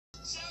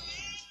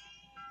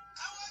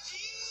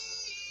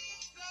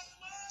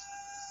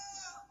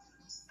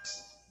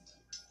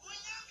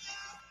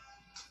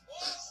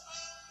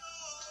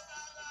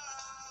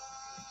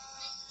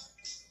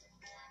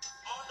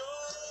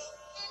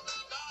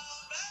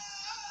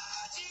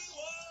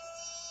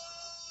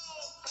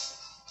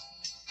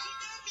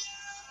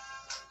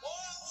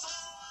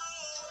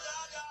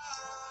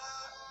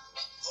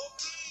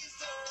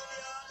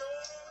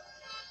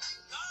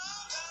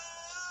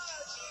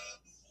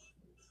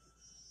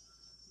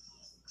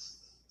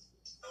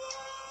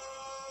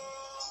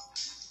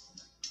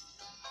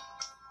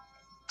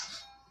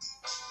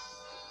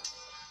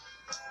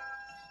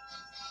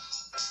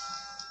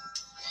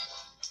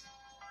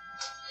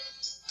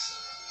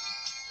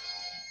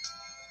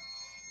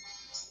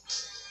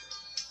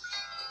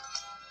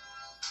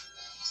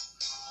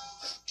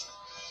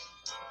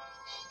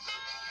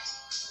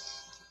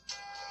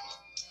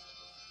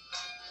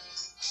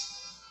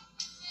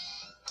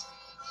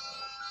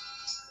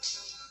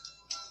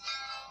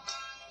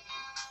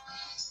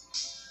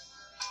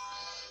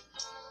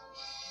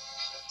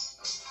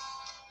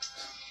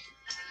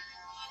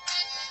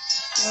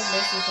God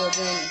bless you for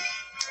joining.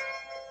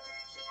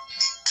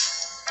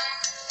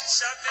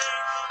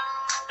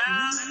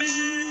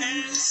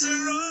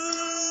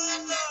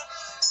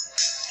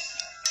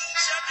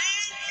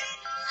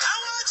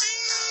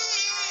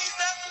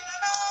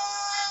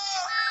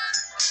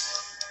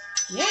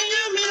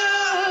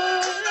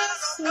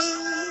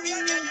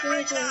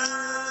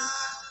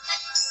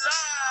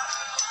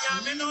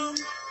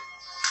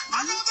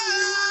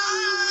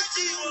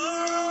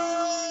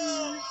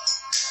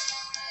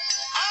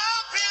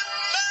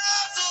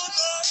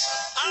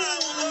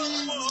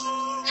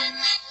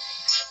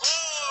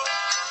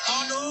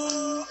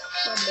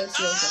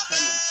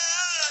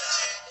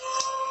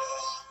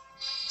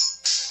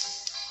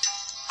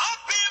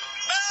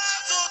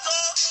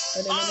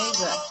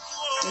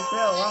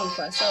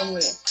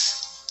 Somewhere.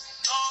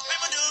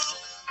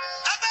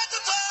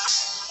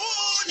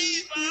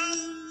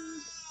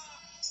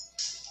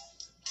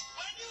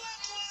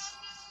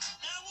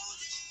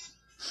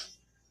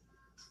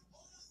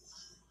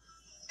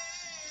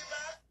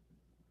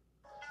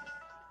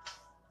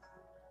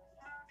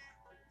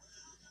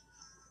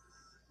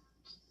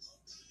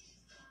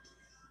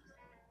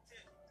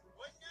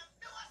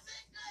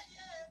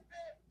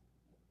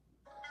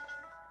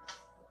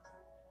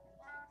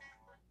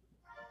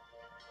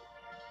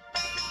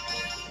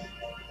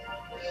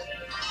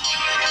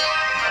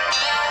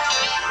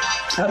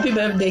 Happy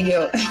birthday,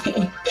 girl.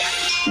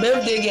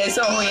 Birthday girl,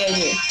 so who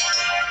you?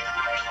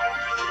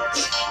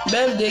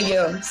 Birthday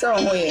girl, so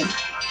who you?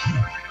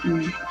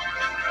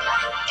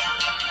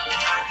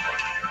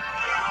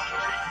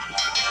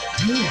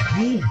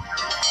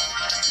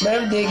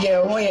 Birthday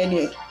girl, who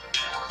you?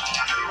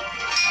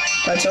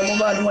 But your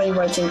mobile one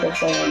inviting for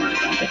phone.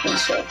 I'm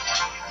sure.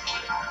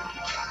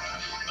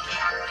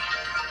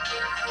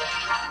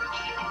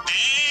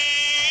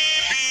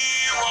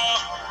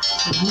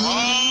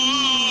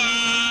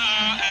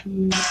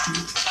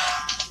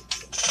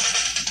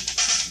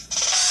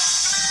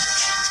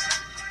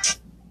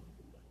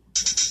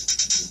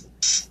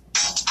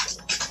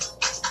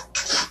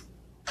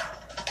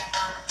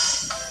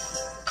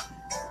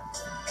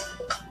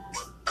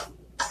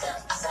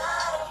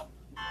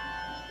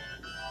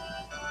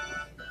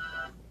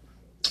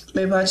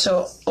 Maybe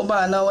so.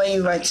 Oba now we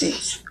invite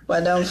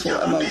Madam for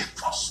a mom.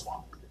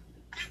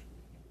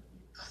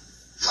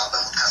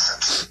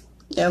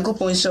 Yanko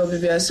Poncho,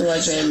 baby, I saw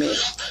a dream.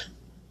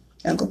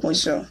 Yanko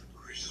Poncho.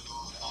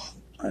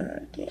 All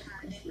right. Yeah.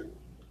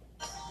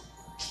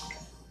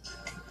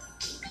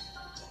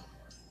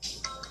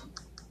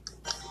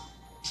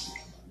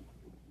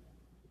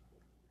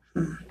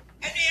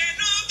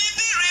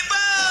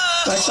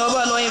 But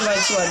Oba no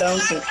invite you Madam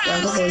for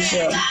Yanko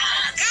Poncho.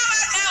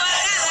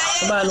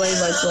 Oba no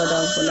invite you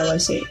Madam for now. I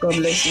say God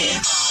bless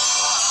you.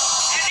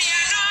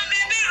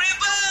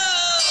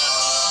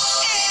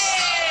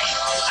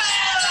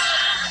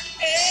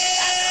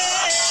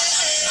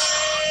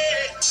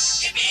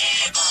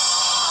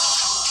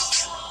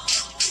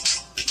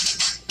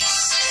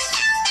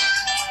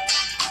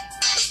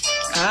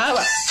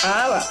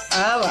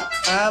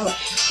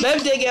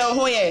 Birthday girl,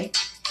 who ye?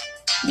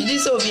 Be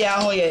this over here,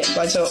 who ye?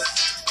 But so,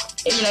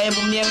 if I have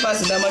me and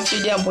pass the much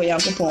video for young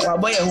people, or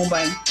boy, who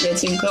buy,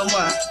 let him come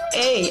on.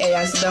 Hey, I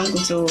asked them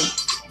to.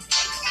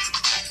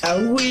 I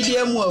would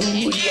dear more,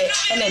 who would ye,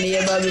 and any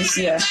about this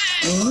year.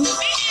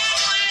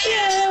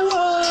 Yeah,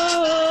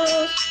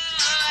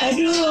 I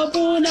do a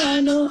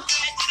bonano.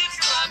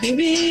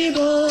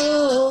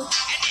 Bibibo.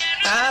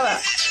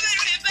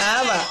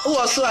 Who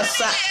was so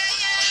sad?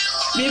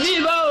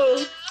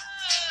 Bibibo.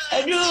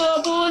 I do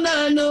a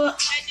bonano.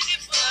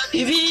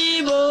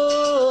 Bibibo.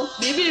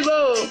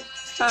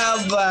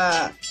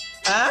 Aba.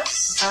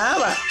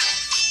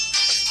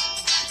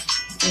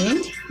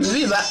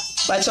 Bibiba.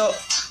 But so,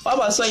 what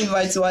was so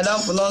invited to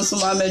Adam for non sum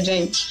Mama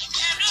Jane?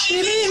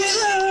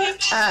 Bibibo.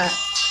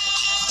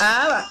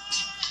 Aba.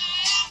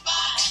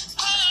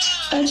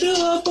 I do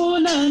a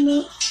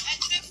bonano.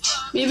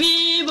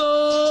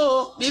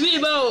 Bibibo.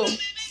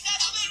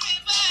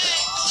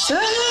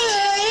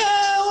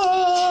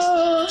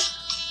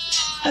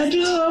 I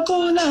do a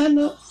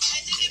bonano.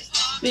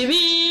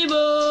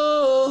 Bibibo.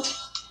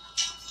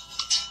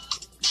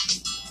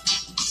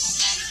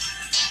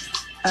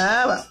 I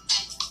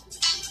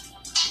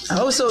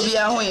also be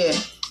a way.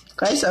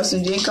 Christ has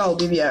to drink out,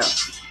 baby.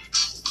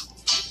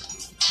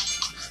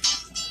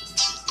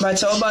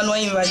 But Oba no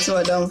invite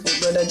you down for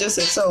brother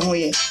Joseph so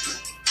way.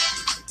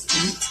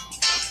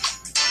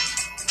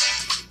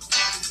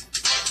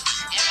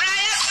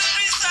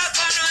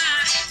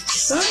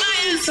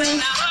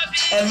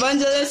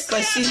 Evangelist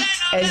Kwasi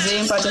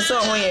Eje mpacho so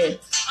hoye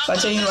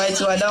pacho invite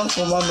you down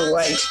for mama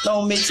wife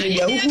no make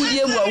you who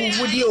die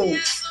o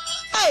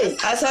hey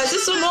asase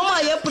so no ma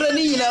ye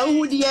prani nyina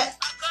who die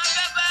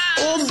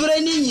o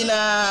brani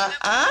nyina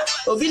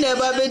obi na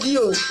eba bedi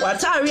o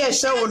watare e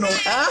hye wo no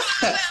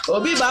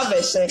obi ba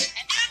be hye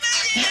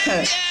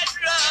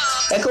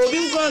e ka obi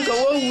nko nka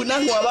wo wu na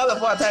ko ba be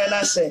for atare na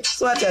hye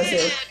so what I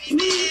say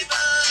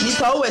ni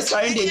pa o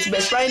expiring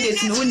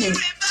date no unim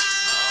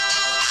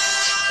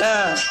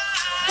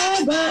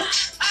Aba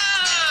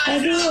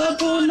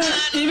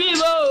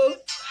Bibibo.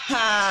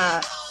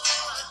 Ha.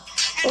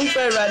 Don't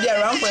fair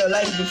run for your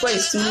life before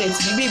it's too late.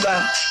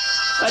 Bibiba.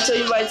 I tell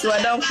you right to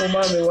down for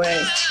mommy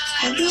way.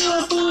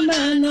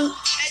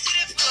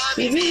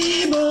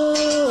 Bibibo.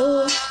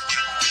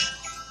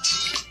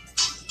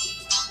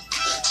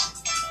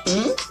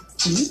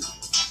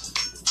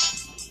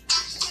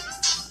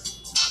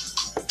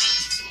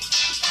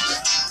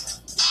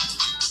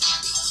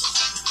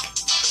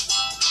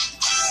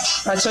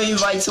 I tell you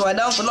right to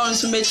down for non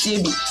to make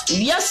TV.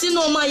 Yes,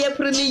 no, my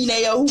pretty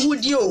near who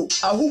would you?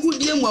 A who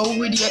would you, who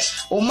would you?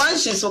 O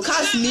mansions or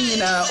cast me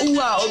in a who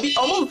are be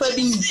almost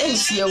being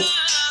NCO.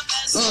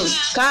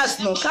 Cast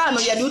no car no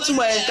ya do too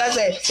much case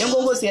and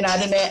go say I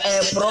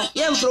didn't pro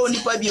young pro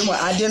nipa be more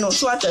I don't know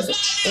so what as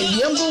a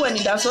young go when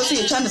it does so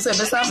say chance to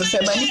say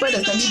but nipa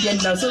the Canadian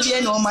does so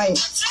be no mind.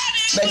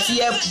 But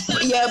yeah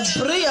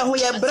prayer who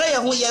ya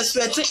prayer who ya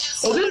sweat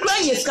obi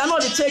crying is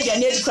cannot take your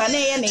need can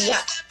ya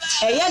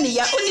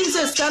ya only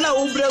says can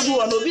obregu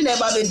on obi na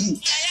eba bedi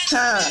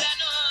ha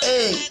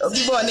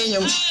obi born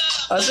nyum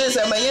o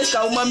say my yes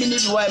ka woman ni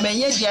bi why my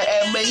yes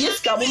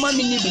ka woman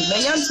ni bi my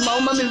yant ma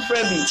woman mi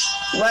frebi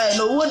why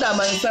no wood am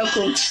in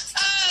circle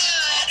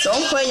so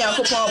on kwa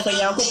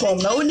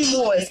yakopon na oni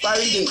mu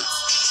expiry date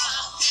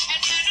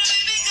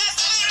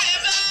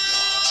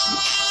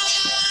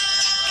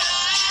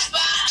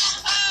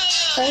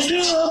I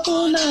grew up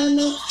on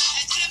no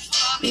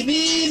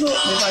Bibibo,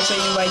 if I say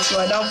you right to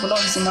a down for long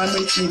to my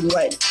TV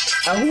right.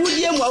 A who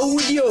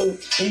would you?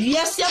 If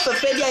yes, ya for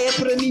Fedia, I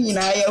put in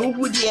I who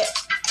would yet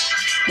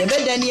the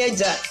bed than ye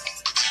jack.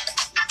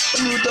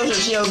 Umuto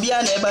shall be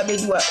an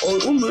ebabedua or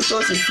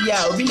umuto sia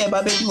or be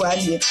never bedua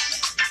yet.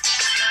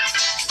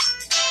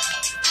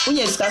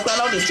 Yes, I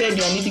cannot the trade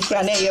and the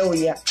crown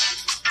area.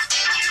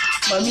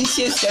 Mammy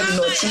says 7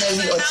 or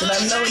 10 or 10 I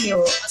know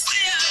you.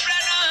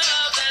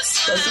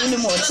 That's only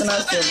more than I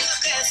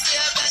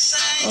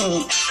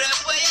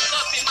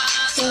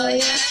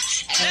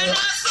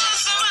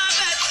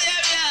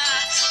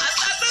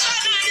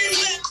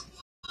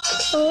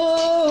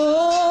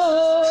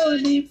oh,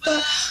 Nipa,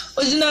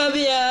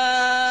 Ojinabia,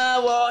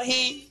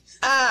 Wahi,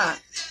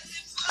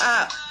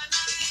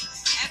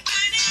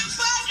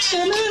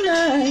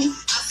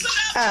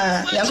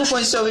 Yanko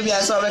point so we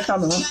are so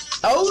welcome.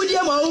 Oh, dear,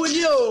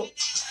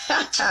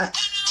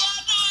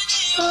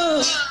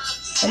 oh,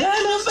 and I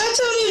don't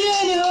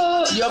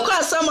your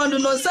class, someone do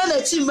not send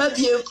a team up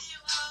you.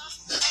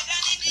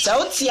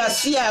 Sautia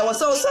sia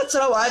was all such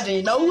a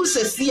waji. Now who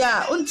says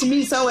sia? Unto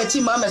me, somewhere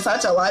team mamma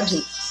such a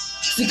waji.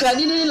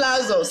 Sikadini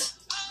Lazos.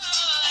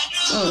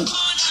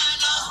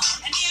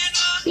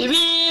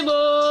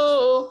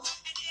 Bibibo.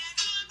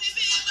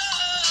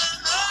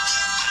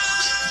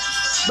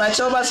 But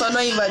your boss are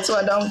not invite to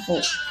a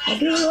downfall. I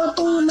grew up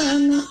on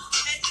Nana.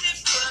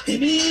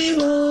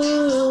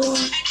 Bibibo.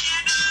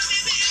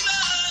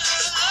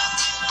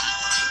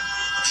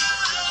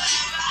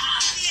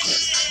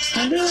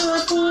 I grew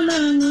up on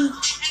Nana.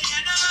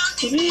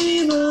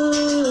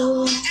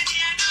 Bibibo.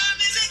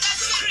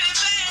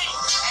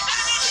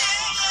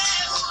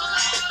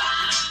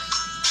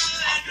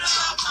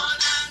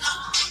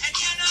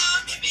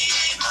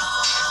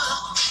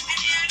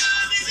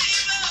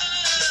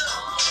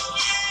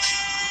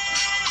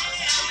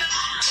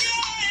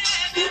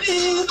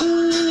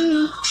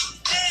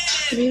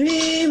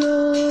 Bibibo.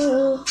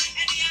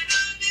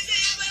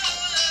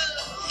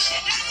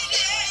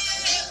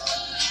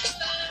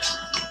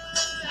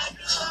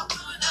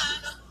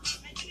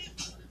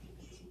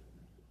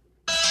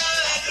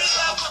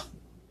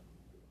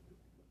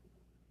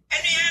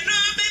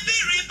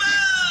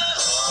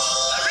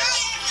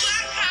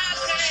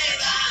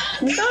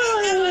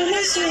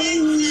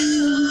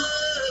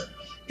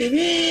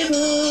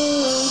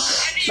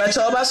 But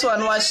all of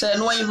one was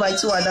no invite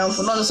to a down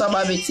for non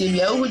summer TV.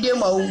 Who did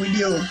my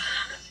video?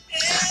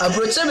 A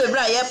brochure be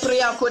bra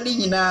prayer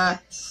coding in a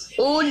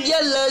oh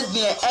dear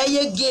lesbian, a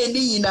gay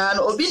in an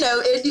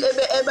obina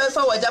ever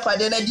for Japan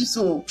than I do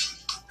so.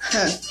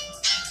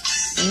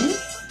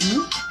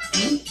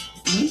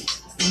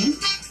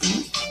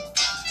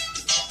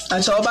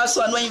 And so about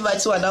one invite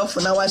to a down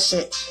for now. I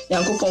say,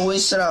 Yanko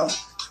Winsrow.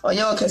 Or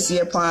your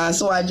Cassia Pan,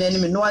 so I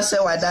gentlemen no I say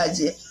what that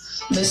yet.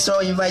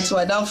 Mr. Invite to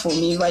a down for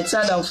me, invite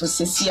her down for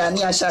Cecilia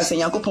near Shas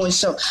and Yakupon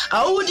show.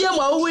 I would you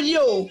more with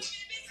you.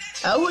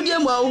 I would you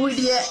more with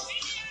you.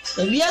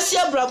 If you see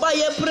a braba,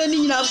 you're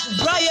printing now,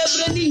 Briar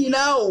Brenny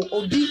now,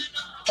 or be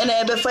and I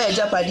ever fire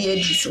Japadi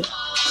Ediso.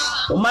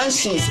 O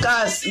mansions,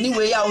 cars, new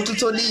way out to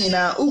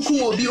Tolina,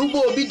 Uku be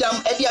Ubo be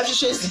damn Eddie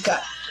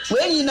Jessica.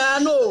 When you now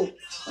know,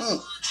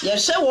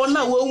 yes, I won't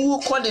know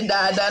who called the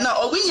Dana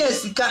or we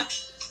Jessica.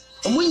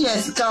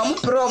 Yes, come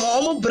from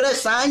almost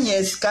breast and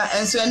yes,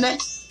 and so on.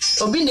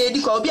 Obi na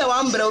edi ko obi a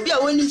wambra obi a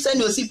woni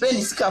send osi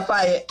penny sika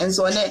fire and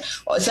so on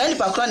o send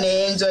pakro na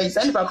enjoy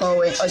send pakro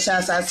we o sha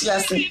asase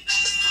ase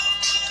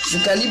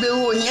sika ni be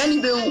wu nya ni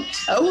be wu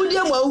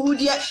awudia mo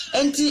awudia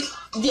enti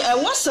di e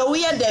wasa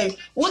we ya dey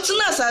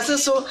wotuna asase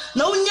so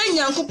na wonya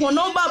nyankopon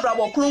na oba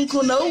brabo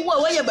kronkron na owu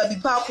a we ya babi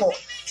pa akọ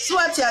so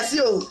ati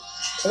ase o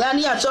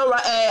Yani acho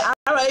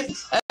RIP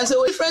and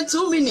so different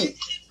 2 minutes.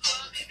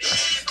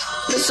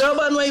 Mr.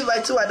 Oban we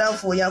invite to Adam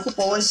for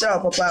Yakupo one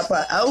shop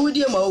papa. I would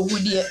dear ma who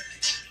dear.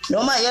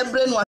 No my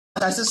brain was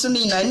assassin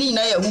na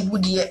who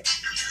dear.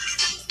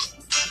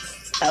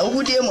 I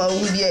would dear ma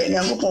who dear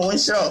Yakupo one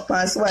shop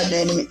pass what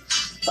enemy.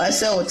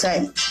 Pass all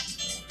time.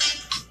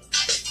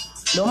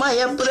 No my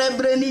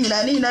brain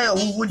na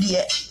who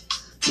dear.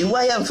 The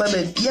why am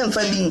fabe yam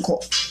fabinko.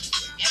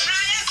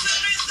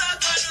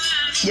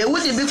 Ye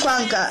would be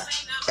quanka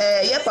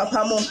ye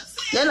papa mo.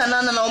 Yena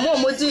nana na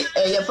omoji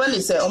ye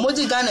fani se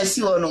omoji Ghana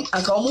si wono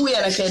aka omu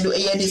ye na kedo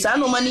ye di sa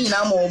no mani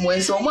nyina ma omo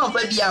enso omo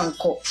amfa bi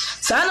anko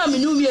sa na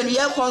menu mienu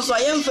ye konso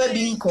ye mfa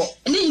bi nko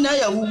ni nyina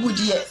ya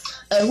huhudie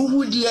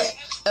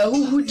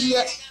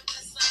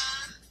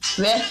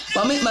we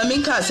mami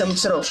nka asem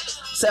kiro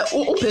se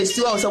o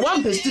pesti wo se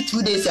one pesti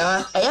 2 days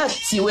ya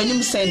ti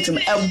wenim sentim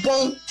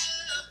ebon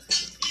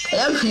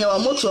ya hwe wa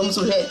moto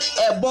so he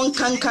ebon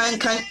kan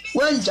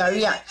wan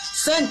jare a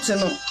sent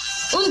no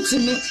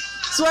untimi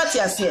so what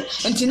you say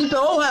enti nipa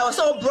wo ha wo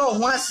so bro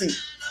ho ase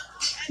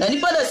na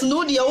nipa das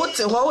no de wo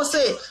te ho wo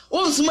say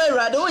unsuma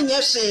awrade wo nye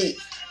hwe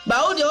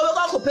ba wo de wo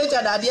be kwa page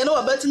da de na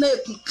wo beti na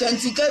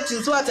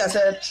kantikati so what you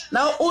say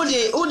na wo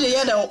de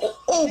ye da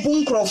o bu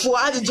nkrofo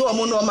ajeje o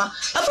mu no ma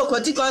afa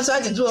kwati kon so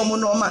ajeje o mu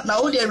no ma na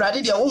wo de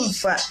awrade de wo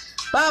mfa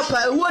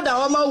papa ewo da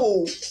ho ma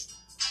wo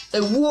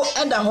ewo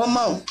eda ho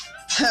ma wo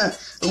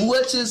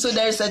ewo so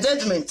there is a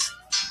judgment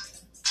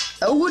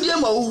awudie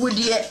ma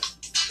awudie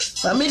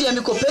Familia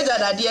mi kopega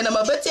da de na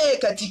mabete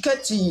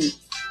katikati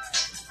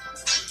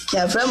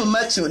ya frame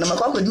Matthew na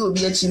makwako di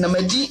obi achi na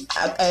madi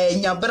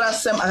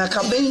nyabrasem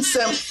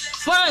akakabensem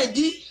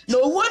fadi no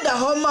woda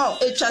homa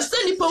etwa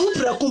se nipa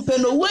wupra kumpe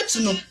no wati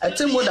no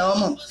atemu da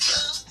homa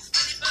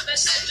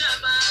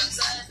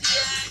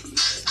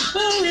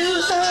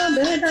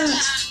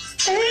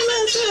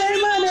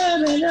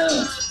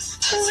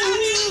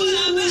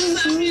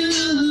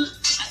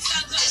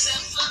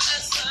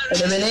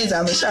Ebeneza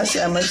ameshasi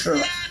amashro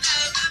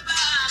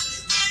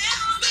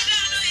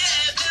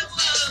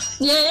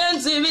Yeah,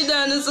 TV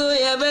done so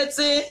yeah,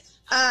 Betsy.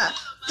 Yeah,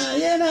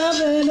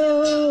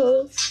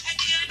 no.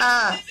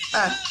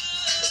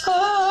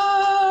 Oh,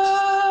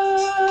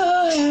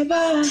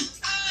 yeah,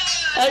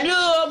 I do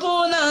a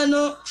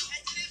bonano.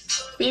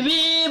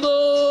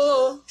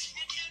 Bibibo.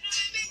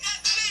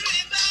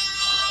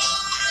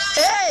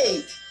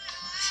 Hey,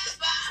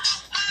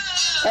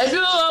 I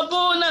do a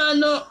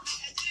bonano.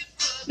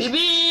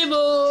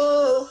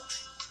 Bibibo.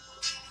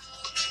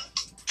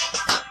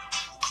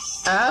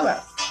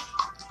 Awa.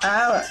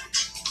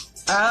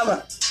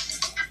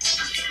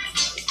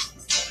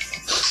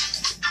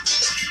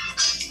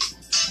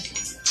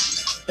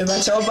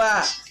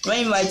 Evanchoba, when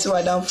invite to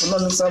Adam for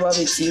non sober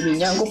with you,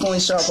 Yango Pon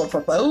shop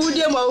papa. Who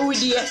dear,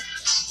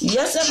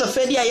 yes, ever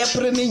fed ya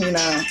premium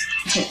now.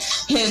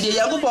 The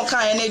Yango Poka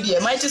and dear,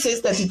 might say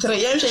 33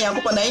 years,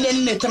 Yango Pona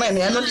in the train,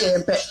 and not the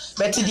empe,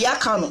 but the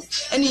account,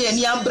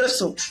 any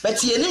Brussels,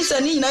 but ye lives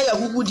and Nina,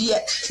 who dear,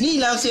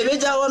 Nina,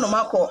 Seveja on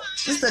Marco,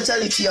 Sister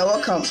Charity, you're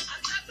welcome.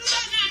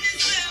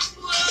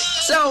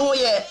 So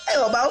yeah,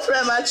 about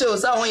frame I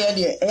chose. So yeah,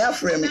 dear, I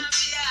frame it.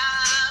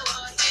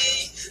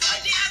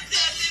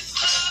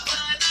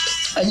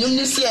 And you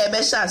miss here,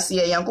 Besha, see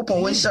a young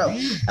couple one shop.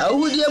 I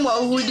would dear,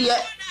 more would dear.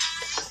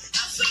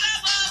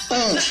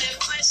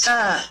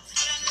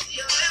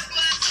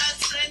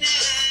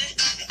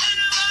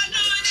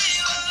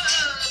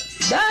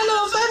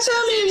 Dano, fetch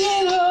me,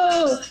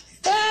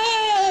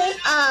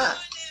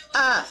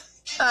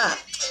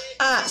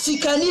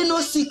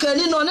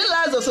 Sicanino, ne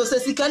lazo, so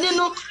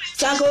Sicanino.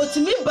 Sanko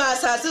timi ba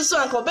asase so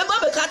anko beba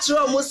be ka kire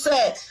omo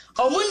se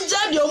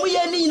omunja de omu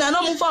ye ni na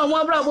no mu fa omo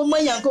abra bo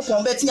man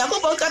yankopon bet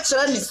yankopon ka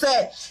kire ni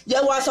se ye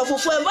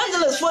wasofofo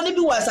evangelist fo ni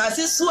bi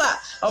wasase so a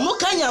omo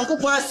kan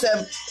yankopon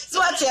asem so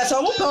ati ase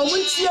omo pa omo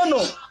ntie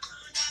no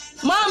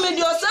ma me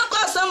de osanko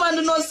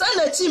asamando no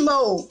sana chima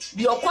o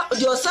de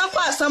osanko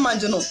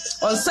asamando no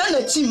on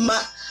sana chima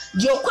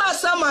de okwa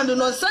asamando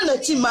no sana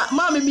chima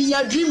ma me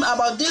nya dream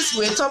about this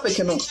way topic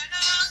no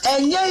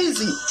enye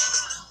easy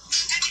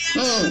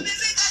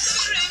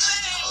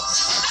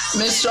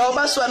Mr.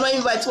 Obaso no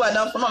invite to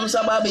Adam for no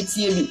so ba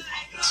betie bi.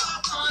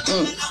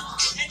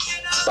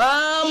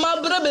 Pa ma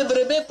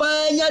brebe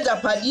pa nya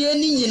japade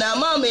ni nyina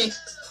ma me.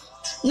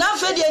 Na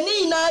fe de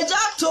ni nyina ja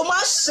to ma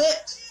hye.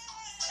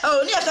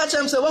 Oh ni aka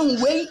chem se won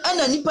wei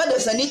ana nipa de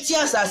sane ti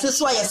asase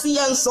so aye se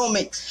yanso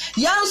me.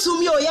 Yanso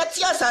mi o ye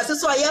ti asase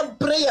so aye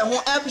bre ye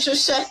ho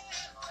afhwehwe.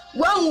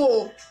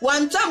 Wanwo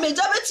wanta me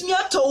ja betimi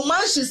ato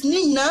manches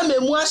ni nyina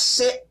memu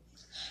ahye.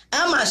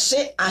 Ama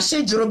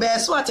ashe juro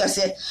so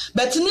atase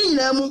but ni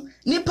nyina mu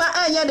nipa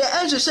anya de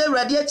enhwehwe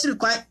awrade akiri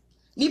kwan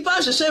nipa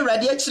enhwehwe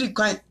awrade akiri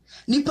kwan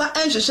nipa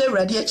enhwehwe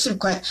awrade akiri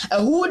kwan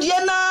ahudie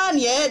na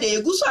ne ye de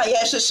eguso aye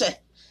hwehwe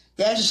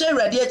ye hwehwe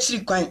awrade akiri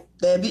kwan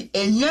baabi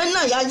enwan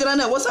na yagera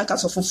na wosa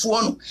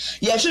kasofofo no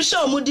ye hwehwe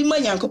omudi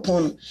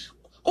manyankopon no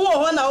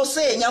Oh, now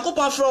say,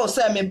 Yakupa Fro,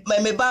 say, me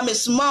ba me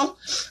small,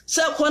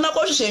 say, Kona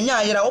Koshe,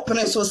 ya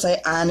open so say,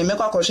 and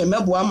Meka Koshe,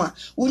 Mebuama,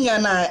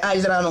 Unyana,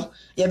 Idrano,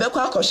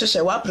 Yabeka Koshe,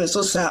 Wapre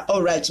so say,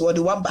 all right, what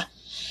the Wabba.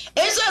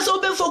 It's so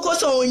be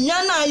focus on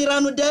Yana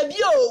Irano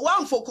debut,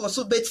 one focus,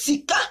 but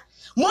Sika,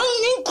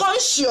 money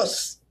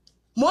conscious,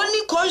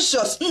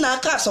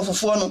 Naka of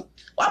Fono.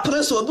 What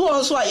prince will do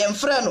also I am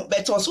friend,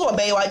 but also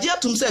obey what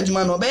Jatum said,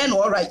 man, obey,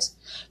 all right.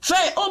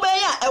 Fair obey,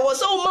 I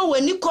was over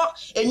when you call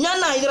a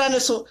Yana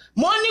Irano so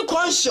money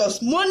conscious,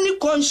 money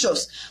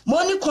conscious,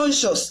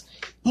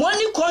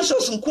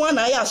 and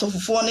Kwana Yas of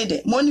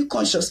Fonade, money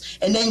conscious,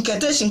 and then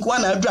Katesh in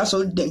Kwana address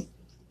all them.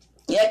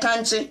 Yeah,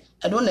 can't say,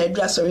 I don't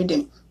address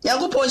already.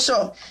 Yankupon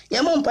show,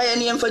 Yamon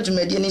pioneer for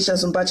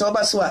Jumedianisha and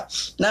Pachobaswa.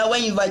 Now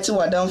when you invite you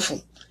are down for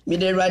me,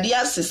 the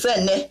radias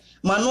sene,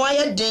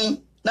 Manoya Ding,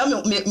 now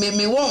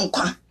me won't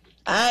qua.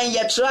 I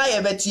ya try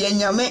a bet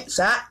yame,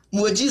 sir,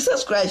 more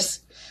Jesus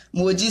Christ,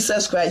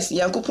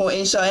 Yankupon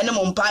in show, and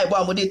mon pie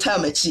one with the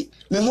tamachi.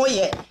 Me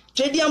hoye,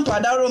 Jadian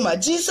Padaroma,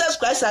 Jesus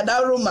Christ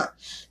Adaroma,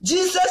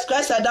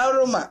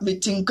 me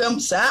tinkum,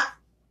 sir.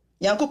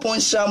 Yankupon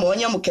sham on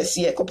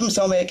Yamukasia, Copum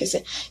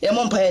Samekese,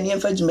 Yamon pioneer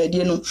for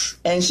Jumediano,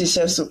 and she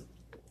says so.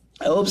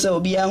 I hope so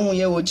be a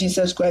year with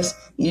Jesus Christ,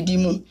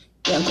 Nidimu,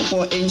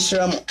 Yankupon in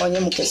Shram on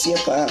Yamukasia.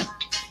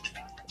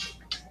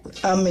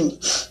 Amen.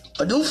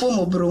 I don't form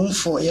a broom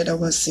for yet. I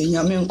was saying,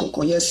 Yamen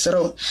Coco, yes,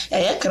 sir.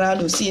 A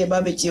crowd will see a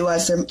barbecue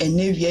as some and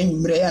Navy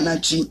and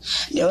Breanachi.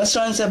 There was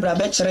one zebra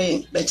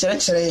betray,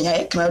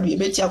 I crowd, you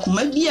bet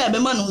Yakum, be a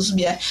beman who's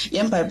beer,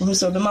 Yampa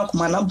Brooms of the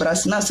Macumana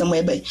brass, Nassam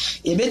Webby.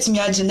 You bet me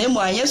a name,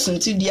 yes,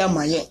 and 2 dear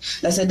my year.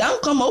 That's a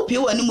down come up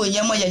you and more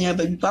Yamaya,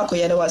 baby Paco,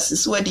 yet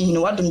was sweating in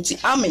what don't see.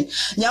 Amen.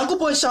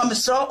 Yankupon shall be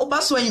straw, or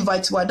Basso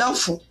invite to a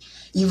downfall.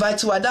 Invite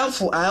to a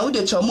downfall. I would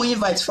Chomu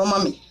invite for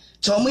mammy.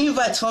 Chomu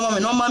invite for mammy,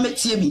 no mammy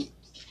Tibi.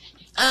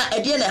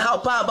 Again, how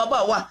power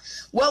Baba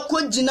what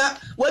could Gina,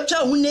 what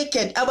who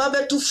naked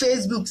about to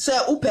Facebook, say,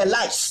 upe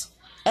likes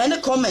and the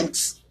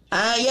comments.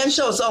 I am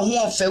sure so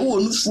one fair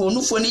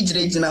no for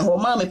Nijina, or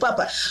mammy,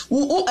 papa,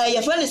 who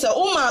I friend is a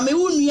mammy,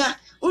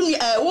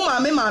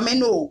 mammy,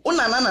 no,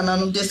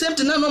 Unana, the same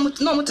to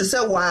no to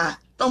say why.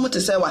 No to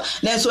say what.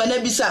 Nanso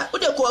Nebisa,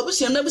 what the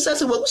Cobusian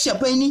Nebisa, what was your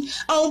penny?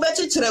 I'll bet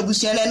it's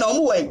Rebusian and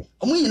no way.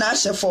 We in our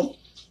chef.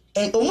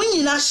 And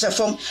only na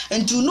shefom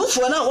and to no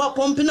for now what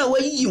pumping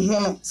away you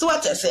know. So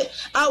what I say,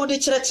 I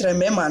would church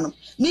remember.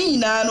 Ni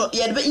no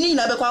yet but ni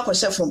na be kwa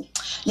shefom.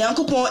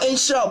 Yankupon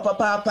ensure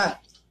papa.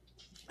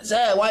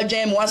 Say why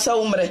jam was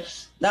so umre.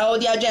 Now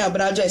the agent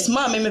address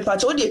mammy me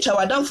patch the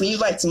chawa down for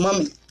invite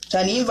mommy.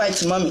 Can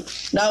invite mommy.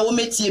 Now we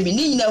meet you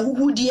ni na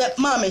who dear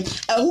mammy.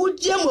 A who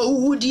dear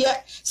who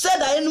dear said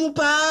I knew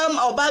palm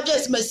or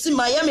badges may see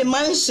Miami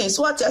mansions.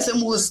 What I say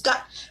muska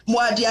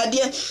more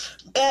dear.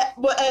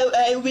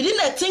 Within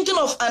the thinking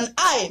of an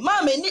eye,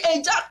 mammy, ni a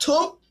jack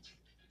home,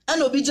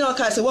 and obedient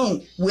cast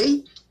one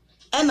way,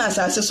 and as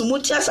I say, so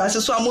much as I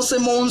say, almost a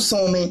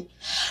monson me.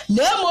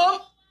 No,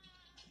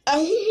 a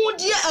who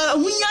dear, a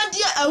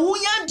who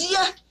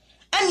dear,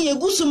 and ye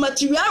go to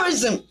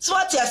materialism. So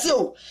what I say,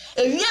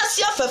 if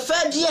you are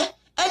fair dear,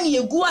 and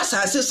ye go as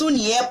I say, so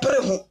near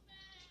preho.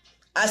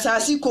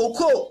 Asasi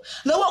koko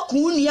na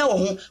wakunia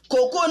wo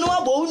koko no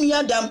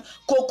abonia dam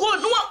koko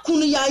no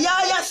wakunu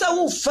ya sa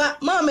wufa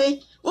mame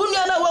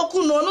unia na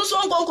wakunu no so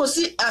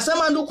nkonkosi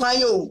asamando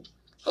kwan yo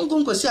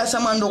nkonkosi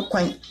asamando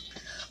kwan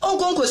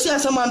onkonkosi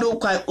asamando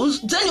kwan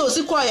zani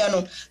osikwa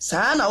no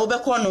saa na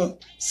obekọ no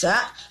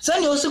saa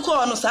zani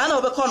osikwa no saa na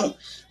obekọ no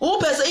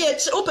upese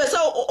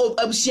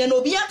abusia no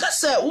obi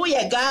akase wo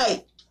ye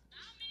guy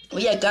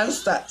we are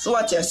gangster. So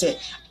what you say?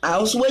 I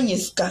was when you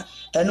ska,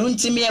 and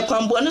untimi a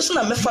kwambo, no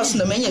me fast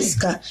no many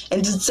ska,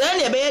 and to send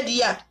a bed,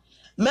 ya.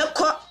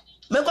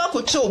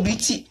 Meko cho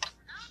biti.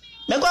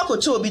 Meko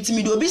cho biti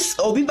me do bis,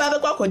 or be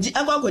babako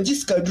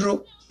jiska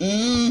dro.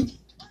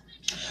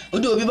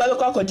 Udo be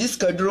babako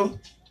jiska dro.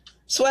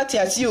 So what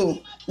you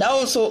see?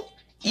 Now so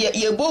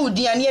ye bo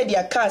dia near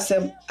their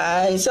castle,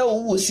 and so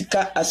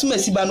wosika, as soon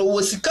as Sibano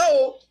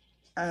wosika,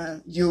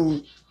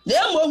 you.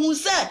 Them who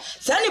say,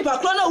 Sani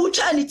Pacrona who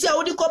Chinese,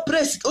 Odico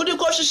press,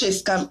 Odico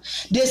scam.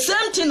 The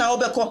same thing now,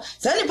 Beco,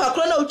 Sani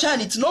Pacrona who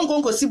Chinese, no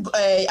go see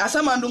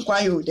Asamando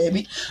Quayo,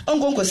 Debbie,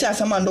 Uncle see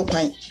Asamando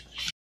Quine.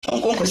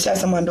 Uncle see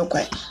Asamando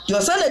Quine. Your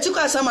son took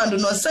Asamando,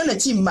 no son a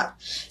timba.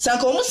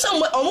 Sanko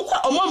somewhere,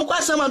 Omon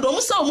Samando,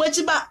 so much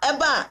about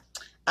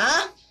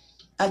ah.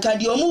 Aka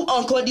di omu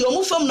onko di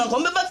omu fam na ko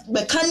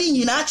be kani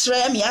nyina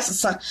kire me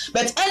asesa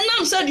but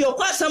enam said your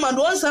kwasam and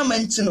one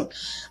samantino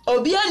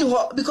obi ani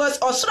ho because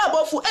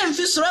osrabofo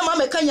emfi soro ma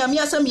meka nyame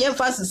asem ye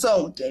mfa asesa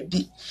o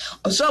debi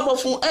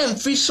osrabofo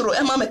emfi soro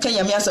e ma meka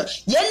nyame asem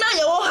ye na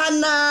ye wo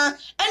hana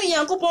eni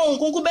yankopon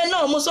nkonku be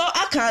na omo so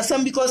aka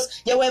asem because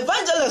ye were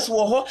evangelist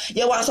wo ho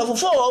ye were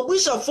asofofo o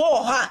bishop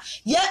for ha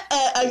ye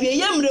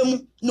awieye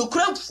mremu no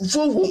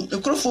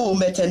krofo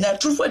metena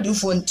trufo di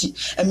fonti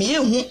emi ye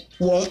hu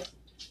won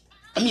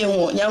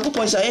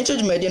Yankupon shall enter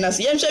the Medinas,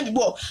 Yamsha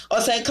Bibo, or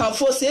Saint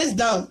Camphor says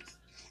down.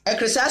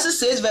 Ecclesiastes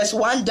says verse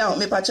 1 down.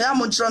 Me Pachaya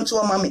Mutron to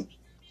a mammy.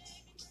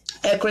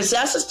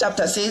 Ecclesiastes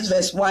chapter 6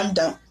 verse 1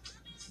 down.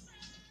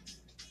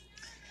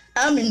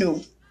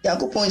 Amino,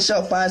 Yakupon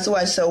shall pass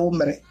away so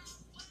umre.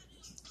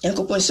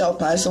 Yakupon shall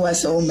pass away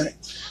so umre.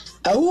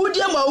 A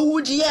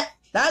woodium,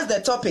 that's the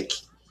topic.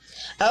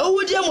 A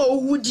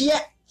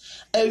woodium,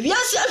 a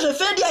Viasia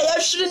Fedia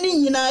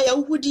Yashrini in I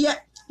woodia,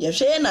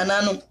 Yashana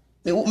nano,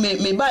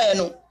 me buy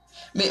no.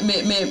 Me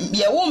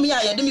woman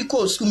I didn't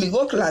go school me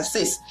go class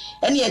 6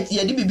 and yet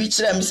ye did be beach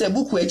them say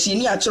book which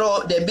ni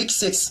atro the big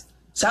 6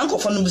 sanko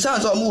for no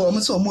sounds or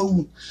more so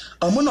more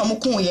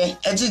omuno ye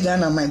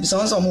ejigana man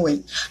sounds or more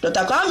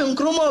Dr. Kwame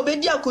Nkrumah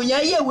obedia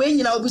konya ye we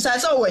nyina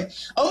obisasa we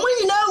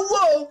omunyina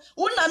wo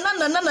una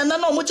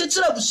na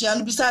omuchechira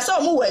busuan bisasa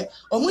omuwe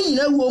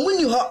omunyina wo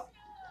omuni ho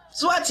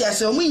so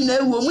atiase omunyina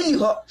wo omuni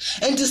ho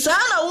enti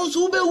saa na wo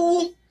nso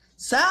ubewu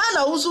saa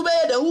na wo nso be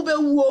de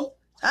ubewu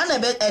ana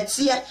be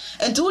etia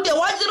enti wo de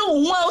wagire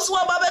wo ho a so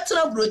aba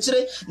betena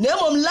brochire na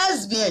emom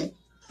lesbian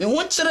me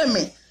ho kire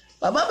me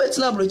baba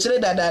betena brochire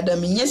dada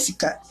menye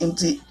sika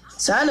enti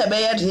saa na be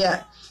ye de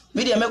a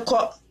me de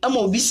mekọ ama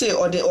obi se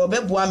ode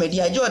obeboa me de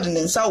aje ode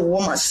ne nsa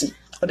wo mase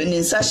ode ne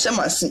nsa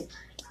hyemase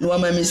no wa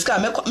ma me sika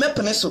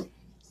mepene so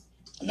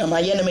na ma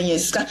ye na menye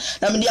sika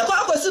na me de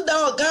akosi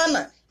dan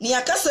Ghana ni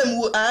akasem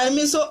wo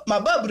me so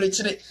maba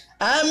brochire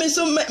me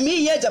so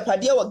me ye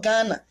japade wo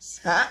Ghana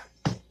ha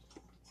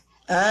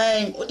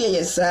ai odi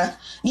yesa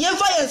ni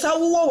emfa yensa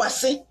wo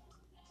wase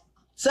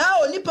sa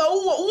onipa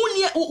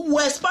wo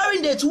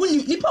expiring date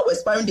nipa wo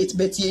expiring date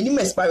betie ni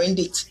expiring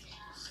date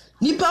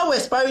nipa wo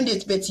expiring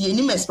date betie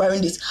ni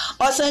expiring date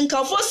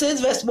Osenkafo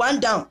 6 verse 1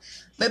 down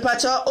me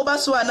pacha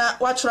obaso ana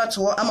watchra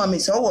to ama me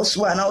so wo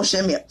so ana wo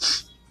hweme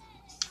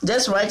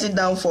just write it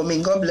down for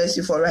me. God bless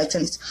you for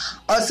writing it.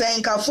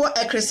 Osenkafo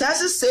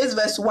Ecclesiastes 6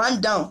 verse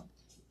 1 down.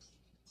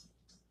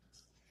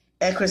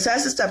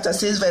 Ecclesiastes chapter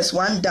 6 verse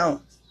 1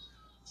 down.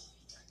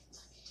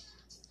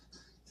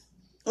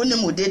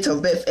 Only date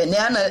of birth and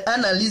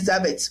Anna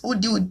Elizabeth who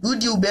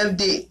do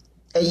birthday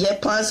a year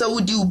pansa who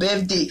do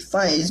birthday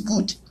fine is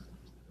good.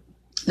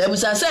 There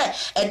was a say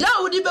a da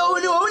would be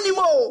only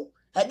more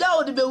a da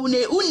would be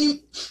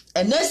uni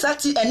and next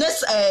Saturday and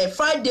next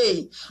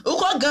Friday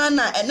uko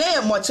Ghana and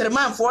then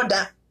motorman for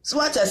that so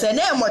what I say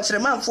na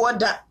motorman for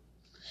that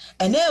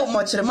and then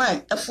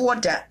motorman for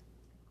that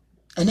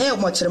and then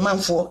motorman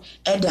for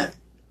eda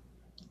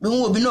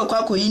don't be no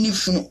kwako yini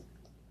funu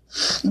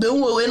be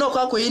we no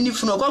kwako yini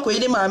funu kwako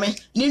yini mame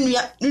ni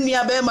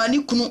nua be ma ni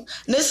kunu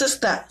ne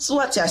sister so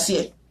what I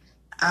say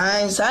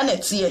ai sa na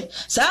tie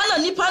sa na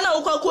nipa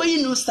na kwako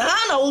yinu sa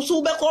na wo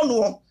so be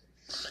kono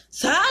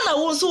sa na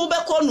wo so be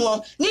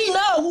kono ni na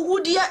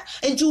huhudia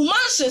entu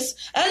manches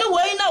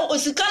anyway na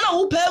osika na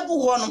wo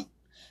pegu ho no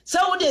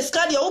sa wo de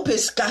ska de wo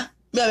pesika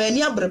me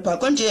ani abrepa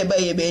kwanje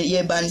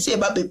ye ba ni se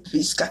ba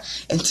pesika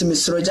enti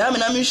misro ja me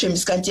na me hwe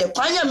misika ntie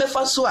kwanya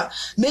mefa so a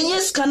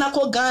menye ska na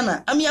ko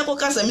Ghana ami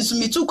akokasa misu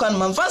mitu kwan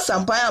manfa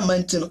sampan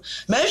amanti no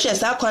me hwe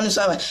sa kwan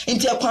so a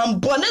enti kwan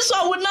bone so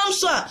a wo nam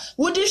so a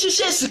wo di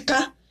hwehwe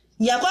sika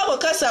nyakwa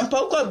akokasa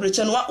mpa ko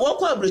abreche no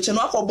wo abreche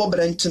no akobọ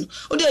brantin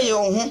wo de ye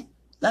wo ho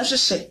na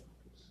hwehwe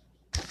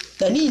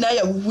tani na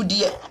ya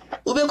wuhudie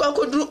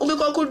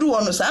ubekwa kodu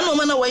wono sa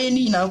na na waye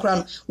ni na nkra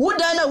no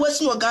wudan na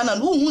wasi no Ghana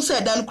no hu se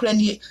dan nkra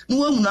ni no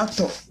wamu na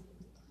to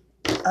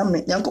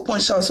amen yankopon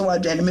shaw so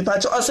wadwan me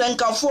patch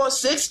Osenkafo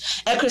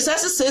 6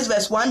 Ecclesiastes 6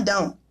 verse 1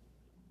 down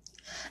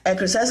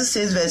Ecclesiastes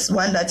 6 verse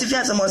 1 that if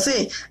you say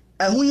say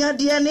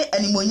ahunyade ne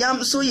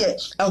animonyam so ye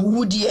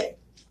ahuhudie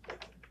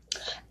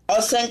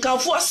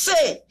Osenkafo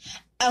say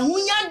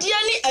ahunyade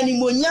ne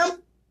animonyam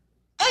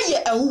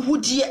eye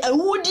ahuhudie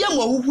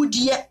mo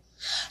ahuhudie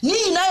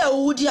ni na ya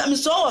wudia mi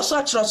so wo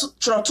so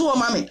troto o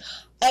mame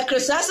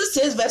Ecclesiastes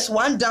 6 verse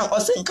 1 down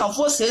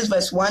Osenkafo 6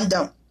 verse 1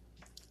 down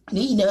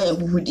ni na ya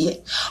wudia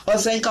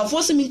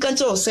Osenkafo se mi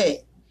kanche o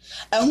se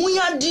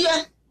ahunya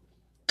dia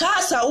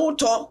kasa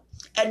wuto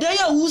edan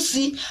ya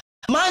wusi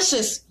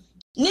manches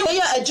ni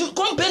ya aju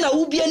company na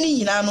wubia ni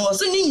nyina no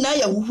so ni nyina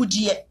ya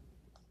wuhudie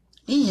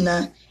ni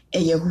nyina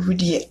ya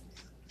wuhudie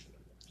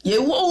ye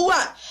wo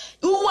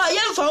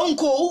yemfa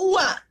onko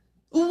wo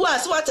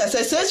so what I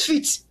say 6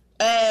 feet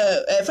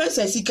for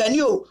instance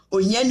ikanio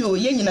onyani o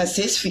ye nyina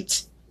 6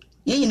 feet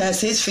ye nyina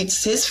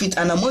 6 feet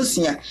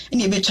anamonsia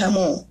ni betwa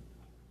mo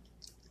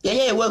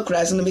ye work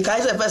class no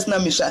because the first na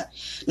misha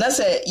na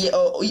say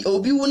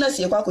obi wu na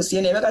se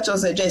kwakosie na e beka cho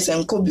say dwe se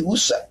nko bi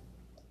wusha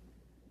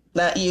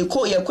na ye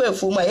ko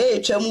afu ma ye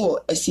twam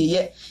wo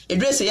asiye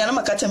edrese ya na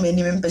makata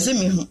mani me mpese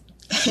mi hu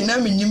na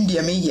minim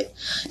dia me ye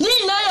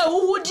ni na ya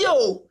wuhudi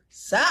o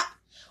sa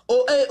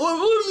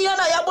nua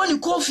na ya boni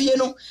kofie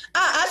no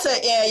asa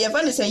ye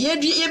fa ne se ye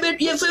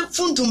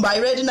funtum by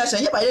ready na se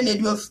ye by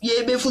na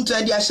ye be funtum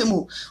ade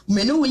ahyem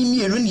meni wo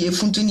mienu na ye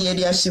funtum ne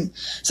ade ahyem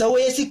so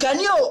we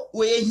sikani o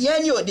we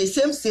hiani o the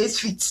same 6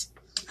 feet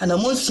ana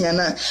monsia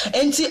na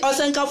enti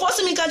Osenkafo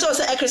se mi ka cho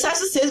se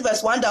Ecclesiastes 6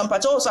 verse 1 down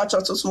pacho so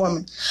achoto so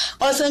woman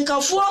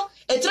Osenkafo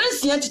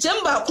etrensia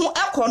tichemba ko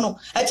ekono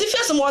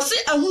atifia se mo se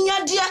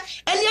ahunyadia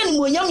ene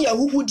animonyam ya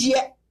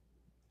huhudie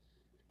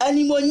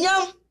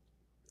animonyam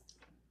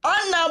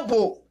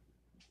Honorable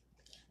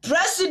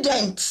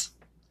President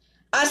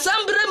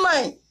Assembly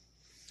man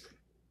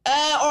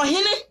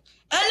ohene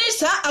ene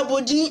sa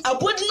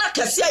abodina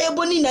kase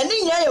ayeboni na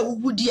ni nya ya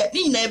wugudie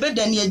ni na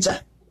ebedani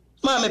eja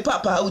mama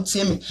papa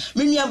awutie me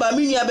nua ba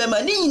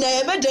ma ni na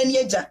ebedani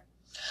eja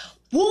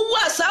wuwu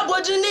asa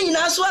abodini ni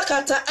na so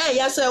akata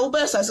ya se wo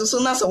be sase so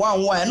na se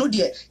wanwa no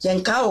de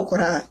yenka wo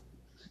kora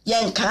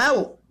yenka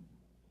wo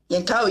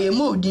ye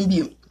mo odin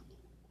bi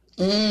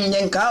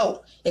yenka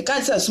wo e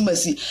kan say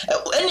sumasi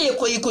ene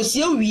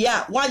ekosie wi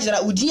a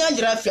wajira udin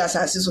ajira fi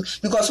asase so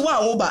because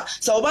one wo ba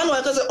so wo ba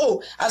no ka say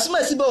oh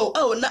asumasi ba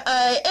oh na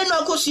eno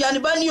akosua ne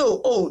ba ni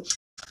oh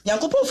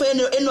yankopon fa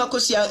eno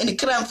akosua ene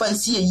kran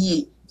fancy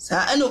yie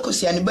sa eno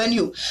akosua ne ba ni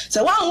o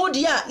so one wo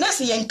dia na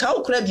se yenka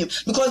wo kra bi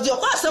because the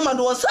kwa asema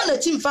do onsa na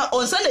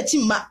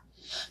timma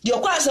the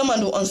kwa asema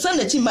do onsa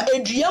na timma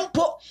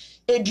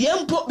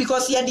eduampo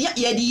because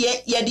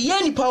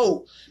yede nipa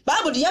o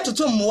Bible dey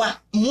to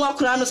mmoa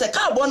kura no se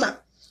ka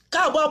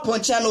bo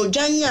poncha no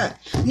dwanya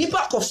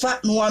nipa kofa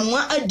no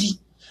anoa adi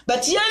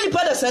but ye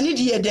nipa da sane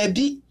di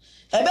yedabi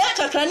ebe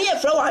kakra ne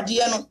yefra wade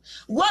no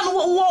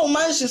wo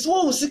manches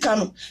wo sika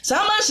no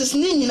sa manches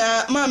ni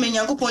nyina ma me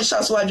Nyankopon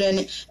sha so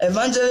adwene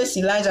Evangelist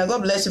Elijah,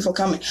 God bless you for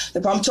coming.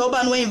 The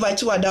Pamtoba no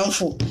invite you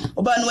downfall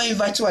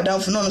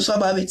no so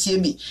ba betie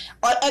bi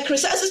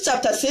Ecclesiastes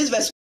chapter 6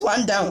 verse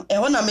 1 down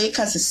na make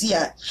us see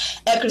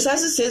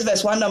Ecclesiastes 6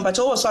 verse 1 down but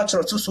what so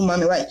atro to so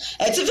mame why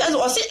etifians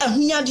o se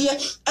ahunyade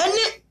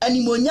ene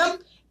animonyam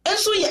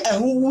enso ye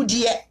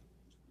ahuwudie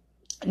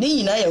ni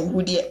nyina ye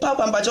ahuwudie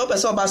papa mpacho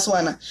pese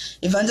obasoana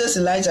Evangelist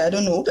Elijah I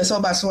don't know pese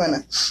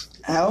obasoana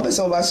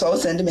pese obaso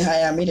send me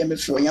higher me dem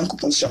free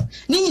Nyankopon show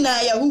ni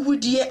nyina ye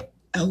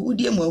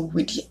ahuwudie mo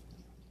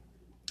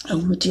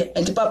ahuwudie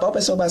and papa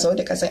pese obaso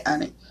de ka say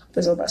ane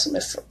pese obaso me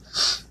free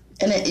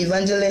ene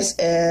Evangelist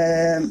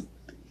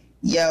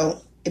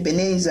Yo,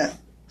 Ebenezer,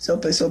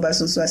 so I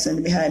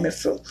send me high me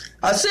fro.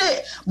 I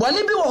say,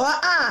 Bonnie be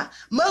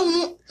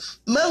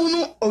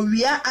mahunu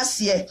owia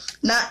asye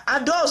na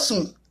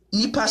adosun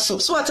nipa so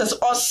what as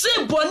or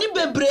say Bonnie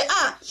bebre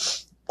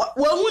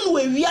wahun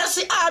we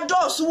wiase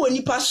adosu wo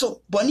nipa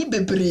so Bonnie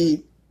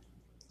bebre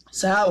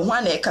sa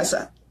one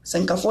kasa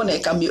senkafo na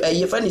eka mi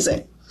yefa ni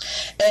say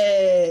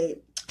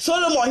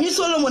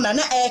Solomon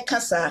na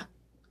kasa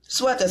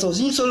so what as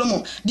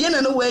Solomon de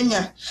na no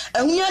wanya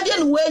ahunya de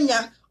no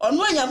wanya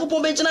onu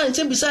Nyankopon be gina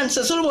nche bisa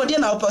nse Solomon de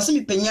na opose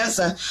mi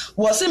penyansa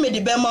wo se me de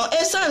bema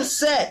esan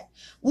se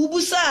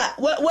wubusa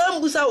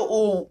wambusa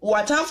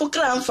watanfo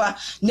kramfa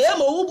na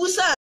emo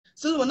wubusa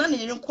Solomon na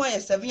ne nkwan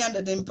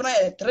 700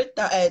 mpra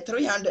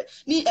 300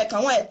 ni eka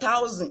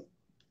 1000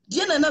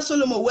 de na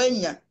Solomon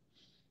wanya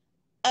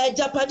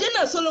japade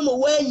na Solomon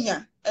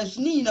wanya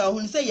asuni na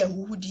hun se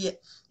yahuhudie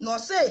no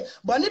se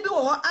bone bi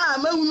wo ho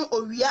mahunu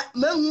owia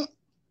mahu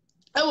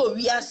ewo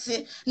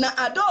wiase na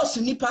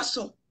adosu nipa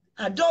so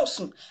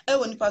adosu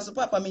ewo nipa so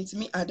papa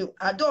mentimi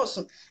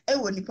adosu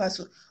ewo nipa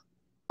so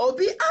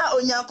obi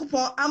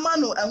Onyankopon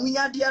amano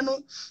ahunyade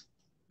no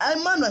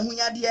amano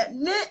ahunyade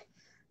ne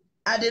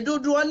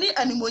adedodo ne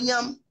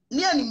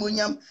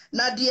animonyam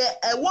na de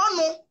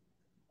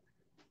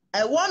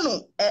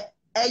ewono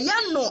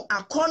eyano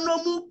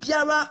akonomu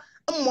biara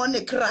mmo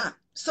ne kra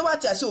so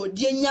what I say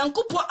de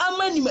Nyankopon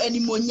amani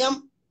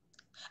animonyam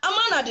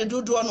amana de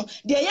dodo no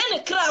de ye ne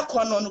kra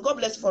kono no God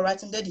bless for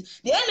writing daddy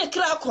de ye ne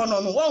kra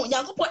kono no won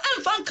Yakopon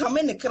emfa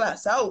nkame ne kra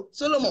sao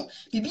Solomon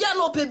bibia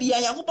no pe bia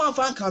Yakopon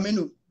emfa nkame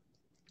no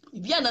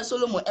bibia na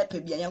Solomon epe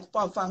bia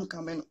Yakopon emfa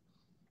nkame no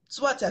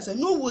so what I say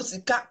no wo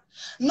sika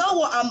na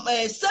wo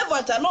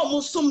servant na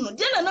mo sum no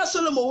de na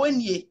Solomon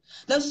wanie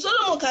na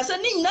Solomon ka say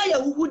ni nyina ya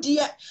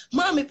huhudie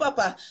mami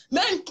papa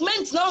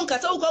ment na on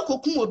kata wo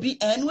kokum obi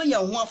no ya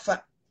ho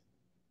afa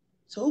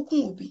so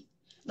wokum obi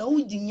na wo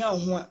dinya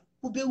ho a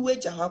ubewu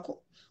eja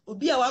hako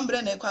obi a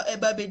wambre na ekwa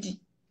eba bedi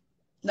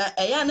na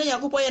eya na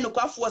Yakopon ye no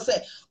kwafo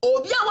se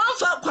obi a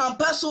wamfa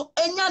kwampa so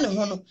enya ne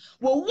ho no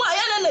wo wu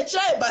aya na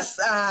chai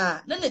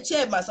basa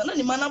na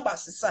ni mana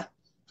basisa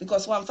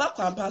because wamfa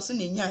kwampa so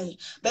na enya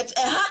but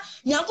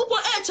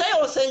Yakopon chai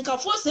o se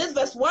nkafo 6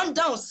 verse 1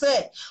 down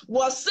say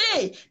wo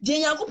say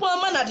de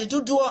Yakopon ma na de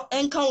dodo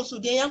enka so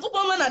de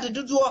Yakopon ma na de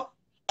dodo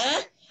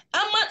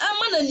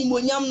amana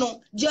nimonyam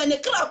no je ne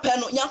kra pe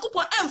no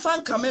Yakopon emfa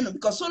nkame no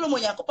because Solomon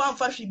Yakopon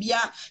amfa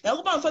hwebia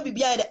Yakopon amfa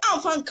bibia de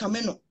amfa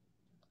nkame no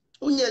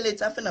unye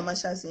later fe na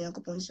machase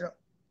Yakopon shiro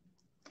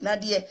na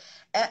de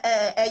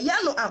ya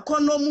no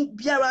akonomu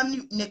biara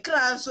ne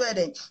kra nso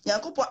ede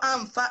Yakopon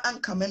amfa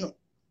nkame no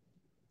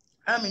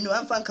aminu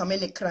amfa nkame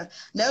ne kra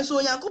na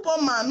nso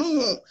Yakopon ma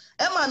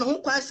no ho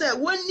kwan se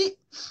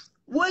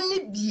woni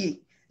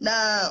bie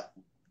na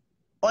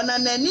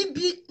onanani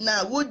bi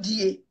na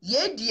wodie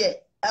ye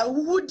die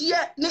ahuhudie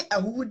ne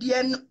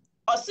ahuhudie no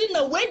osi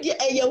na wedie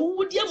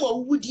ahuhudie mo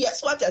ahuhudie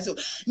so what I say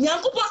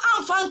Yakopon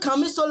amfa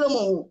nkame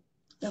Solomon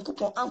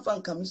Yakopon amfa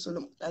nkame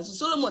Solomon so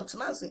Solomon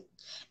tenase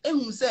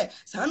ehun se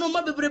sa no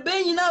ma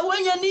bebrebe nyina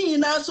wanya ni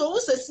nyina so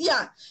wusasi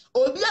a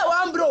obi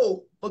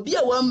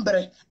a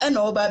wambre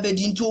na oba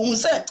bedi nti ohun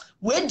se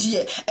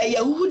wedie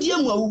ahuhudie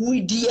mo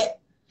ahuhudie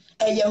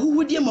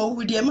huhudie ma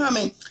huhudie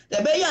mame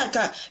ebe ya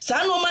ka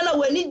sa no ma na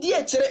wani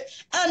die kire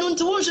anu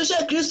nti wo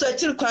hwehwe Kristo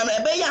akiri kwan no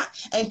ebe ya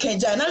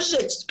enkeja na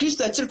hwehwe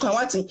Kristo akiri kwan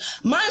wate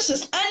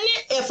manches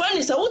ani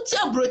efani sa wuti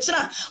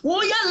abrochira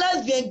wo ya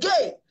lesbian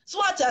gay so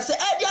what I say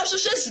e dia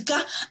hwehwe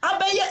sika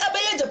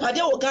abeye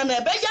japade wo Ghana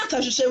ebe ya ka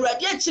hwehwe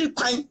urade akiri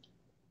kwan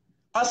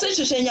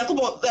Osei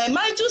Yakubo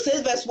Matthew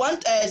 6 verse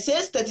 1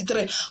 says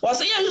 33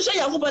 Osei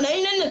Yakubo na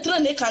ine ne tra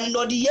ne kan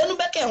no di yenu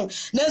beke ho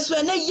na so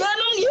na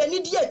yenu ne ani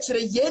di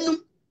akire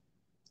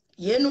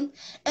yenu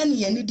en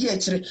yeni di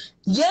akire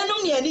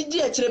yenu ne ani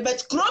di akire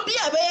but krobi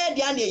abeye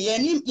dia ne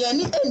yeni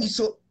eni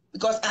so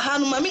because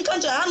ahanu mami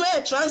kancha ahanu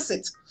e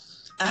transit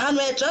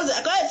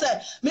I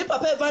said, me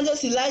papa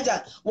evangelist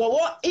Elijah, wo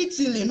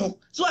Italy no.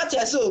 So what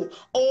I so,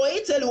 or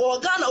Italy, or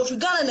Ghana, or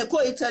Ghana ne ko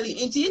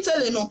Italy, into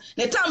Italy no.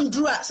 Ne tam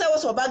drew say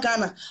was oba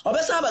Ghana, or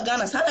best have a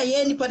Ghana, sana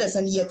ye ni padas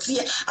and yet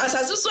clear. As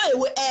I so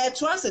we air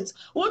transit.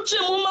 Uchi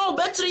muma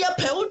better ya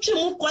pe, uchi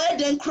mu quiet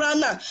den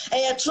crana,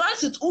 air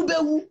transit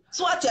ubewu.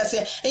 So what I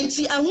say, and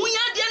see, and we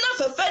are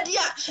the enough for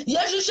Fedia,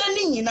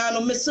 Yashin in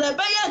ano, Mr.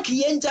 Baya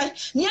Kienta,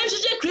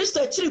 Nyashi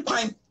Christo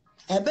Chilquine.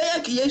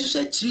 Ebeya ki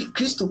Yesu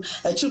Kristo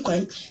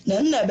achukwan na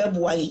nna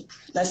beboaye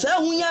na sa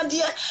hunya de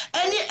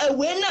ene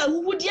ewe na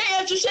wuwudi ya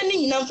hwehwe ni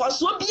nyina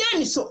mfaso bia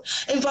ni so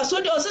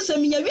mfaso de osese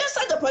minya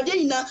wiasa japade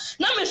nyina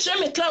na mehwe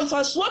me kra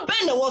mfaso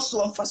ben na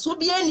woso mfaso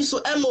bia ni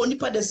so ema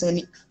onipa de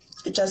sani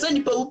etwase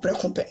nipa wu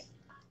prekompe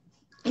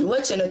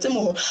Watch and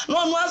Timo.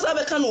 No answer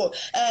be can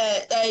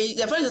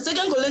the first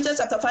 2 Corinthians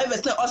chapter 5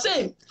 verse 9. Or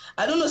say,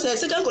 I don't know, say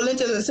 2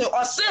 Corinthians say,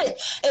 or say,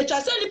 a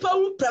translate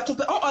power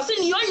precompare, or say,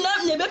 you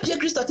never be a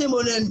Christian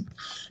Timonen.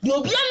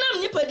 You'll be a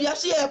nipper, you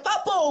see a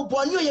papa or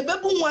born you a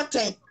baby one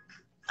time.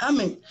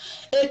 Amen.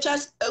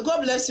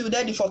 God bless you,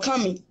 Daddy, for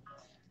coming.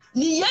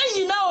 Ni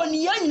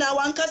yanyina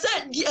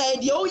wankasa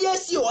de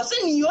oyesi o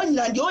se ni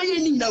yanyina de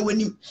oyeni na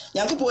wanim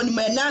Yankopon ni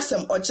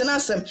manasem o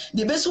chenasem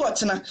de besu o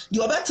chena de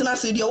obetena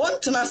se de won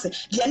tena se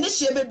de ne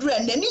hie bedura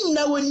na ni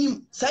nyina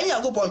wanim san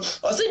Yankopon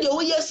o se de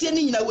oyesi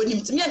ni nyina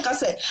wanim timi anka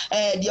se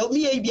de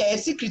omi bia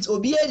secret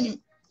obi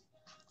anim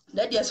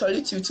that is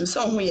solitude to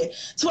somewhere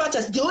so what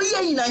as de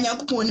oyeni na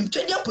Yankopon ni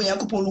twede apon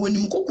Yankopon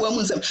wanim kokwa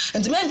mu nsem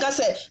ntimi anka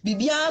se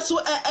bibia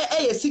so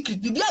secret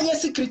bibia anya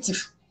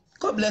secretive.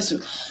 God bless you.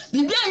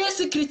 Bibia anye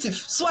secretive.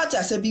 So what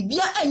I say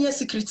Bibia anye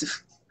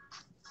secretive.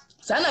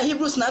 Sana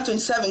Hebrews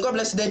 9:27. God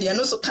bless you daddy. I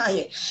know so kan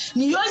ye.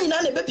 Ni yo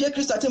nyina na be pie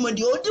Kristo atemo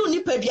de odi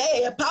onipa bia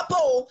ye papa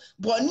o,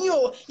 boni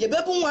o, ye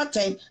bebu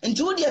nwatan.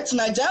 Nti wo de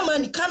tena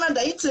Germany,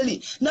 Canada,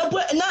 Italy. Na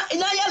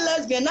ya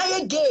lesbian, na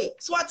ye gay.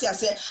 So what I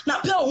say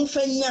na pe o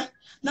fanya.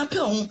 Na pe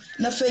o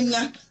na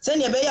fanya. Se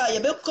ne be ya ye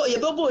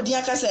bebo odi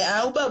aka say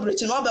ah wo ba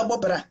brechi no ba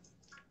bobra.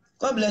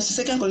 God bless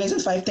you. 2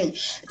 Corinthians 5:10.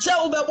 Say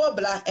ubebo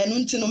bla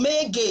enu nti no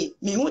me gay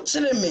me hu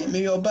kire me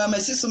yoba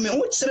masiso me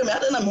hu kire me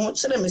adana me hu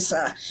kire me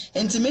sa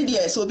enti me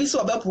dia so obi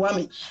so obapoa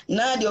me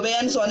na de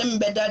obeya nso ne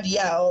mbeda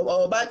dia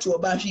oba tu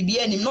oba hwi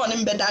bia nim no ne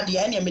mbeda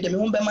dia ne me de me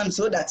hu be man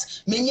so that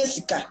menye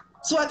sika.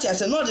 So what I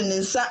say no de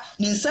ninsa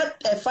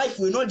 5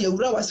 we no de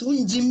wura was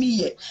unji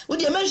miye wo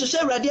de men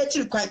hwehwe urade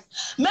akiri kwan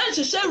men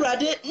hwehwe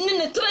urade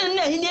ne tren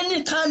na hine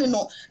ne kan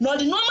no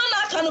de no ma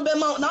na aka no be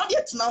ma na de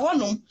tena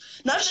honom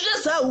na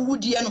hwehwe sa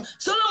wuwudie no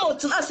Solomon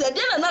tena se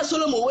de na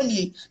Solomon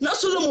woni na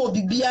Solomon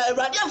bibia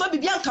urade afa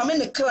bibia nkame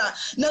ne kra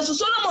na so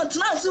Solomon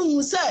tena se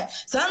hu se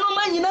sa no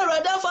ma nyina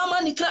urade afa ma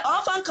ne kra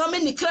afa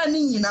nkame ne kra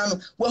ne nyina no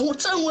wo hu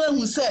tan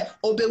hu se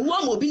obewu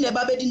am obi ne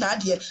ba bedi na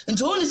ade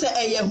nti woni se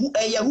eye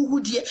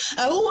huhudie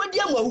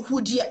dia mo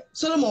hudie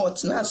Solomon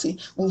wotna se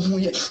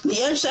ohuye me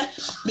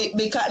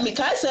yenhwe me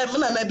kai se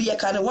na bia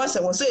ka ne wase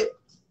wo se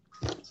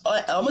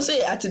o say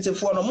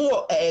atetefo no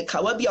mo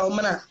kawa bia o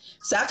mna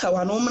sa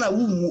kawa no mna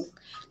wuwu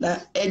na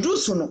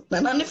edusu no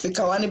na ne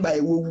fikawa ne bai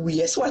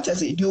wuwu so what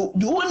say di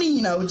woni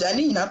nyina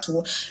ojani nyina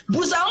to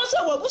busa won se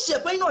wo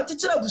busie pan no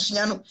otikira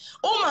busua no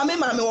o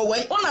mame wo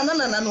wai o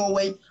nana no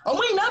wai o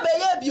mo nyina ba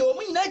ye bi o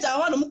mo nyina ja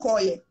ho no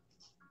mkoye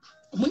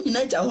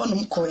Munyina ja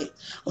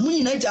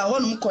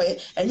honum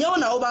koye enye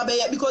wona wo ba be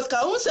because ka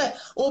hu se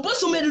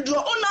oboso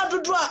medudro ona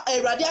dodro a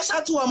awrade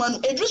asato wa ma no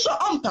edruso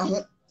ompa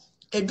ho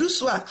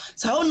edruso a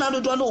sa ona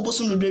dodro na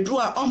oboso no dodro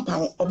a ompa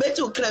ho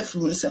obeti okra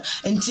furu se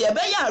enti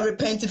ebe ya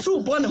repent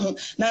furu bone ho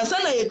na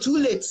nsa na ye too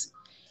late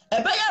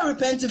ebe ya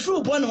repent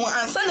furu bone ho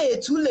ansa na ye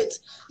too late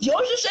ye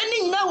ohwehwe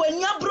ni nyina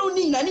wani abro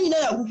ni nyina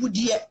ya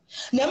huhudie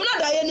na mna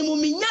da ye ni mu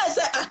minya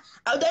se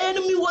da ye ni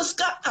mi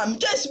woska am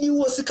just mi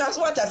woska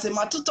so what I say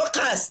matoto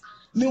cars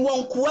me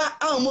wonkoa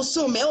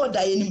amuso me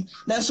oda yenim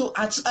nanso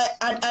at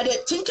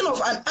the thinking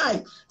of an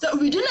eye so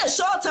within a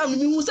short time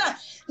me hu say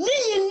ni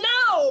nyina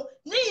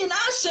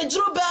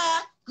ahwejuro ba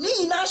ni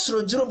nyina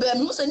ahwejuro ba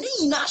me say ni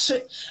nyina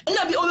ahwe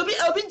na bi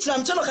obi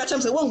tram chano ka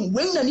chem say won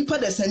wen na nipa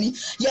desani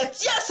ye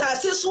tia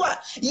asase so a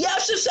ye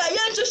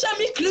hwehwe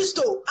mi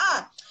Kristo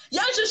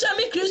Yanshusha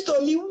mi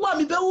Kristo mi wa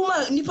mi be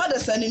wuma nipa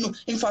desani no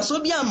mfaso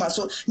bi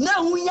amaso na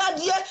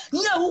hunyade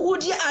nya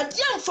huhudie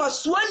ade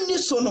mfaso ani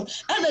so no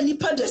na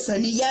nipa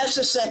desani ya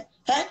hwehwe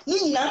ni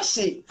nyina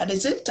hwe at the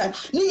same time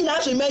ni nyina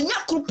hwe manya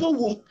kropo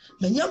wo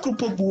menya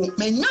kropobu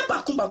menya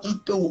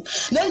bakumbakumpewo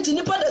na nti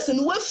nipa da se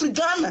no we free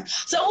Ghana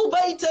se wo ba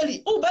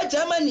Italy wo ba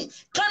Germany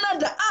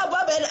Canada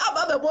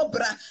aba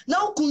bobra na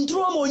wo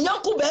control mo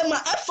nyanko be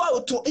ma efa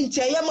auto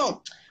nti ayema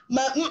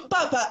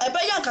papa ebe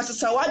yanka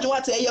sesa wadwe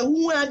wate eye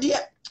hu ade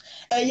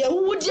eye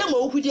huwudie ma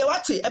ohudie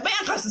wate ebe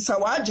yanka sesa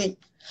wadwe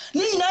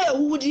ni nyina ye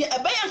huwudie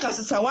ebe yanka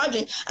sesa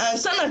wadwe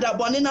ansa na da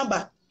bone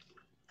naba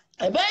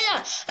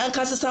Ebeya and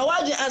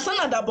Casawaji and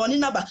Sanada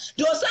Boninaba.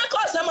 Do a circle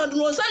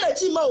Samadun on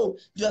Sanity Mo,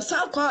 do a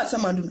circle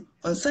Samadun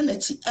on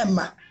Sanity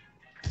Emma.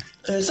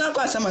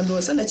 Circle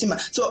Samadun Sanatima.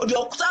 So the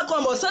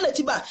Oxaco or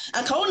Sanatiba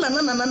and Kauna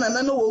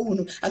Nana no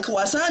and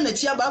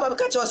Kawasanity Baba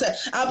Cacho said,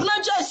 I'm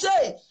not just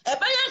say,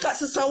 Ebeya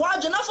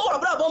Casawaji enough for a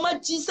bravo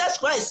Jesus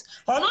Christ.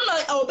 Or no,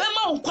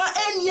 Obama qua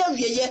any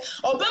year,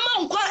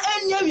 Obama qua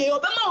any year,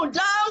 Obama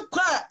down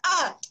qua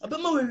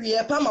Obama will be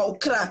a Pama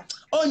crack.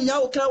 Onya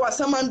okra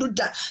wasamandu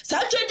da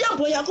satwedi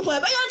ampo yakopon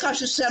ebe yanka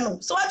hwehwe no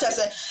so what I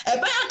say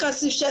ebe yanka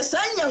si hwe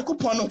san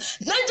yankopon no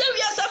na je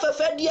wiasa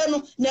fefedie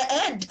no na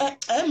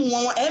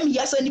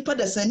yasa nipa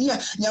da sani a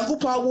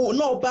yankopon wo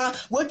na oba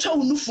watwa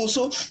unufo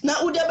so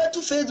na udi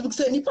abetu Facebook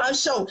say nipa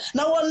hyew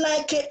na won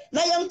like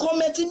na yan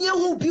comment ni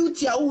ehu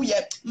beauty a wo ye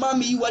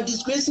mama you are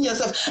disgracing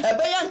yourself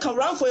ebe yanka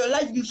run for your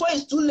life before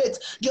it's too late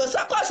just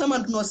akwa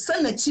samandu no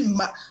sanati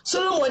ma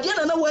Solomon dia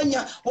na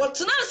wanya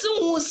wotena se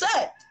hu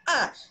say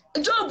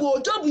Job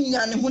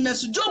nyane ho na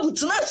so Job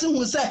tena se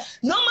hu say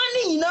no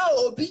mani nyina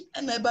obi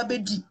na eba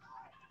bedi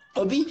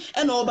obi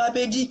na oba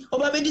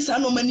bedi sa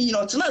no mani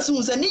nyina tena se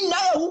hu say ni nyina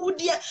ya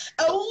huwudia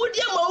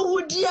ma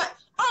huwudia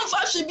onfa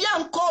hwe bia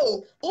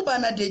nko uba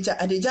na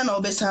adeja na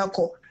obesa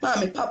akọ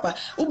mama papa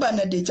uba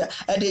na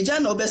adeja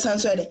na obesa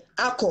nso de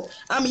akọ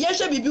am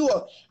yenhwe bibi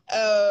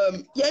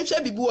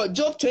wo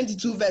Job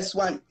 22 verse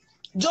 1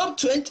 Job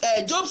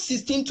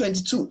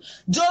 16:22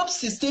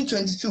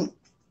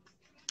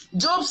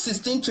 Job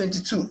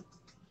 16:22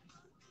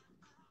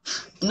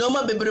 no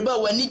ma bebreba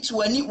wani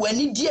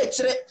die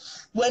kire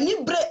wani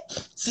bre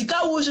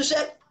sika wo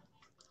hwehwe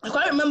I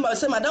can't remember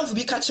say madam for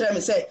be catch me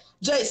say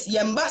Joyce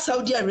yemba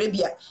Saudi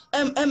Arabia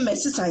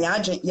sisan ya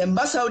adwen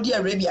yemba Saudi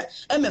Arabia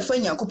fa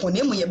nyankopon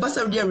emu yemba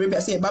Saudi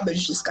Arabia say ba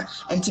behwiska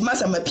enti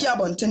masa mapia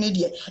bontene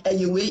de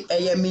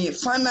eye me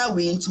fana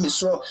we enti me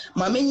so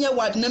ma menye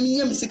wad na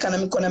menye misika na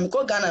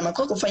mekọ Ghana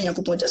makọ fa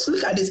nyankopon just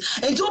look at this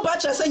enti o ba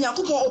tra say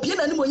nyankopon opie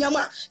na ni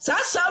monyama sa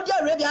Saudi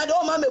Arabia de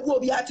o ma mebu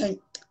obi atan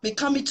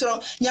become it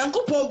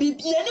nyankopon bi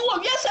ni wo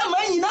wiasa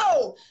manyina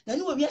o na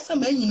ni wo wiasa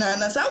manyina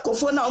na sa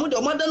nkofo na omo de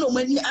omo da na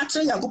omani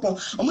atre nyankopon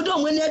omo de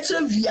omani atre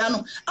wia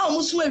no a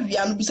omo so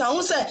awia no bisa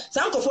ho se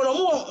sa nkofo no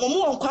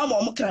omo nkwa ma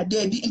omo kra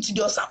da bi nti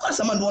de osa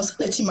kwasama no osa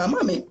lati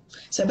mama me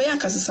se be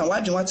yanka sesa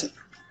wadwen wate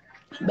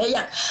be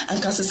ya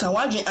anka sesa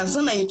wadwen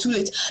ansa na ye too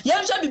late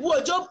yamsha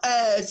bibu Job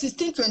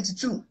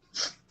 16:22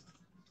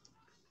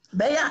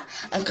 Beya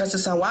and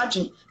Casasa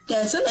Wajin,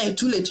 there's a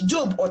too late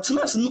Job or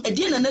Thomas, a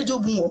dinner na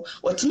Job more,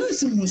 or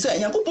Thomas who say,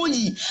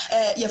 Yakuponi,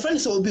 your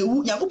friends will be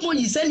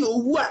Yakuponi, send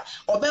your work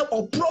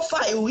or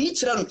profile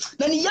each other.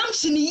 Then young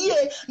senior,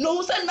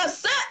 no send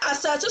us as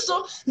such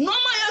so, no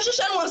my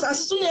association was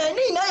as soon as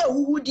I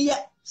would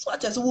dear,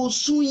 such as will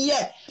soon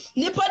yet.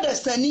 Nipper the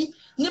sunny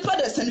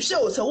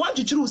shows. I want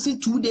to choose in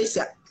 2 days.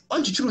 I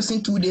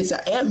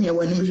am here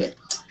when you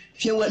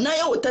she were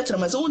now with touch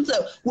my own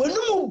self. When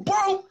you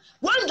born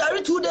 1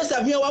 day 2 days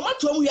of here, I want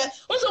to here.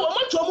 Also, I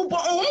want to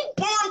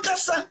born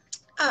cassa.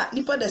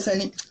 Nipa the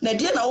sunny.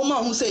 Nadia na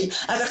woman who say,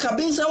 I can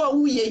be someone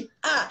who ye.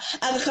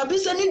 I can be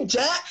sending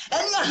jar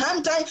and your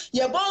hand time,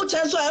 your bow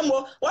chance or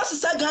more. What's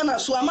the Sagana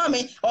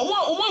Swamame or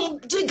one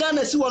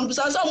Gigana Swan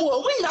besides some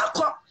more win a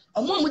cop.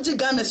 A one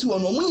Gigana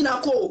Swan or win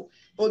a call.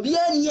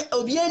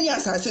 Obiani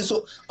asase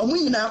so omu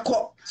nyina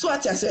akọ so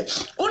atiase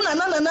ona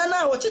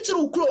na o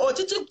titiru kro o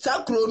titiru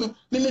sakro no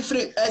me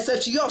free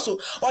search so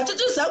o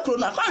titiru sakro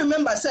na I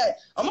remember say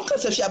omu ka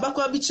sehwe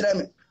abakwa bi kire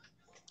me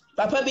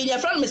papa bi dia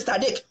friend Mr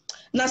Dick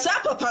na sa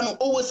papa no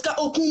o woska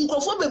okun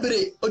nkofo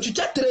bebre o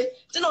twitwatere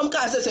ti na omu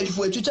ka sehwe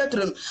fo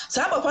twitwatere no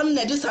sa papa no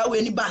na de sa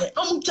we ni bae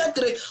omu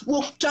twatere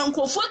wo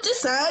twankofo ti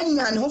sa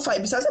nya ne ho fa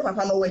bi sa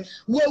papa no we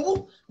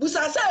wu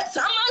busa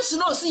sa man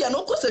no si ya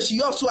no ko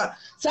sehwe so a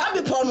sa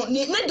bi po no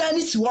ne dan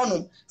ni si ho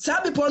no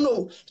sa bi po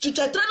no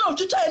twitwatere na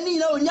twitwa ni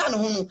na onya no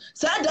ho no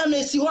sa dan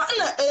na si ho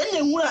na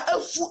nwura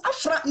afu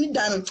afra ni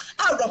dan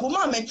awrapo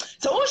mame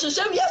sa wo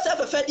hwehwe wi asa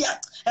fefe dia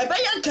ebe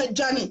yanka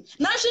jani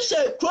na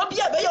hwehwe kro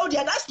bia be ya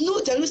dia that's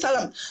New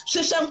Jerusalem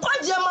hwehwe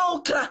nkwaje ma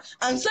okra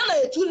ansa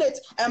na too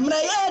late emra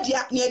ya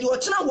dia na de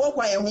otena ho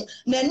kwan ho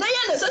na na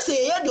ya na sese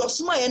ye de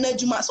osuma ye na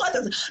adwuma so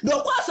atase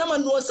do kwa asama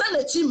no sa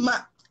na chi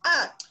ma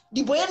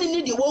di boye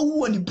ni de wo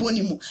wu ni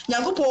boni mu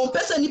nyankopon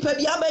pese nipa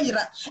bi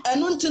abayira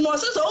enu nti no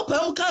sese wo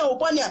pam kan wo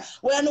boni a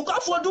wo ya no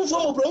kwafo dumfo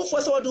mo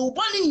bromfo se wo do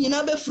boni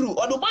nyina be fru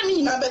o do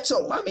boni nyina be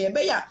chew ma me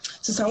be ya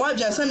sesa wa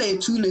adwa sa na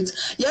too late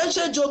ya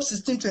nche Job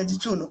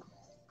 16:22 no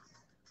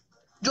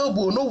Job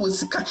no wo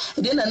sika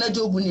e de na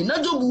Job ni na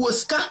Job wo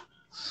sika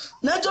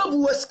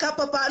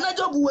papa na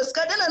Job wo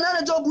sika de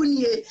na Job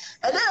ni e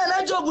de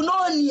na Job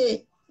no ni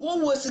e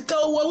wo sika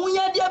wo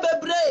hunya dia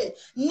bebre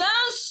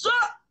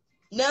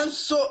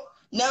nanso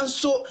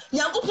nanso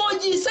Nyankopɔn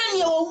ji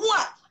sɛnea wɔwu a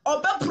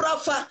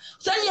ɔbɛprafa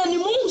sɛnea ne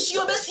mu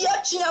nsuo bɛsi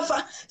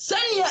atweafa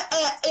sɛnea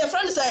your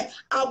friend say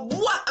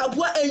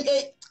aboa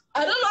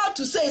I don't know how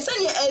to say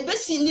sɛnea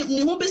ɛbɛsi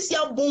ne ho bɛsi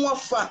abon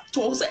afa to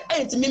sɛ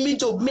ɛnti mimi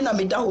job me na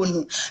me da ho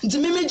no nti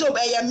mimi job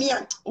ɛyɛ me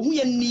a ohu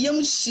yɛ niyam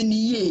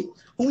hyiniye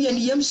ohu yɛ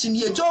niyam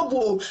hyiniye job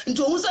o nti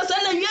ohu sɛ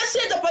na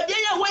wiase da pade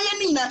yɛ ho yɛ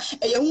ni na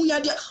ɛyɛ hu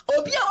yade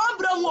obi a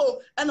wabra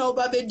ho ɛna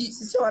oba bedi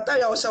sisi wata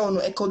ya wo sɛ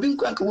no ɛka obi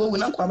nkwa nka wo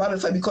na kwa ba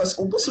befa because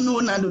obusu no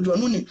na dodo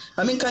no ni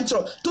I mean kan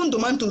tro tun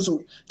tomatoes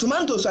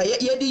a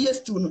ye di yes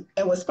to no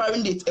it was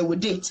expiring date it would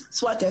date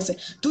so what I say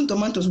tun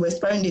tomatoes were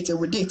expiring date it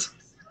would date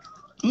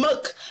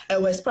milk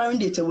was expiring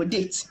date with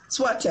date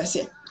so what I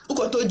say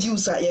ukoto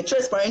juice a your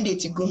expiring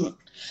date go ho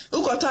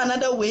ukoto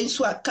another way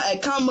so a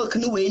can milk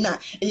no way na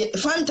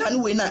Fanta no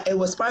way na it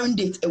was expiring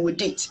date with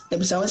date na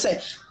be say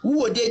who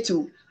would date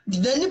to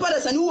the nipa da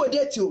san who would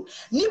date to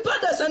nipa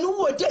da san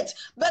who would date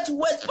but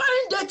was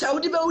expiring date I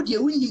would be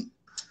wuni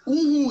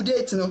who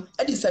date no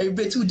I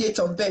celebrate date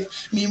of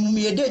birth me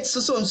date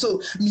so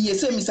me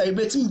say me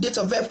celebrate me date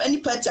of birth any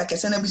party I can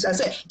send be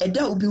say e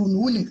da obi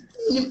unu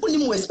nim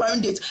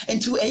expiring date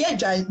into a year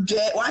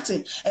what a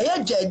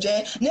year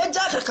jeje ne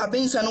jaka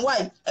kabinsan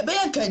why e be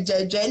yan kan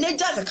jeje ne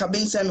jaka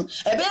kabinsan no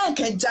e be yan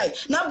kan jai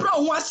na bro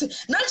ho ase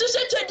na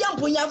hwehwe twediam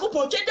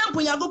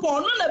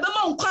ponyakopon no na be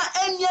ma nkwa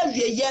anya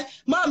wieye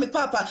ma me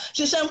papa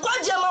hwehwe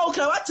nkwaje ma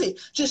okra wate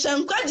hwehwe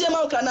nkwaje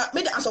ma okra na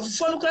me da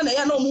asofofo no kra na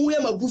ya na omu hu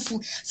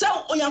mabufu se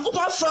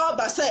Onyankopon afra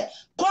ba se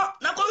ko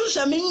na ko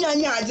hwehwe me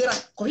nyanya agera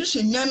ko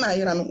hwehwe nyana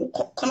ayera no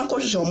ko na ko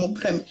hwehwe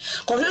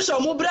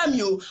omo bram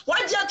yo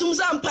waje atum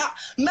sampa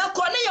me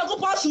ko ne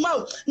Yankopon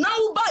asuma na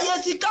wo ba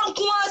ye sika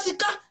nko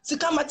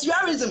sika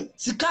materialism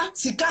sika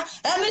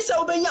eni se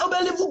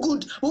obelive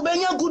good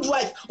ubenya good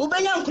wife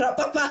ubenya nkura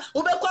papa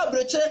ubekwa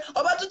abroche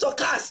obatuto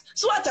cars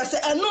so what I say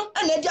eno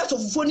ena dia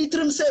sofofo ni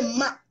trim se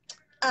ma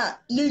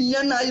ne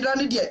nyana ira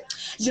ne de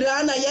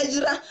ira na ya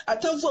ira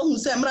atamfo hu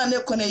se mra na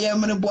ekone ye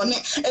mre bone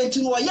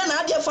enti no ye na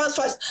ade fast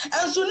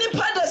enso ni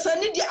pada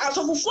sani de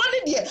asofofo ne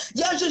de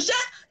ye hwehwe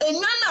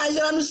nyana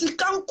ira no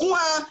sika nko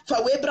a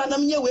fa we bra na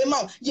menye we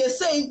ma ye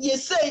say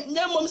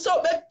ne mom se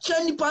obetwa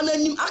nipa na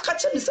nim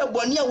akache me se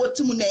bone a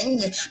wotimu na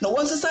enye na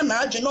wonsesa na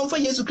adwe no mfa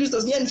Yesu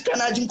Christos ne nika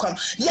na adwe nkwa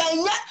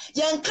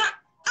yenka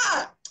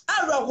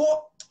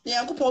araho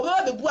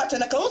Yankopon be bu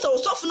atena ka won so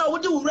sofu na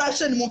wodi wura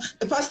hye ne mu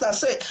the pastor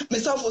say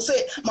myself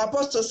say my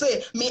apostle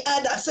say me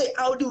elder say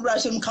I wodi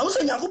wura hye mu ka won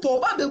say Yankopon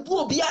ba be bu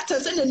obi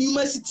aten say na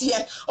university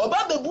e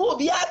oba be bu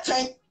obi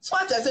aten so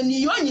what I say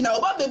ni yo nyina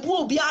oba be bu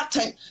obi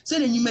aten say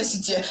na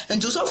university e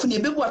ento sofu na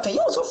be bu aten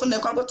yo sofu na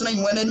kwa goto na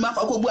nyiwa na nim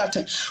afa ko bu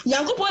aten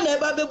Yankopon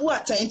na be bu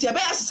aten enti e be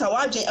asesa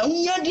wadwen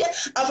ahunya de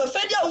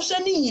afafade a wo hye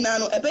ni nyina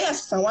no e be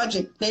asesa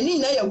wadwen na ni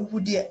nyina ya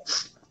wude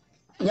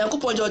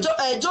Yankopon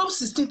Job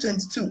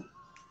 16:22.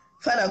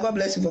 Father, God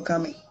bless you for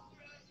coming.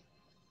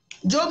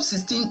 Job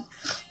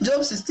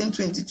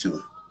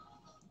 16:22.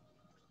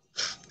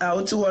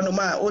 To one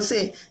ma o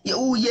say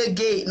ye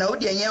gay na o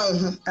de yen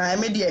ho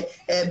me de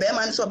be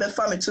man so be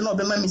fam to no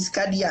be ma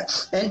miskadia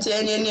enti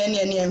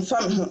ene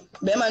fam ho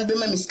be man be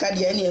ma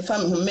miskadia ene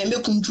fam ho me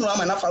kuntru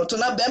ama na fa to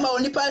na be ma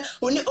onipa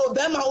oni o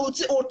be ma o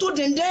to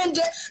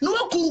dendende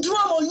no kuntru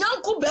ama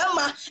onyanko be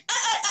ma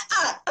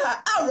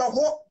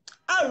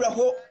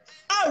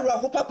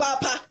araho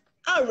papa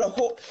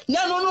araho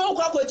na no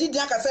kwa kwati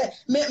dia ka say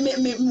me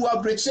wa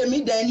breche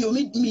me dan ni o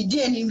me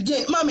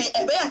die mama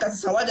e be yanka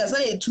sesa waja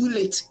say too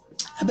late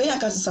e be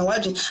yanka sesa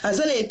waja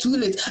say too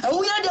late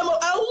awuya dem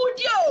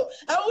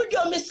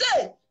awudio me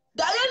say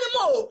da ye ni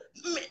mo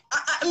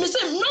me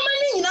say no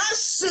many nyina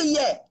say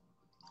ye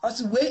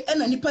osi we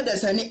na nipa da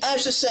sani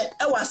ahwehwe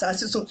e wa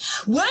asase so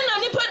we na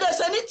nipa da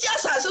sani ti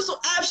asase so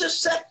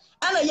ahwehwe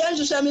ana ye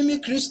nhwehwe me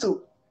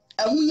Kristo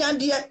awuya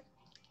de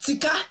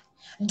tika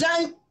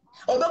dan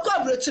obekọ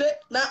abrochire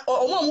na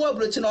omo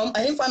abrochire no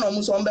ahemfa na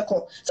omo so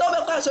ombekọ so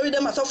obekọ asori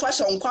dem asofo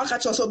ahye onko aka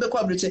cho so obekọ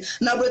abrochire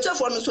na abrochire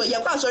for no so ye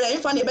kwa asori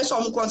ahemfa na ebe so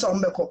omo konso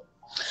ombekọ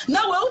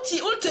na we uti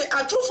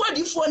atrofo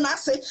adifo na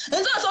ase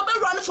enza so be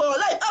run for your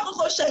life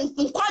akoko hye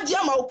nkwaje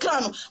ama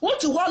ukra no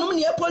uti ho no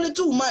ne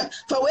politu woman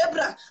fa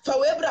webra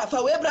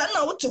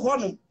na uti ho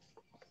no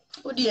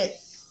odi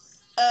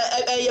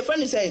your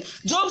friend is saying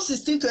Job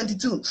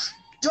 16:22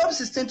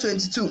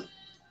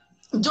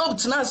 Job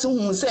tana so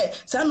hu se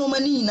sa no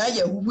mani na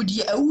ya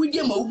huhudie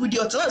ma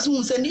huhudie tana so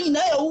hu se ni na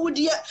ya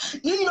huhudie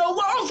ni no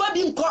wo onfa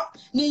bi nko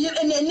ni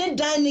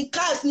dan ni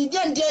cars ni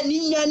dende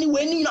ni nya ni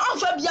we ni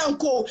onfa bi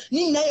anko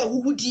ni na ya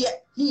huhudie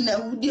ni na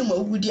huhudie ma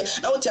huhudie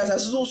na wo ti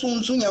asase so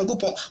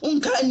Nyankopon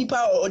unka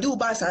nipa ode wo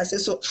ba asase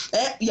so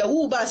ya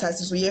wo ba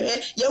asase so ye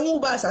wo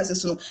ba asase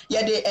so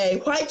ye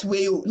de white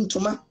way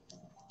ntoma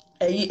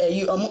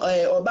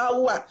oba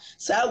wo a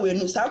sa we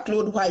no sa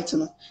cloth white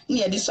no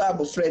na ye so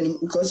abofra ni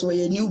because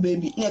we new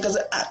baby na ka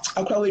say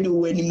akwa we do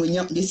we ni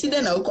monyam de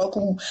side na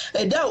ukoko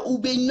da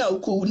ubenyi na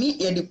ukoko ni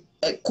ye de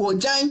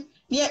kojan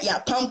ni ya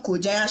pam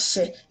kojan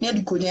ahye ni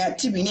de kojan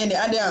atibi ni de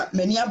ade a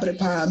mani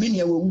abrepa me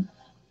ne wawu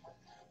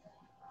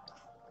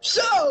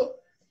so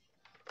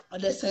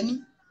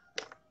odesani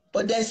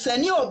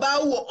Odesani oba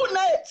wo una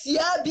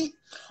etia bi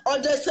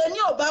odesani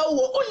oba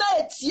wo una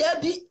etia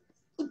bi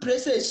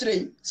uprese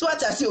shrei so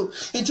atase o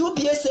nti wo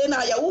bie se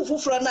na ya wo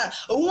fufuro na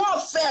wo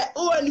ofe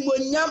wo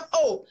animonyam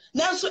o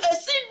nanso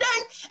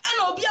esidan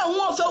ana obi a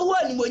wo ofe wo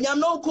animonyam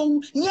na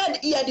okowu nye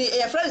ye de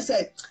your friend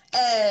say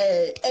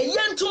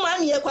eyentuma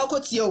na ye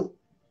kwakotie o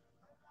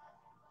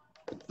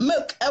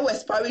milk a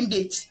expiring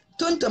date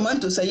ton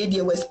tomatoes say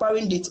the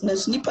expiring date na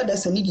sniper da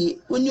sani die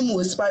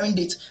onimu expiring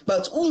date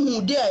but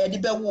unhu dey a ye de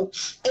bewo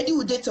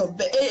edi date of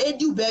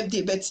edi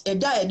birthday but e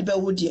da ye de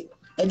bewo die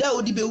e da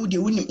odi bewo die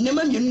unim ne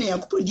ma mienu na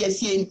yakopɔ die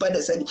asie nipa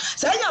da sani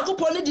say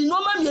yakopɔ ne di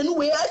no ma mienu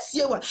we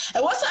asie wa e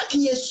wasa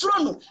kenye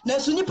suro no na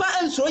sniper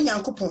ensuro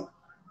yakopɔ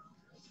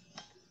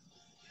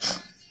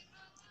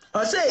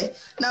o say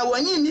na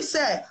wonyi ni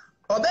say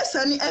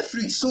obesani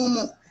afri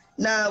sumu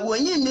na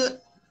wonyi ni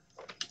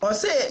o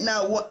say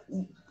na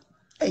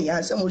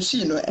asem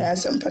oshi no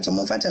asem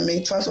patomo fata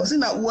me twa so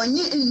na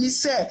wonyi ni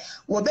say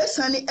wo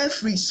besane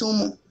afri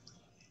sumu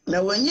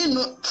na wonyi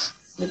no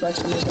me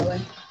pato me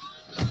dawan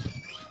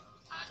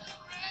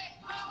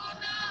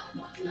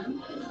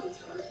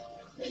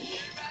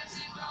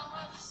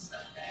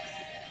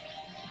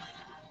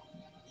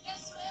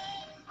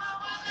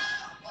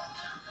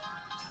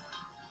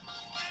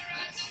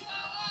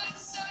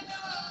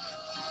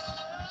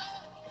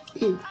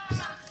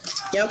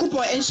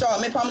Yakupon inshallah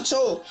me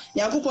pamcho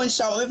Yakupon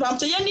inshallah me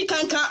pamcho yendi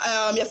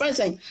kanka your friend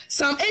saying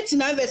Psalm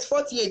 89 verse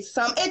 48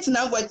 Psalm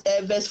 89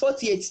 verse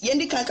 48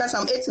 yendi kanka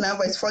Psalm 89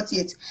 verse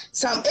 48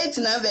 Psalm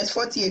 89 verse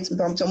 48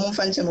 pamcho mo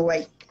fanche mo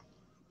wai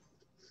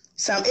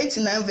Psalm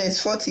 89 verse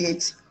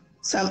 48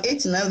 Psalm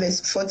 89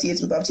 verse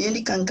 48 pamcho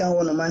yendi kanka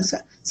wono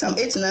mansa Psalm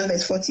 89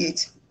 verse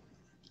 48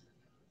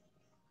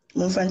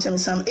 mo fanche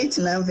Psalm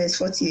 89 verse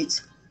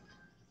 48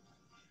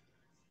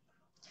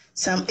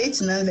 Psalm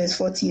 89 verse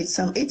 48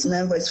 Psalm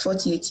 89 verse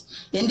 48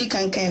 yendi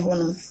kankan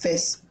honum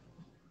first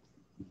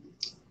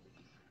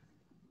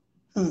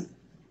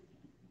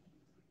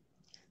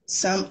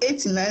Psalm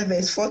 89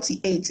 verse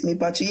 48 me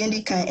pato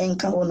yendi kan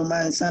enka honum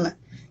ansana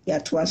ya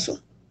toaso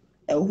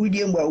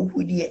ehudie mbo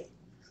ehudie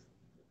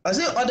o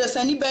say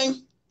odesani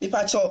ben me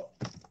pato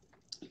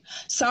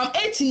Psalm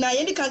 89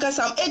 yendi kanka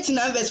Psalm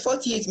 89 verse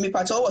 48 me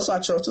pato wo so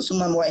atro to so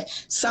man why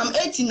Psalm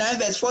 89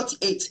 verse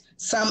 48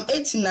 Psalm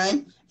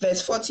 89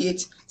 verse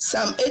 48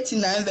 Psalm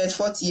 89 verse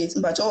 48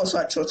 but also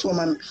atro to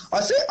man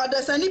o say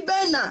odesani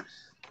ben na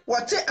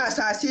wote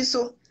asase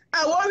so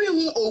a worry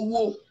hu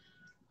owo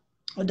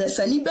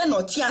odesani ben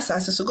no ti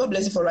asase so God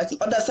bless you for writing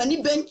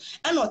odesani ben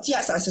and no ti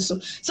asase so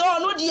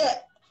no de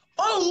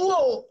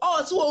onwo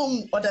o so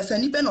onwu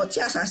odesani ben no ti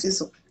asase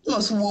so no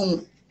so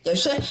onwu ye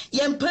hwe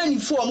ye mpani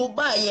fo mo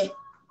baaye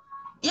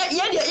ye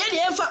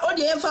enfa o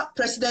de enfa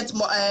president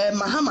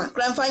Mahama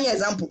kranfa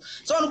example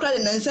so no kra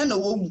de nansen na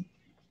wowu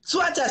so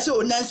atase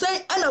o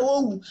nansen ana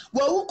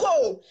wowu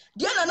ko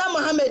de na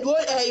Mohammed wo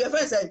your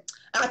friend say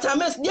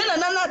atames de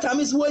na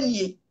atames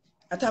wonie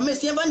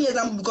atames ye ban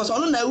example because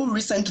ono na wu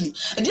recently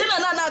de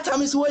na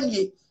atames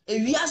wonie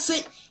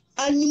ewiase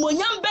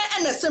animonyam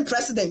be na sen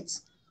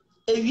president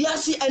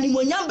ewiase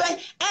animonyam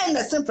be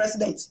na sen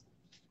president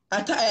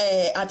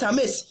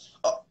atames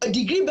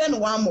degree ben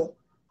one more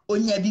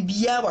onya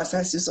bibia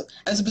wasase so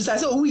anso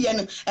bisase owu ye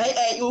no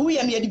owu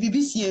ye no ye de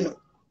bibisie no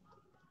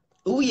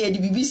owu ye de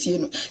bibisie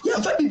no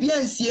yamfa bibia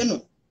nsie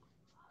no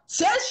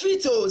 6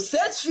 feet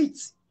 6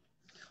 feet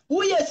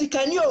owu ye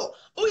sikani o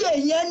owu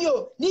ye hiani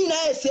o ni na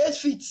 6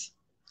 feet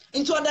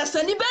into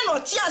understanding ben no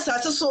ti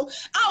asase so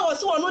a wo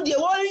so wono de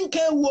worry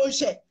nkan wuo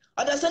hwe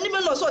understanding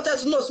ben no so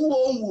test no so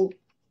wo onwuo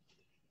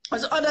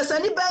so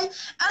understanding ben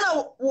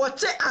ana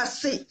wote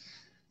ase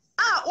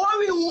a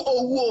worry hu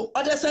owuo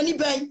understanding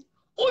ben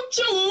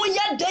uche hu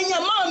ya danya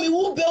mami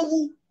wu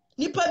bewu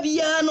nipa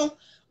biya no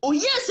o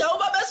yes ya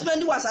oba be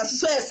spend was as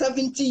so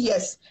 70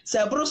 years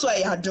se bro so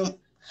ya dum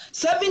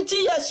 70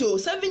 years yo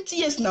 70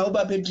 years na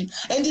oba bedri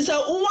and this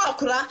wo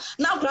akura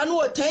na akura no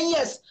 10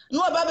 years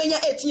no oba benya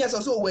 18 years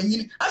so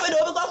wanyini afede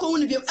obi kwa hu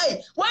ni bi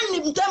wan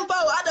ni tempa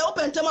o ada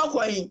open tem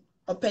akwan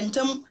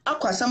opentem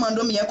akwasama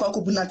ndom ye kwa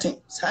kubunaten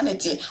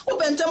sanete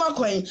opentem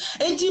akwan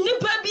enti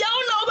nipa biya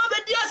na oba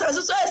bedi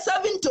asase so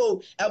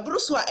 70 e bro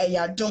so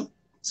ya dum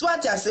so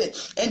what I say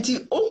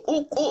enti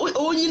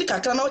o yini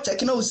kakra na o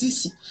check na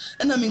osisi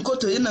na mi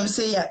nkoto ye na mi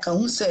say ya ka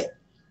hu say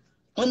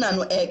ona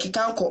no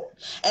kekanko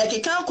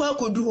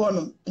akodu ho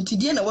no enti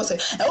die na wo say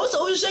e wo so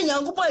o hwe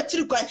nyankopɔ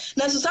atiri kwan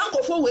na so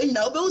sankofo we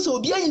nyina obehu so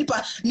obi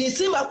anyinipa na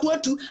esimba ko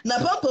atu na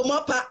papa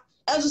mopa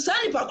enso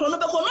sanipa kro no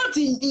be ko not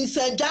in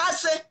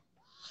sajase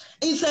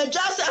I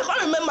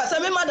can't remember say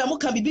me madam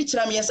ka bibi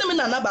kira me say me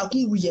nana ba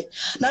kun wuye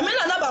na me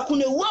nana ba kun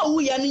ne wo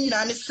wuye ni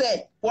nyina ne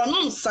say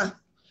wono nsa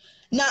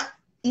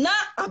na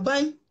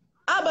aban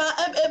aba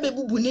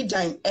ebebubu ni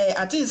dan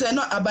atin say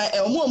no aban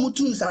omo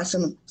tu nsase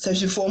no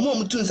sehwefo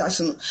omo tu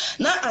nsase no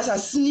na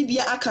asase ni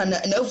bia aka na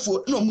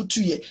afuo na omo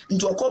tuye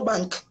nti okọ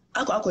bank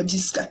akọ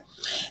diska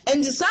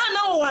and sa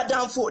na wo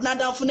adamfo na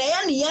adamfo na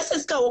ya ne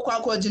yeseska wo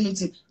akọ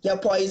dinuti ya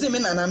poison me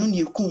nana no ne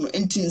eku no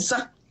nti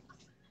nsa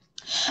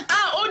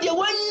o de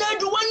wanya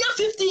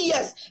 50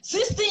 years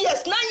 60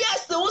 years 9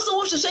 years the also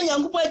wo hwehwe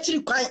Nyankopon akiri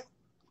kwan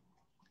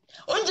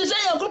onje say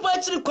Nyankopon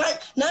akiri kwan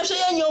na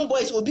hwehwe young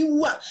boys obi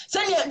wu a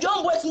say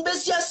young boys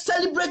nbesia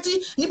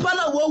celebrate nipa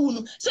na wo wu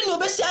no say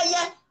obesia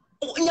ye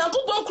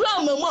Nyankopon kura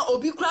amamu a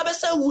obi kura be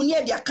say wu ne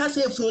e dia ka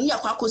say efunu ne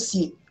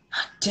akwakosie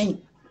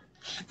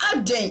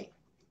aden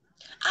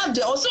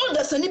also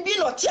the sunny be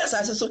not tears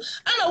as so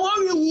and a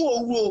worry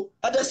who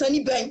other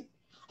sunny bank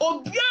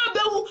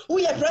Obiabewu,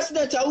 we are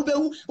president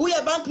Aubewu, we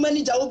are bank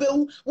manager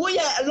Aubewu, we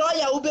are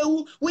lawyer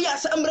Aubewu, we are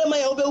Sambrema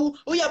Aubewu,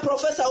 we are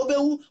professor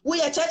Aubewu, we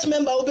are church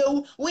member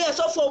Aubewu, we are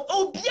so for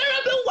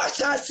Obiabewu was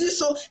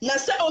so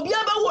Nasa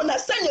Obiabewu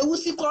Nasanya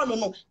Wusi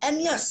Kono,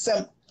 and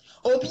yasam.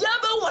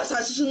 Obiabewu was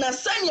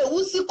Nasanya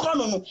Wusi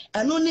Kono,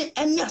 and only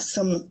and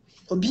yasam.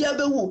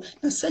 Obiabewu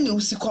Nasanya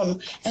Wusi Kono,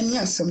 and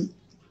yasam.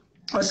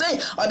 I say,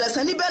 or the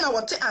sunny banner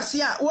what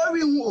Asia,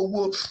 worrying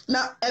wo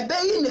now a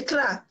bay in the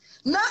cra,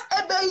 na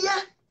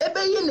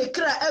Ebe ne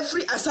kra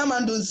every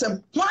asamando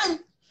nsem hwan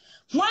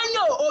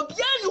yo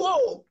obiani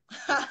ho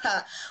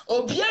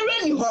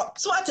obiara ni ho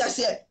so what I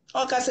say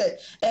oka say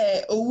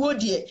owo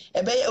die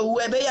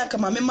ebe ya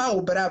kama mema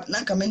wo bra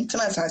na kama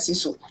ntena asase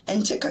so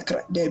enche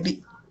kakra da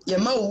bi ye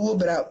ma owo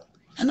bra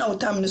na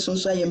otam ne so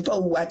ye mpa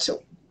owo ache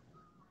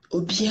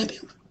obia be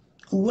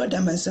owo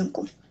da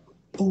mansanko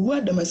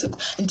owo da mansanko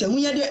nte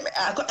hunya de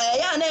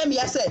ya na em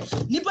ya say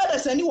nipa da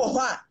sani wo ho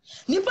a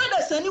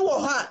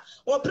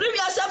o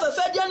previous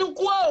afefadia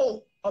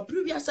nko o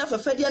previous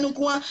afefadia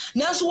nko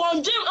na so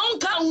won dream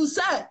onka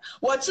unsa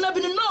wo tena bi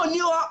no ni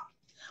ho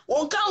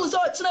wonka unsa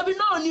o tena bi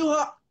no ni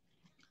ho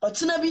o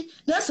tena bi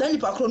na sa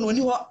nipa kro no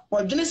ni ho wo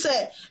dwene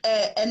se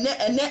ene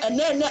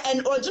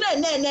o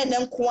dwene ene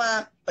nko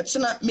a o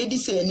tena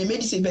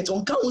medicine bet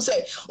onka unsa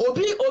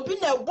obi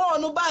na bo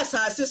no ba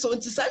asase so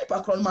nti sa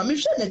nipa kro no ma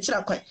mehwe na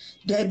kira kwan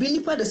da bi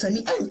nipa da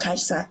sani anka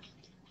sa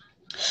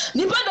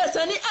nipa da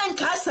sani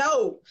enkasa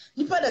o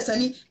nipa da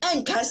sani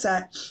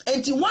enkasa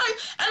enti wan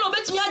ena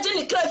obetimi age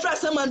ne kra fra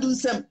samandu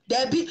nsem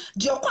da bi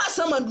de okwa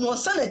samandu on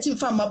sanati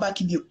fa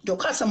mabak bio de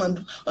okwa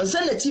samandu on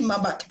sanati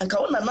mabak anka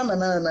wona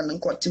na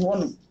nkoti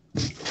wono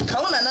ka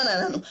wona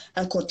na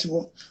ankoti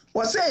wo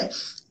wo say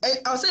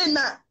I say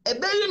na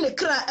ebeyi ne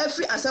kra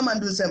every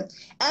asamandu nsem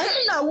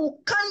ehe na wo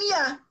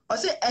kania o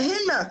say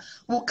ehe na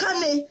wo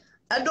kane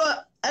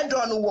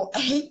edo no wo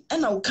ehe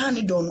na wo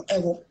kane do no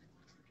ewo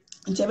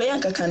nti ebe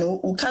yanka kan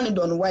o kan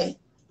don why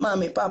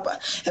mama papa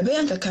ebe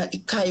yanka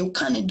kai o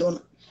kan don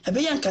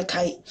ebe yanka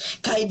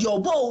kai di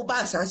obo ba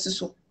asase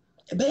so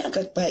ebe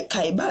yanka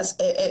kai bas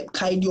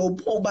kai di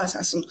obo ba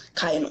asase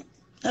kai no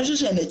na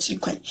hwehwe na chi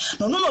kwan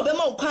no be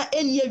ma o kwa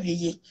eni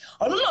awieye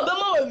ono no be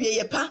ma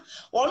awieye pa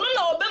ono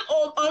na o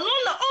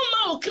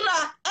ma o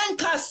kra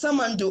enka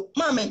samando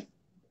mama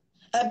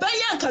ebe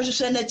yanka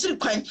hwehwe na chi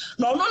kwan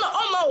no no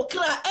o ma o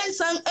kra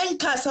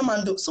enka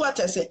samando so what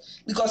I say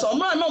because o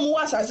ma no mo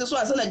wasase so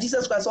asa na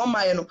Jesus Christ o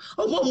ma ye no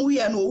o mo mu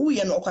ye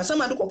no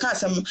kwasamando ko ka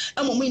asam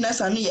amo mu ina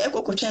sa no ye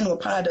ekokotwen no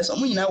paradise o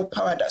mu ina wo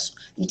paradise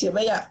nti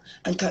ebe ya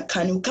anka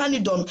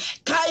kan don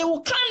kai wo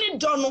kan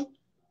don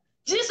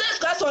Jesus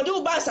Christ o de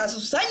wo ba asase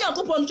so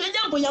Nyankopon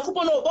twenja mpo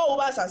Nyankopon no bo wo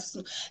ba asase so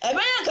ebe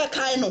yanka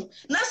kai no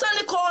na sa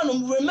ne call no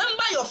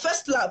remember your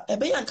first love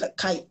ebe yanka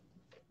kai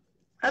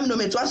I'm no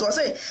me to us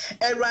say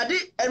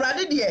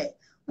Erade de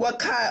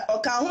waka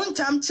oka ho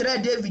ntam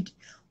kire David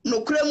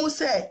no kure mu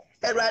say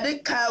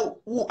Erade ka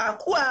wo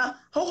akoa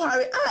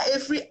hohare a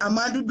every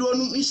amadu do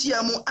no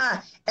nhia mu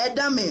a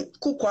eda me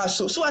kokwa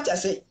so what I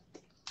say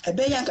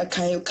ebe yanka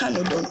kan kan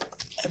do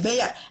ebe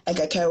ya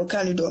ega kan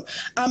kan do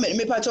amen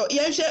me pato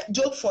yenhwe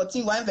Job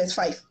 14:1 verse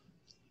 5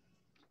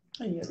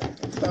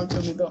 ayo down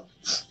to me go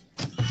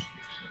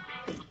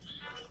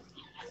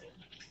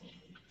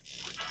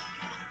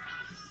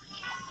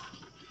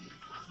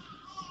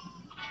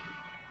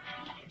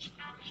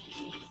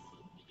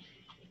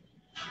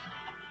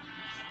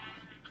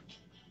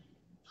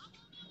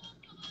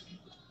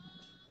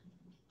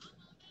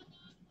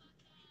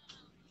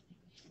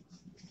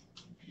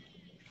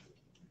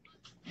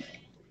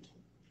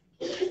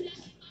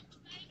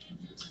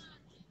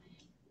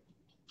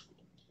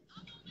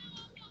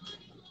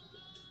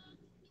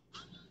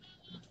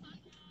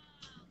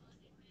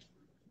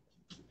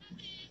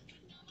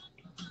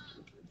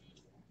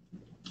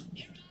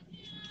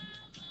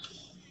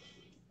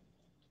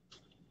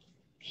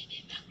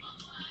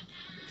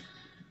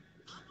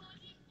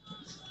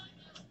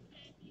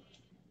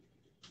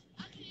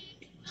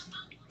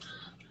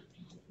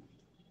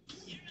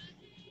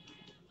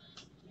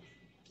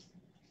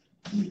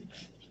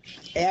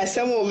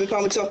asamo me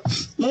pamto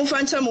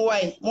momfancha mo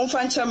wai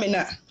momfancha me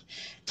na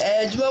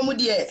djuma mu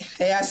de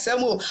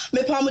asamo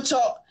me pamto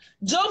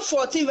Job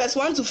 14 verse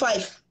 1 to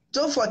 5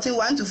 Job 14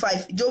 1 to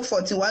 5 Job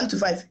 14 1 to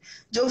 5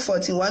 Job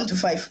 14 1 to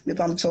 5 me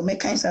pamto me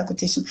kind of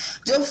quotation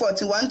Job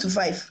 14 1 to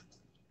 5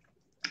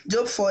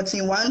 Job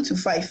 14 1 to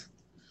 5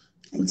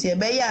 nti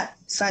ebe ya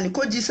sani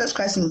ko Jesus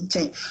Christ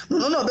nchen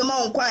no be ma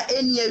wonkwa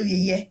eni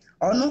awieye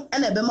ono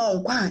na be ma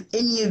wonkwa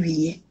eni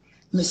awieye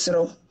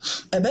Misro.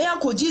 Ebeya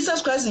ko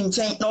Jesus Christ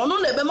nchen. Na ono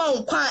na ebema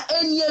nkwa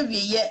eni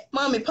awieye.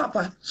 Mami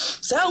papa.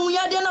 Sa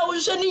hunyade na wo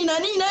hwe ni na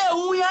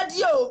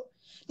hunyade o.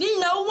 Ni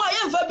na wo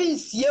ayemfa bi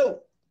nsie o.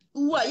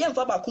 Wo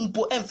ayemfa ba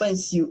kumpo emfa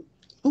nsie o.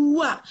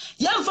 Wo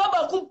ayemfa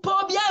ba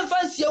kumpo bi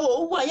emfa nsie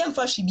o. Wo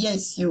ayemfa hwe bi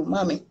nsie o.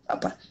 Mami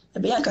papa.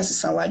 Ebeya nka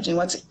sisa wadwen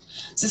wate.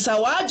 Sisa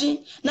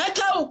wadwen na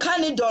ka wo ka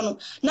ni do no.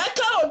 Na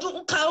ka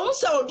odu ka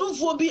unsa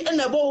odunfo bi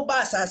na ebo wo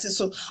ba asase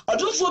so.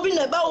 Odunfo bi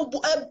na ba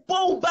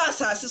wo ba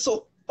asase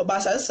so.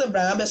 Obasa se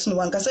bra be sno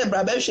wanka se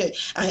bra be hwe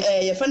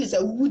ye fa ni se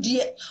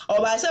wudie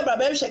obasa bra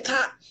be hwe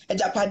ka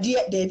ejapade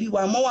da bi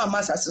wa mo wa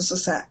masase so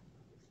sa.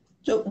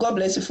 God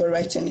bless you for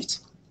writing it.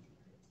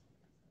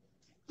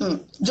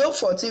 Job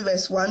 14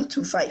 verse 1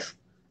 to 5.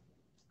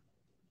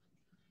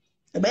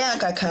 Ebeya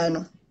ankakai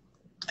no.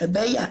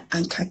 Ebeya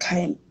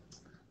ankakai.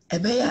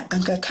 Ebeya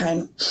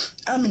ankakai.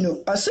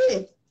 Amino.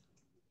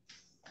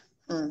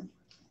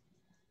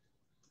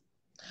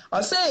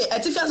 I say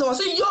atifias I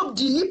say Job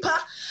di nipa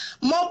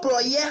mo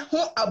proye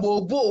ho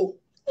abobo.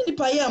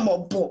 Nipa ye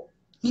mobo.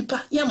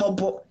 Nipa ye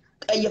mobo.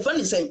 Ye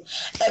funny say.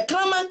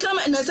 Krama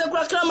na se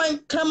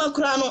krama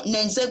kra no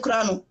na se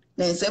kra no.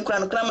 Na se kra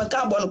no krama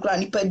ka bo no kra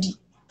nipa di.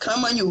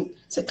 Krama yo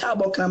se ka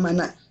bo krama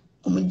na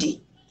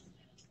omudi.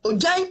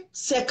 Ojan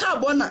se ka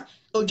bo na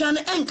ojan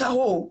enka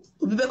ho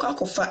obi be kwa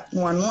kofa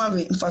no anu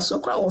ave mfaso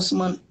kra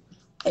osman.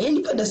 Eye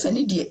nipa da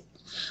sani die.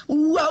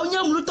 Wa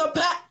onya mru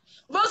topa.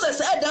 Bosa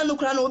se edan no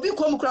kra no obi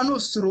kom kra no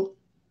osuro.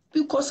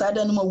 Because I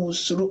don't know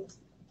wusuru.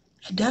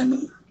 I don't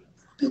know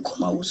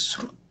because I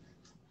wusuru.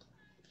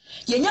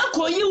 Yenya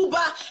ko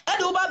yiuba,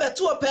 e uba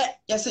betu ope.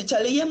 Yase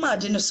chale ye ma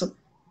adene so.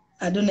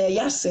 Adene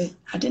yase,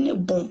 adene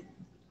bon.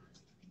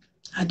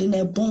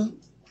 Adene bon.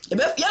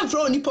 Ebe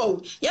yemfro nipa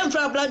o.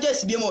 Yemfro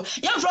brothers bi mo.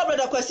 Yemfro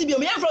brother kwasi bi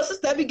mo. Yemfro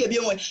sister bi bi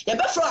mo.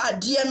 Yebe fro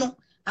ade no.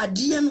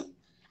 Ade no.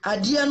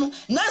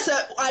 Na se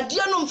ade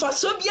no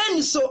mfaso bi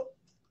ani so.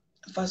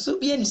 Faso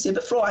bi ani se be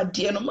fro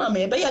ade no mama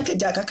e be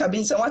yankaja kaka bi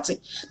nse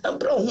wate na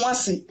bro ho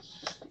ase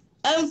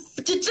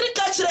titiri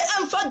ka kire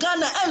emfa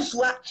Ghana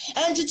ensua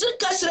titiri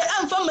ka kire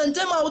emfa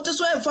mantema wote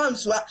so emfa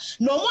nsua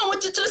no mo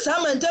titiri sa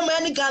mantema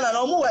ani Ghana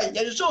no mo wa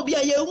ye so obi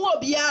a ye hu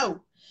obi a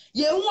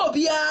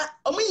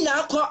omo nyina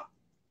akọ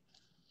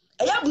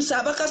eya busa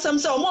abakasam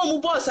se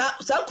omo boss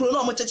sa kuro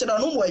no mo chechira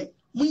no mo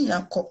mo nyina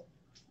akọ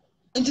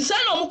nti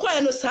sai na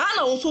omukwa no saa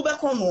na wonso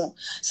beko no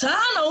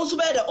saa na wonso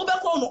be de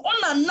obeko no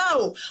ona na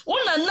o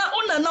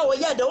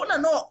ye de ona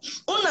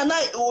na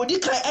odi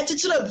kan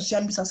echichira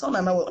abusia bisa saa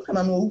ona na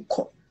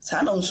ukọ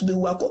saa na wonso be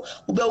wu akọ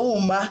obewu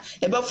ma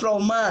e be fro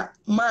ma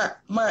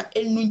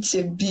enu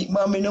chebi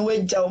ma me no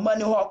wagya o ma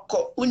ne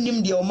hokọ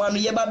unim de o ma no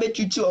ye ba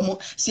betutu o mo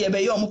se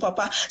ebe ye o mo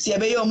papa se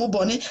ebe ye o mo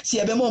boni se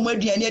ebe mo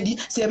aduane adi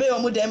se ebe ye o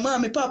mo de ma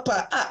me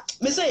papa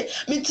me say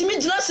me timi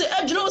gina se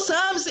adwuro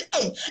saa me say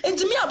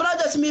entimi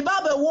abrada se me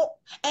ba be wo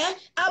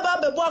aba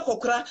be bo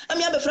akokra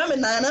ami abefra me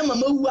na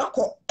mama wu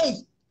akọ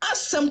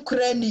asem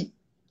kra ni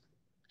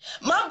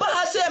ma ba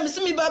ha se me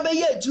se me ba be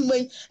ye adwuma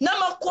na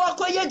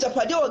makọ ye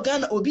japade o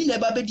Ghana obi na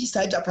ba be di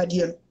sa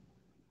japade no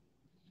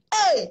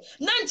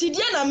nanti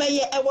die na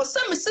meye wo se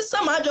me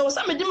sisa ma adwo wo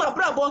se me di ma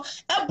brabo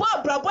ebo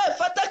abrabo e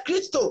fata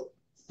Kristo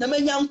na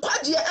menya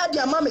nkwaje ade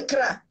ama me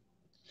kra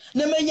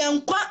na menya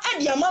nkwa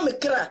ade ama me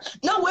kra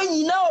na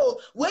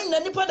wanyina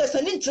nipa da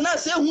sani ntina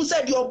se hu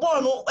se de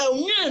obo no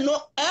enwe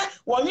no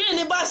wonwe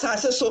ni ba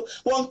asase so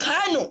won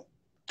kan no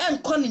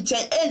enko ni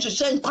chen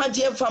enhwehwe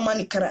nkwaje mfama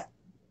ne kra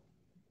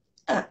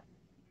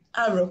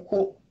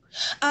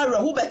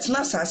arho betna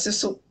asase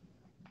so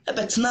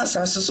ebetna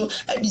asase so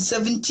abi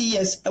 70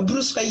 years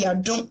abruska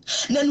yadon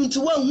na nti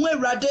wanhu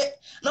awrade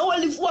na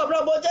walifu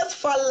abrabo just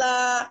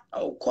falla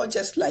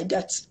just like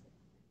that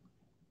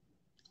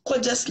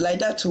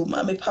to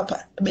mama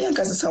papa ebe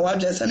yanka sasa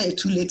wadwe asana e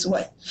too late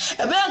why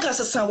ebe yanka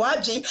sasa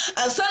wadwe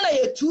asana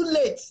e too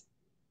late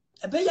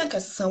ebe yanka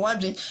sasa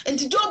wadwe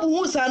enti Job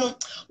hu sa no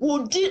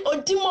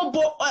odi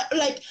mobo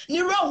like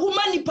ni ra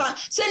humanipa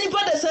se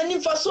nipa da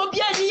sani fa so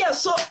bia ni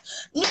yeso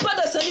nipa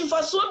da sani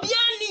fa so bia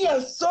ni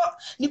yeso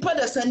nipa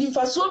da sani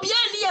fa so bia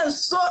ni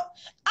yeso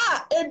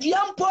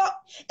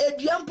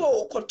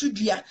eduampo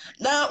kotudua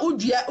na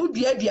udua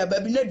ba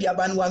bi na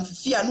duaba no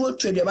wamfifia na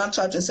otu eduaba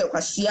nto atwe se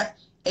kwasia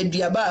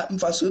eduaba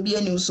mfaso bi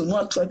ani uso no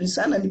ato bi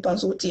sana nipa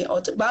so tie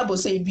Bible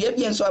say edua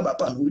bi enso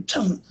abapa no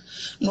utwa ho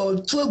na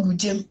otu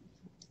agudem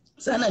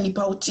sana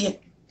nipa utie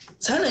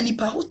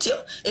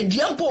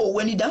eduampo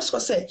wani da so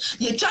say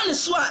ye twa ne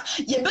so a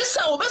ye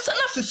besa obesa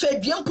na fefe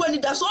eduampo ani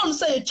da so on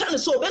say ye twa ne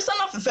so obesa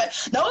na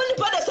fefe na woni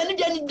pa da sani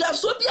dia ni da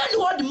so bia ni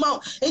hod ma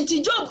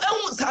enti Job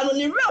ehun sa no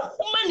ni ra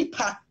huma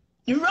nipa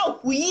ni ra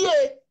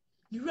huye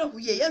ye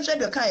hwe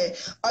de kan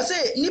o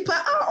say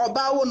nipa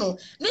oba wo no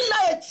ni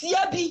na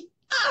etia bi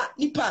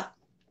nipa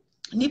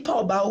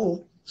oba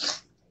wo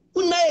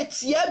una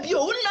etia bi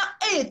una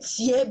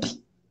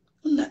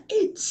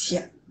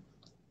etia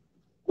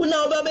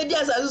una oba be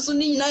dia asaso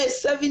ni na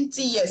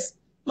 70 years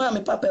mama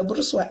papa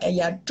ebruswa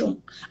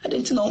eyadom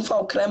adenti na umfa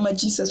okra ma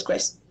Jesus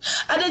Christ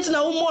adenti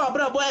na umo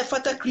abrabo e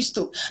fata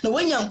Kristo na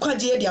wanya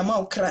nkwaje e dia ma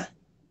okra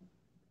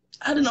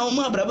ade na wo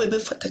abrabo be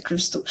fata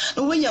Kristo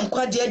no wo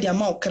yankwa de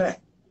ama okra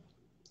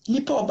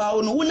nipa oba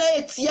wo no wo na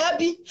etia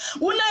bi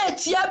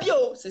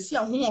o sesi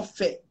aho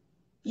ofe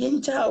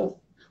yenja o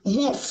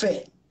ho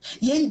ofe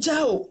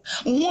yenja o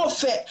ho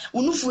ofe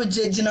unufu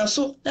jejina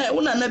so na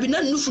wo na bi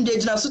na nufu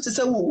jejina so te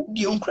se wo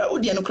di onkra wo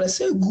di anokra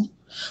se egu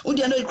wo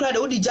di anokra kra de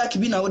wo di jack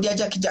bi na wo di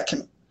jack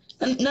no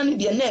na ne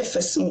de na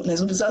efesu na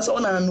so bisa so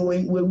na no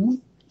wewu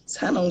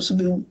sa na nso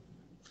bewu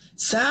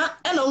sa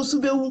ena nso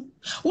bewu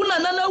wo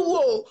na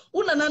wu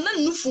wo na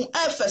nufu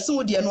efesu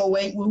wo di no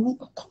wewu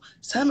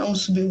sa na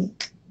nso bewu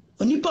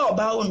onipa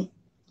oba wo no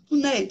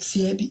una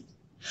etia bi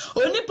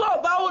onipa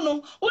oba wo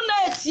no una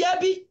etia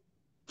bi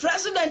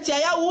president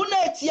ya wo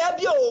na etia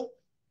bi o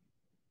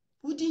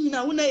wudi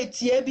nyina wo na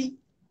etia bi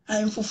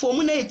ayemfofo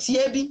mu na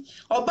etia bi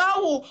oba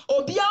wo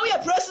obia wo ye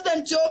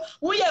president yo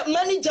wo ye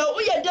manager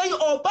wo ye den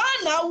oba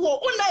na wo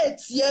una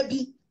etia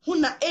bi wo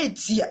na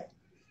etia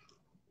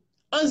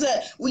onze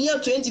we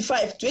have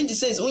 25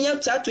 26 we have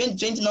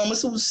 2020 na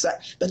almost usa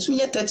but we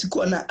have 30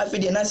 corner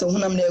afede na se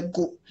honam na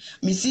ego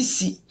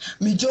misisi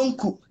mi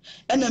jonku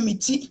ena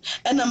miti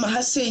ena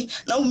mahase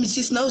na wo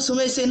misisi na wo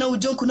so say na wo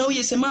jonku na wo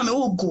yese mama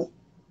ogo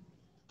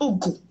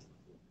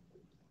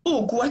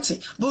ate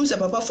bom se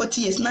papa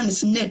 40 years na ne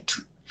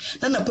sinetu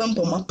na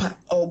pampo mapa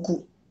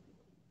ogo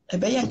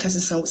ebeyan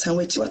kasisa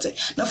sanwechi wate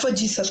na for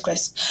Jesus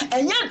Christ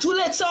enya too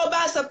late so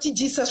ba accept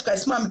Jesus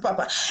Christ mama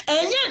papa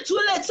enya too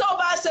late so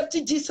ba accept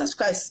Jesus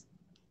Christ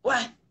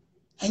why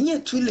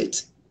enya too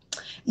late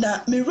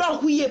na mira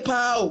huye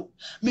pa o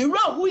mira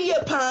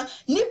huye pa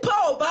nipa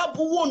oba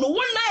bu wo no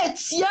wona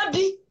etia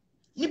bi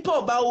nipa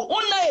oba wo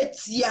wona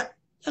etia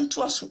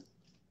ento aso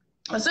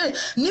I say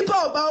nipa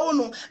oba wo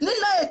no ne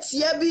na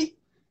etia bi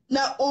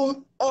na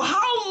o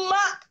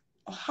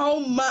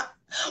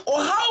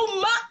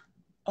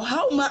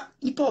how ma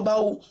nipa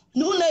oba wo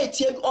no na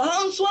etie o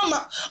ha nso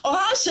ama o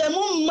ha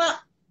hyemu ma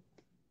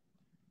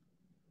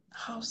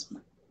house ma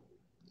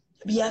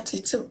bia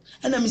tete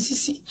ena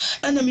misisi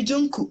ena mi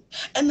jonku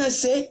ena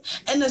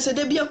se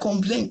de bia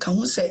complain ka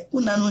ho se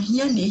una no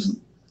hia na ehi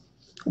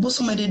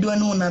oboso ma de do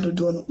no una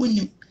do no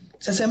unim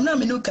sesemna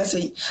me no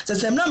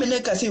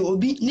kasei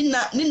obi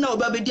nina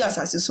oba bedi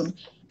asase so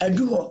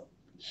adu ho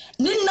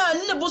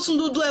nina boso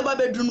do eba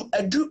bedru no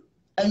adu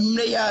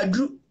anwre ya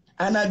adu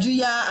anaju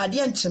ya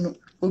ade nche no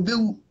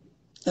obewu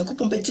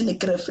yakupon beti ne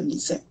krafa ni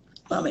se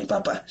mama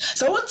papa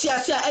so what ya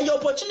say a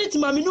opportunity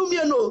mama no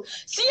mie no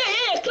si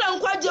ye kra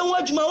nkwaje ho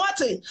adwuma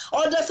wate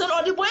or the son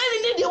or the boy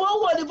ni de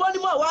wo the body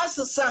ma wa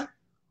asesa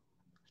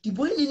the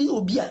boy ni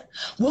obi a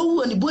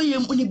wo ni boy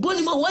ni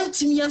boni ma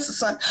wantimi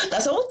asesa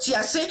that's what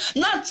ya say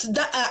not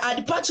that at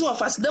the party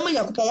of us dem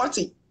yakupon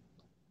wate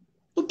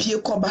opie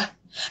koba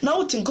na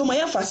wo tinkoma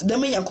ya fast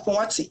dem yakupon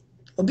wate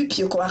obi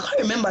pie koba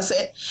I remember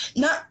say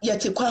na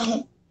yete kwa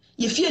ho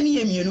ye fie ni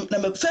ye mienu na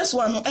me first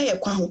one no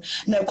kwa ho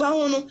na kwa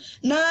ho no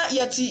na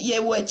yeti ye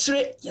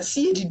wetire ye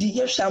se didi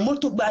ye hwa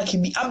moto back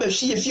bi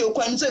abahwe ye fie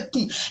kwa nse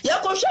tum ye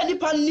ko hwa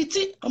nipa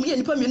niti ye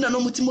nipa mienu na no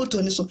muti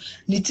moto ni so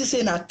niti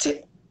se na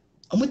te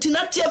omuti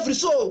na te afri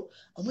so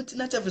omuti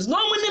na te afri no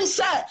munim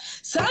say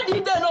sa di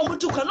de no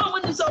mutu kwa no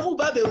munim say hu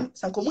ba bewu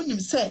sanko munim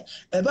say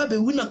e ba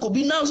bewu na ko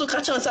bi na so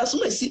ka chan say so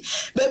masi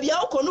ba bia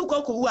ko no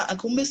ko wu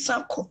akombe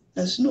sanko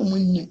na so no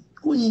munim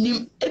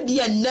unim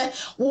ebia nne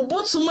wo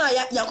botum a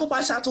yakob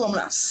acha to wo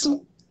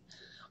aso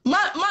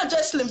ma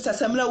jeslim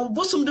sasamla wo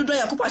botum dodo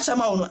yakob acha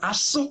ma wo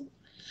aso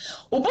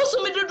wo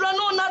botum dodo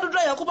no na dodo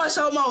yakob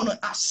acha ma wo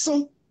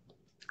aso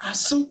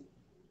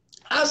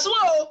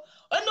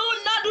o no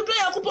na dodo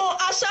yakob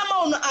acha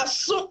ma wo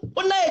aso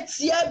ona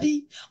etia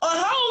bi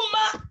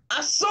ohauma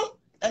aso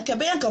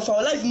enkabe yanka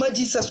for life ma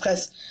Jesus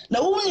Christ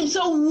na wo nim se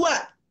wu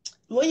a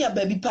wo ya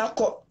baby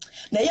pakọ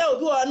na ya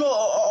obi wa no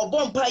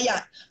obompa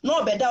ya no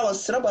obeda on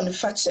srebo ne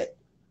fache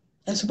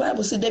enso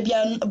Bible say da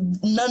bia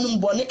nanum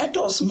bone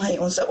edos mai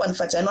on srebo ne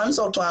fache no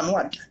anso to anu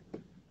ada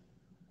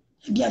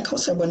bia ka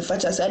srebo ne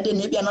fache say de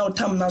ne bia na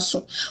otam na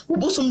so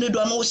obosum de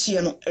do na wo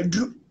hie no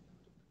aduru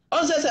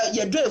on say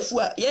ye do afu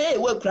a ye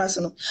we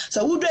kurase no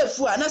say wo do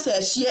afu a na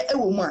say hie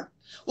ewo mu a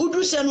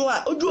uduru hie no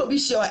a uduru obi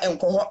hie a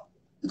enkoho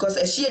because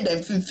a share them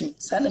finfin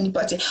sana ni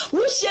party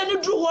wo share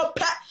no dru ho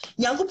pa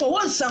nyankopon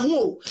won sa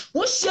ho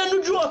wo share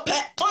no dru ho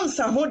pa on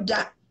sa ho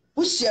da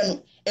wo share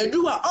no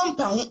edu a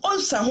onpa ho on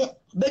sa ho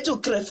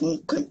beto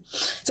krafin kun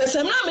se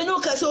semna me no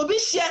ka se obi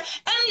share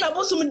en na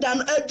bosum da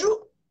no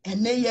adu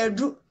ene ye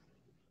adu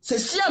se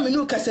sia me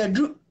no ka se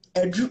adu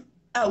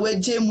a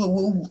waje mu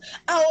wowu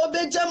a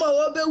obeja ma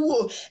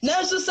obewu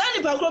na so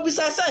sani pa kro bi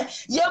sasa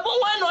ye bo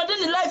wan no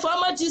de ni life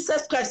ama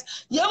Jesus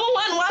Christ ye bo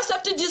wan no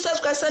accept Jesus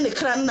Christ and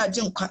kran na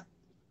jinkwa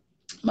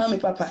mami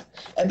papa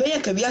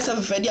ebeya ka biasa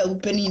fefede a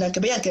wupani na ka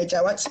beya ka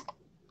jawat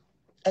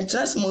and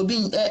trust mo bi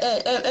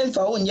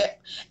emfa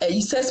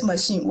wonye sex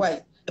machine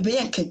why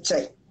ebeya ka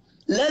jai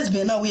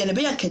lesbian na we na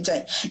beya ka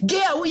jai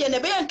gay a we na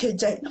beya ka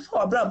jai na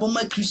fa brabo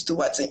ma Kristo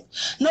wate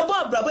na bo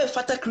brabo e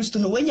fata Kristo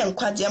no wenya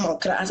nkwade ma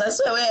okra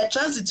asase we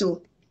transit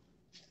o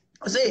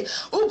say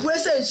upue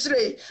se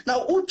nsire na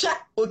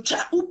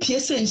utwa upie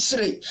se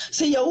nsire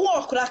se ye wo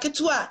okra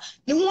keto a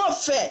ne ho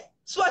ofe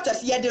so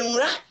atas ye de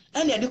nra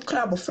and ya de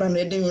crab from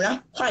the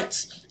dinner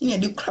white in ya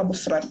de crab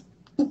from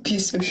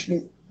piece of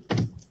shrimp.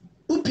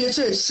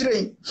 Upiece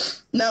shrink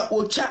na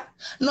ocha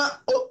na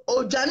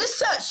ojane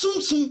se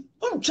sunsun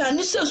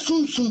ojane se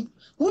sunsun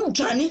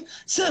ojane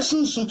se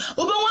sunsun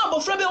obe won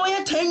abofra be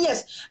won 10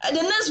 years and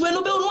the next when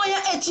obe won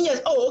 18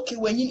 years oh okay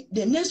when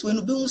the next when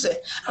obe won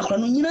say akra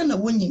no nyina na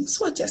wonyin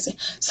so what you say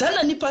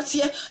sana nipa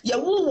tie ye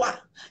wowa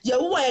ye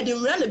de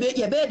nwra na be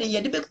ye be de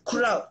ye de be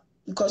kura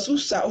because who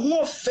sa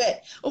who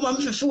fe o ma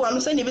me fefe wa no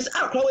say ne be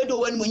akra we do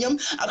wani monyam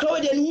akra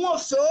we de no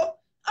fe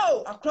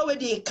oh, a crowd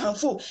de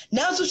canfo.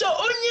 Now so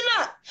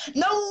onyina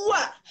na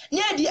wa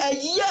ne de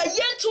aye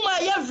yentuma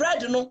ye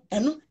vrad no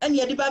eno ene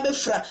ye de ba be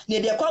fra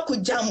ne de kwako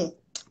jamu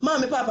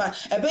mama papa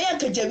ebe ye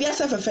nka jawia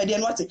safefede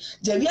no ate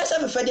jawia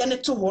safefede ne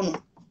to ho no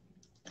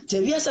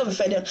jawia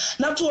safefede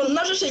na to ho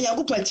na hwehwe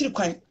Nyankopon tiri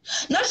kwan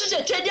na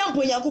hwehwe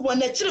twediampo Nyankopon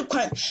na tiri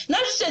kwan na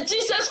hwehwe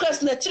Jesus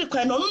Christ na tiri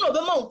kwan no no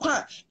be ma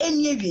nkwa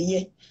eni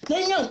awieye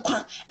na nya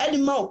nkwa ede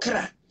ma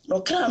okra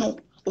no kra no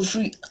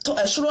ofri to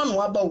esoro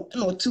no abawo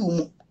na oti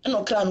umu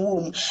no kra no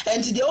wom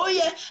enti de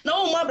oye na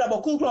wo ma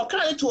brabo kunkro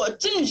kra ne to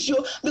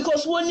tinsuo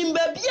because wonim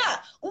babia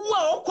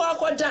wo akwa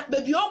akoda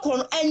babia okọ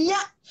no enya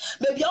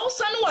babia wo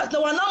sane wa na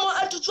wanamo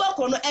atutu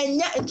akọ no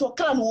enya ento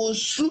kra no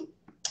wosu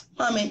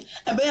mame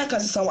ebe ya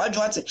kasisa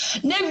wadwate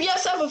na wia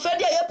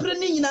safefede ya pre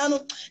ni nyina no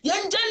ya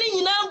nja ni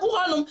nyina gu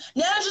honom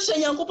na ya hwehwe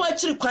Nyankopon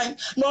akiri kwan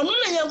na ono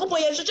na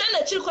Nyankopon ya hwehwe na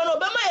akiri kwan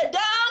obema ya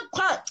dan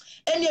kwan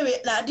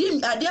anyway na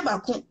ade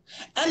bako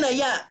ana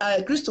ya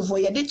Christopher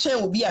ya de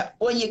chen obi a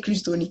onye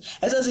Kristoni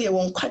esase ye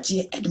won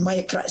kwaje edma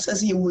Christ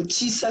esase ye wo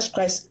Jesus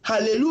Christ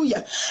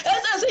hallelujah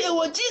esase ye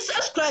wo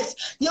Jesus Christ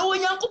ye wo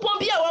Nyankopon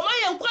bia wa ma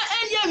ye nkwa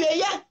anye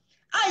awiya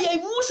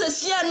aye wusa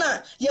sia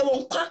na ye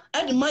won kwa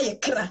edma ye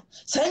kra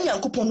san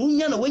Nyankopon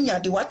unya na wanya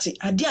de wate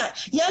ade a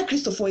ya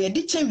Christopher ye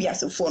de chen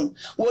wiasefo no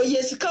wo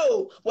yesika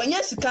o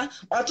wanya sika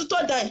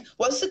atoto dan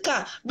wo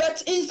sika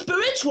but in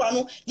spiritual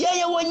no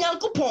ye wo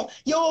Nyankopon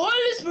ye wo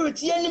Holy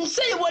Spirit ye nim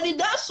say wo ni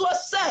that so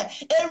say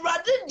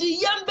erade di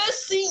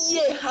yembesi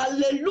ye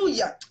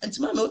hallelujah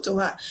entima me oto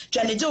ha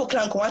twaneje wo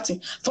kra nkwate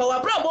fa wa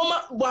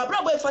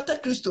brabo e fata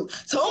Kristo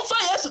so on fa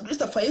Yesu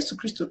Kristo fa Yesu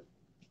Kristo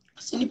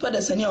sinipa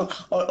da sani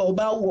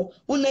oba wo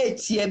una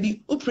etia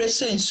bi o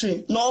pressure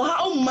nsu na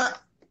oha umma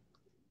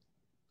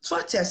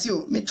twati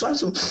asio me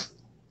twaso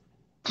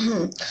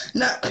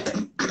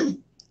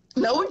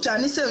na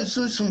ujani se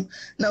nsunsun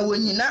na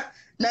wonyina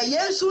na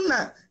Yesu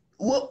na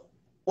wo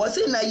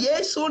se na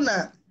Yesu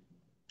na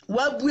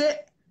wabue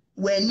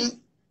wani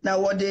na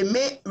wode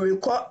me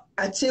rekọ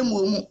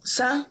atemu mu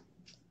sa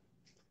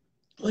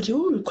ode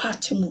wo rekọ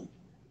atemu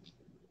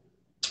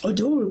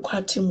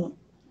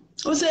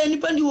o say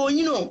nipa ndi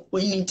wonyino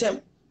woyintem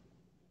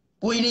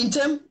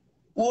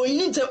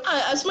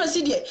asma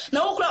sidie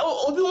na wokra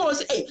obi won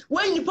say eh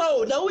wan nipa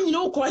o na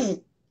wonyino wokọ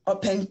hin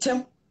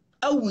opentem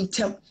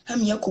awuntem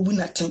am yakobu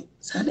naten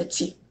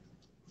sanati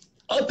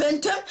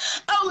opentem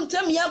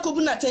awuntem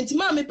yakobu naten ti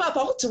ma me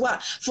papa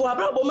wotewa fo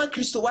abrabo ma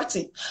Kristo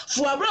wate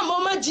fo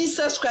abrabo ma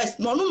Jesus Christ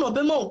no no no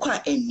be ma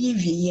nkwa eni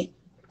wieye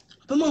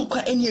be ma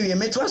nkwa eni wieye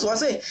metwa so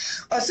say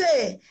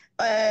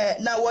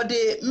na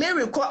wode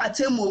Mary ko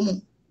atemu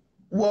mu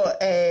wo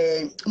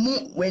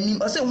mu wani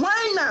o say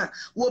why na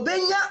wo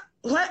benya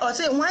why o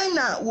say why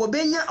na wo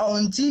benya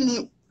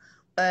ontini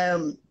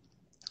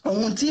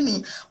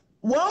ontini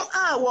won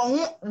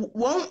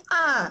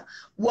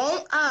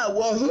ho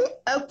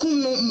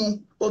akunu mu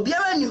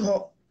obiara ni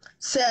ho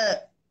se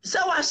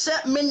wa hye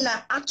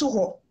menna ato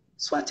ho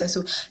swata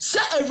so se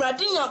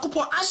Awurade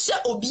Nyankopon ahye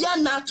obia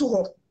na ato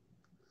ho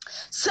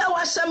se wa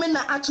hye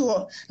menna ato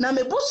ho na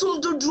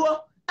mebosum dodoro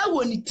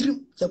ewo ni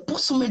trim ye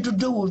bosum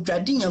dodoro wo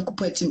Awurade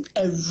Nyankopon atim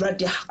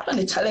Awurade akwa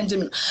ne challenge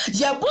me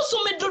ye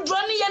bosum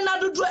dodoro ne ye na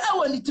dodoro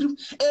ewo ni trim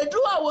edu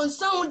a won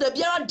san da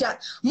biara da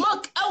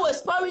mark our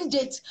expiring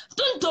date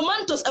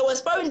tomatoes our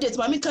expiring date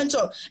mami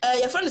kancho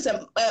your friend is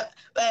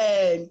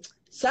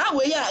sa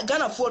we ya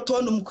Ghana for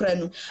tonum kra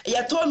no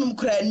ya tonum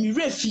kra mi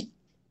refi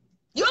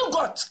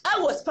yogurt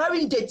our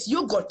expiring date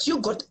yogurt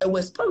our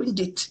expiring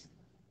date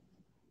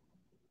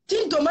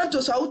tin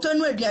tomatoes out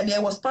no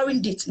aduane was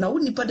expiring date na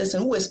woni pa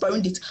desen who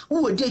expiring date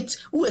who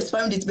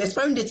expiring date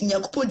expiring date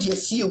Nyankopon die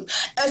sio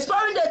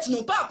expiring date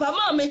no papa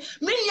mama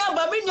me nya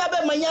ba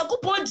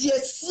Nyankopon die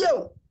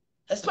sio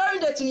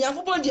expiring date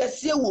Nyankopon die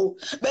sio wo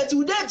but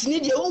with date ni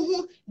die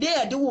ohu dey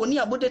ade wo ni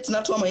abodate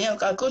na to amayan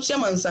ka ko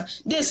chamansa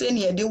dey say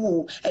ni ade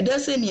wo e dey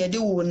say ni ade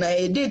wo na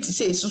e date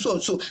say so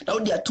na wo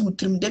dey atu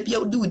trim dey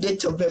bia do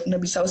date of birth na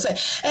bi say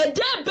e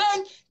dey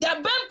ben da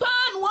ben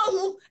pan wo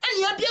hu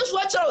eni abia so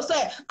a chero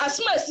say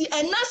asma si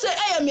and na say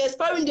I am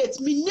expiring date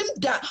minim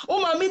da o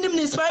ma minim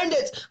ni expiring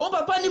date o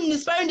papa nim ni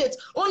expiring date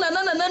o na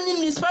nim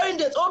ni expiring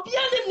date o bia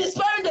nim ni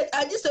expiring date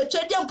agi say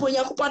twediam po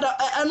Nyankopon da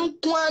anu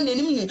kwa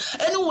nanim ni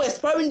eni wo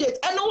expiring date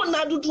eni wo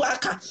na dudu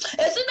aka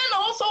esi den na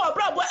wo fa wa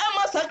brabo e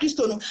ma sa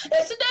Kristo no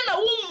esi den na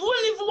wo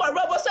live wa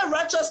brabo say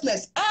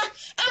righteousness e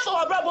fa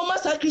wa brabo ma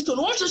sa Christo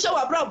no hwehwe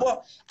wa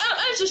brabo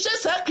hwehwe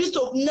sa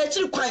Christo na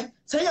chiri kwan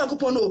sa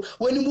Yakobon no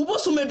woni mubo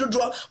so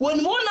medodo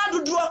woni mo na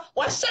dodo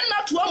wa hye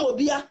na to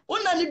amobia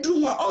wona ne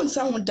duru ho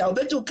onsa ho da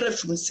obeti okra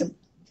fum sim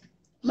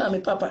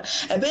Mami papa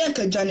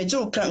ebeyanka dwane je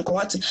okra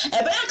nkwate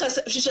ebeyanka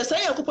hwehwe sa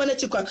Yakobon na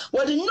chikwa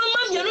wodi nnoma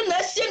mienu na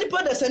asie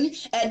nipa dasani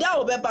eda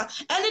obeba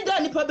ene da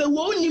nipa be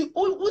wo nim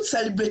wo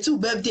celebrate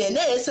birthday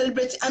na ye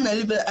celebrate Anna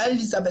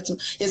Elizabeth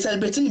ye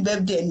celebrate ni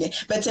birthday ne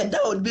but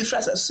that would be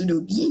frasa so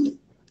do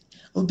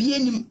obi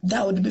enim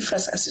that would be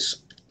frasa so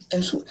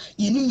enso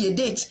yenim ye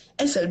date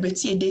and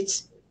celebrate ye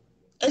date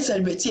and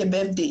celebrate ye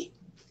birthday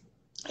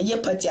ye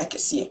party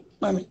akese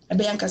mami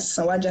ebeyanka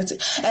sesa wajate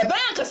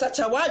ebeyanka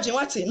sacha waje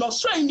wate no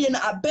sran ni na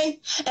aben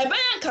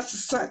ebeyanka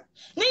sesa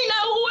ni na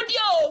wodi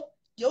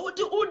o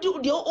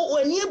wodi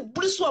oni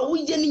ebruso a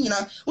woye ni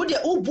nyina wodi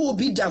obo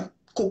obi dam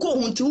koko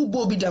hunti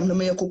ubo obi dam na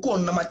me koko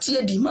na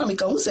matie di mami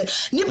ka hu se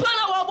nipa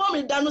na wabo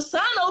me da no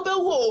sa na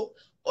obewo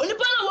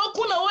onipa na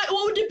waku na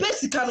wodi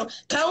pesika no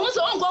ka hu se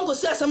onkonko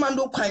si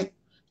asamando kwan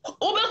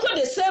obeko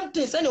the same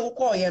thing say ne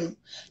woko ye no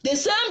the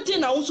same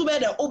thing na unso be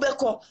da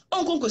obeko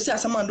onkonko si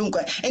asamando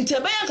kwan enti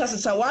ebeyanka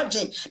sesa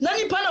wajen na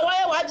nipa na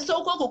waje se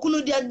okoko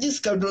kunu dia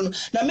diskadro no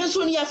na me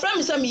so ni ya fra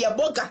me se me ye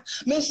boga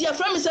me so ya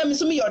fra me se me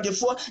so me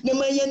yodefo na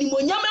manyani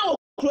monyame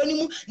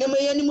kronimu na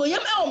mayani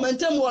moyam e o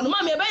mantem wo no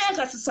ma me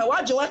ebeyanka sesa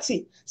waje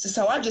wate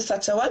sesa waje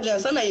sacha waje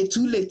ansa na ye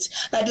too late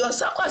na de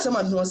osa kwa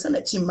asama no osa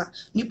na chima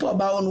nipa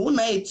oba wo no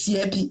na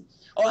etia bi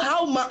o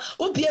how ma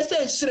obi ese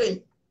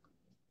nhire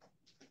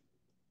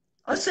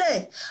o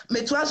say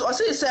metuaso o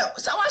say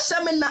sa wa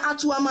hyeme na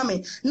atoa ma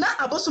me na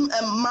abosom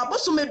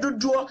mabosom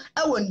dodo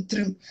e wo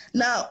ntrim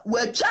na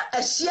watwa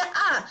ahia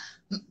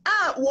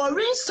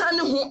warinsa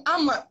ne ho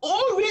ama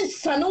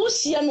orinsa ne wo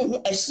hia ne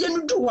ho ahia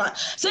no du ho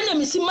se na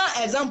misima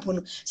example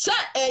no sa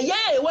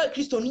ye wa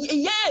Kristo no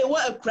ye wa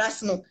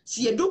akras no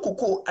se ye do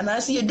kokko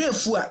ana se ye do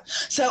afu a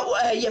se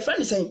ye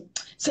friend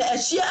se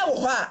ahia wo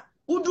ho a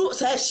udu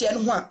sa ahia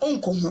no ho a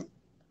onko ho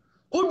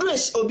udu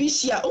obi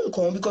hia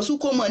onko because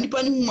uko ma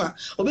nipa ne hu a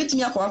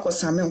obetimi akwa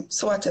samel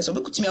se wate so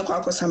obekutimi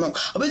akwa samel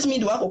obetimi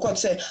de wakokko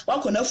se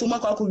wakọ na afu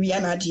makwa wia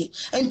na ade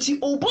enti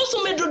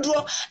oboso medodo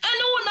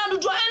ene wo na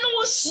dodo ene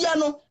wo hia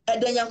no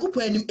eda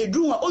Yakobon anim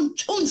edru a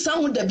onsa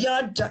ho da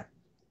bia da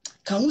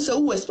ka hu se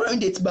wo expiring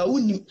date ba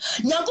unim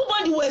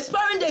Yakobon di wo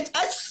expiring date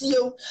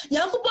asio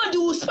Yakobon di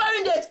wo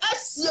expiring date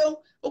asio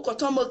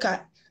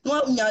okotomoka no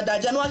nya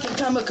daja no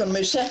akenkan meka no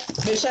mehwe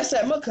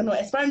se meka no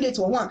expiring date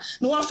wo ho a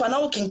no afa na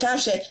wo kenkan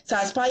hwe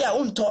sa expire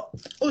wonto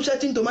o hwe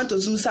tin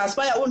tomatoes no sa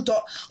expire wonto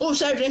o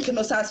hwe drink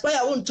no sa expire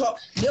wonto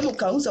dem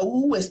ka hu se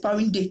wo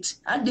expiring date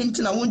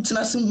adenti na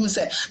wontina se hu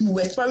se wo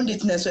expiring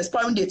date na so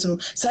expiring date no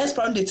sa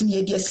expiring date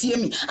ni de asie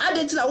mi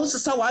adenti na wo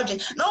sesa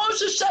wadwen na wo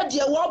hwe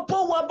de wo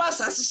bo wo ba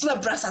sa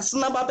sesla brasa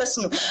na ba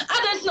beso no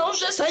adenti na wo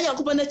hwe sa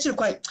Yakobon na chiri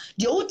kwan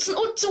de wo ti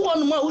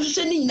wonu ma wo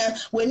hwe ni nyina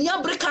wani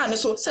abrika ne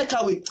so se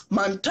ka we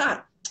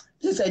manta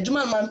se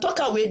juma man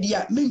toka we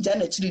dia menja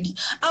na chiridi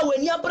a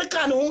wani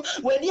abrika no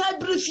wani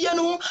abrifie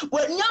no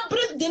wani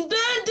abrif den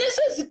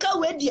se sika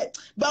we dia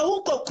ba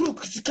hu ko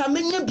crook sika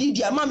menya bi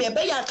dia ma me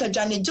be ya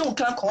akadwane je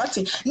nkan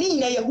kwate ni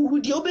nyina ye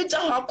huhudi obeja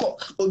ho akọ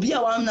obi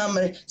a wa na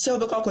mere se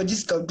obekọ akọ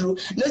diskadro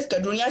na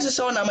diskadro nya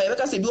hye na ma ye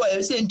beka se bi wa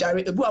ye se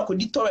ndare ebu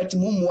akodi torrent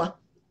mumua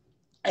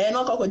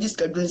no ka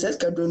diskadro se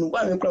skadro no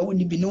wa me kra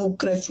woni bi no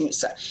kra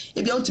funsa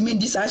e bia ontimi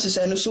ndi sa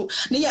hye no so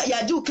ne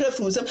ya je kra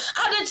funsam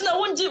adenti na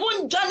wonji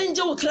wonjane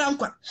nje wo kra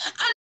nkwa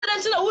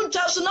adenti na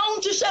wonja so na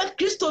wonji she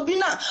Kristo bi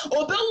na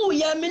obewu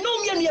ye me no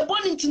mie ne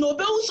boni nti na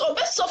obewu so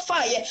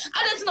obesofa ye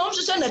adenti na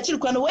wonhye na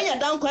chirikwa no wanya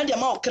dan kwa de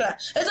ma okra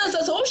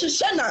ezense so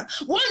wonhye na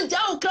wonja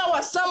okra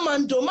wa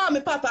samando ma me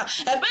papa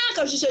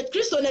ebeyanka hye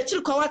Kristo na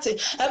chirikwa wate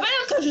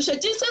ebeyanka hye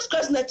Jesus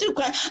Christ na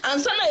chirikwa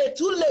ansa na ye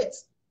too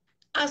late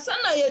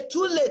asana ye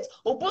too late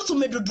oboso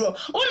medodo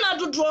ona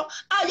dodo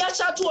aya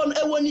chato on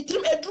ewoni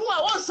trim edru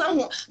a wonsa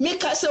ho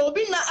meka se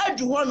obi na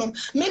adu ho no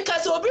meka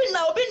se obi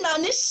na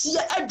ne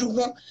hia adu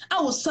ho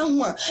a wosa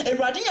ho a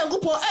Ewurade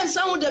Yakobon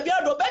ensa ho da bia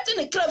do beti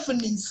ne kraf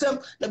ni nsem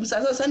na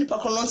bisasa sani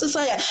pakolon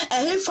sesa ya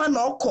ehemfa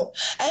na okọ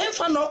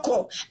ehemfa na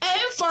okọ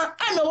ehemfa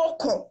ana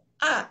okọ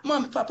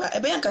mom papa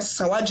ebeyanka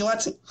sesa wajen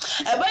wate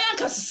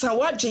ebeyanka sesa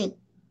wajen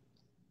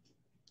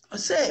o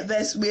say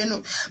verse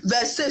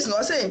 6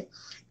 no say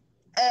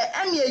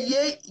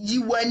ye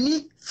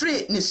yiwani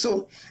free ni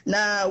so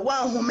na wa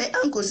home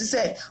ankosi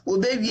se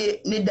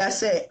obewie ni da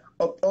se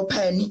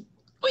opani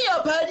uye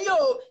opani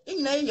o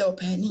ina ye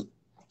opani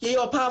ye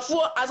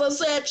opafo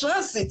asase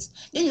transit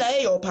ina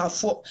ye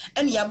opafo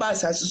eni ya ba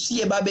asase so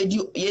ye ba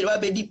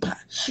bedi pa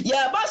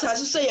ya ba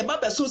asase so ye ba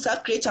beso sa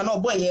creature na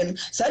oboye no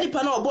sa ni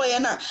pa na oboye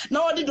na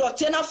odi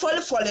dote na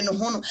fole no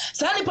ho no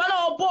sa ni pa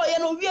na oboye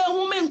no wie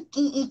hu me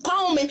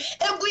nkwan me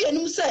egu ye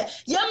nim se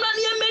ye mra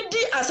ne ye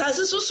medi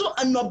asase so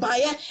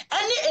anobaye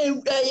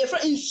eni ye fra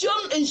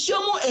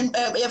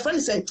insumu ye fra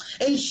ni se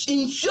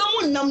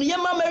insumu nam ye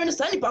ma mari no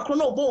sa ni pa kro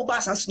na obo ba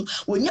asase no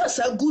wonya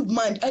sa good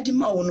mind edi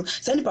ma wo no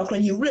sa ni pa kro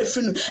ye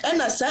refri no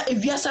and as a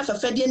viasa for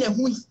Fedian and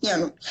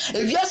Yano.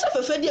 A viasa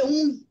for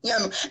Fedian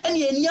Yano, and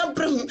ye near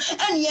Brum,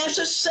 and yes,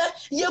 sir,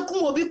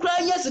 Yakum will be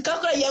crying as a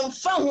cacra young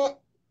found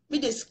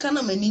with the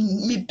scanner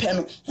me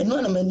pen and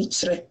one of my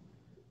nitre.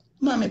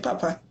 Mammy,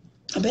 Papa,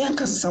 a bayan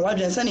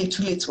Cassawadge and Sunny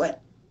too late. Why?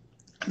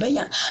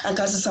 Bayan and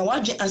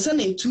Cassawadge and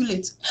Sunny too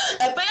late.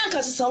 A bayan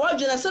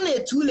Cassawadge and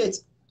Sunny too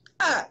late.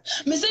 Ah,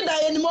 Miss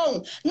Diane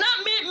Mon,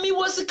 not me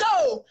was a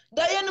cow.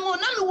 Diane Mon,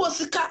 not me was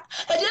a cat.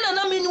 I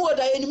didn't know what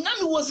Diane, not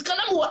me was a cat,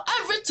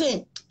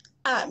 everything.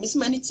 Ah, Miss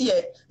Vanity,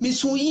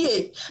 Miss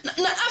Huye.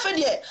 Now, after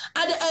that,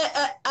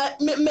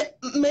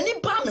 many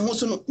palm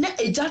who's not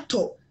a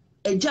jato,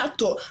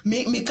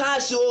 me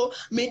casio,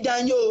 me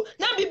Daniel,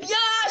 now be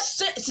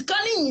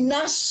scanning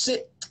nas.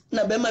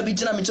 Na bema bi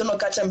gina me no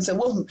ka chem se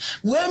wo hu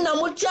we na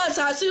mo tia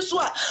asase so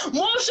a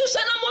mo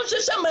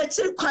hwehwe ma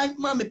tiri kwan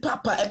ma me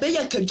papa ebe ye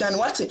nkadwane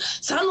wate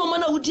sa no ma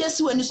na wudi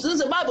asi wani so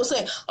the Bible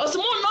say oso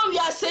mo no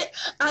wiase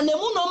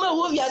anemu no ma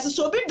wo wiase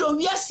so bi do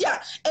wiase a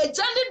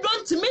ejane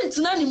don't mint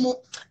na ni mu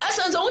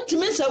asanza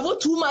ultimate serve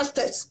two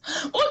masters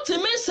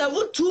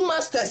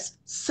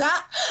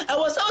sa I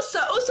was also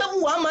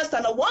one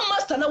master na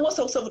was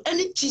also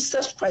any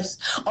Jesus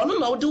Christ ono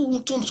na wudi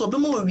wutum so be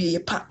mo wie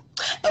pa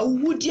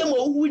awudie mo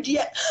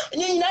awudie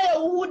nyina ya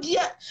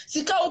awudie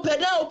sika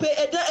opeda ope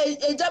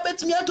eja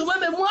betimi atoma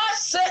me mu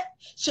ase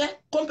she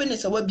company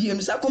sa wa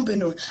biem sa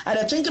company at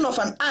the thinking of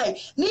an eye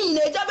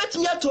nyina eja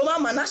betimi atoma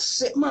ma na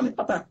se mama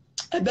papa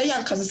ebe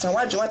ya nkasesa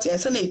wadwe wate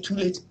ense na too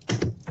late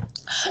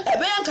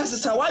ebe ya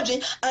nkasesa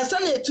wadwe ansa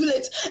na too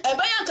late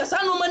ebe ya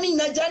nkasa no ma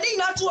nyina jani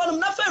na to no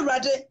na fa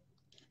urade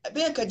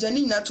ebe ya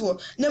kajani na to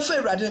na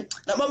fa urade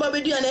na mama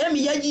bedu na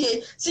emi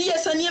yagie si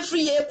yesane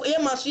free ye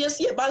maso yes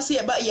ye ba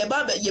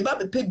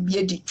be pe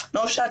biedi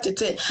na o hwa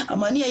tete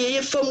amane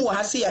ye fam wo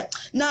hase ya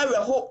na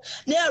areho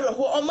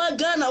o ma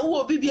Ghana wo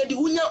obi biedi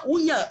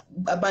unya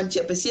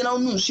abanche pese na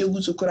unu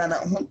nhwegu sukura na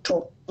ho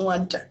to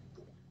wada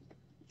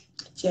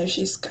tia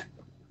hweska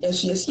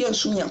yes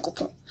yesu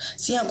yankopon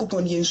si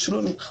yankopon ye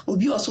nsuro no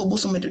obi oso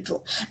oboso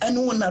medodo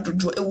eno wona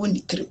dodo ewo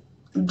nitire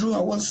drew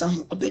a one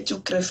some a bit too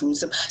careful.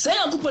 Say,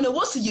 I'm going to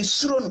was ye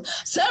shrun.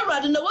 Say,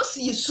 rather than was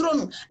ye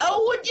shrun. I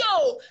would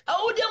you,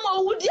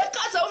 would ya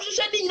cast out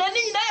shedding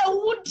any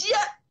would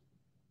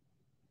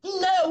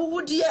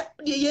ya,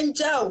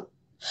 the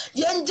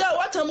Yenja,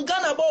 what I'm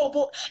gonna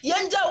bobo,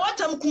 Yenja,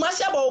 what I'm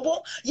Kumasha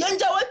bobo,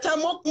 Yenja, what I'm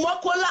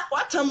Mokola,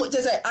 what I'm a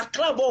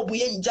club bobo,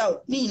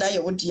 Yenja, Nina,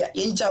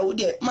 Yenja, would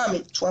ya,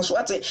 mammy, twas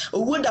what a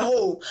wood a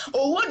hole,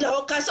 or wood a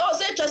hole, Casso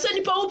said to send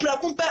people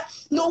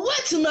no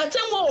what's not a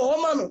more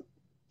woman.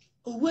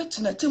 Wet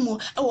na temu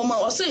e wo ma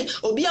o se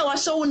obi a wa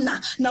hye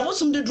na wo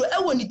som de dro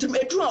e wo ni trim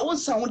edru a wo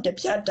nsan wo da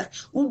piada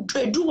wo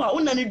edru a wo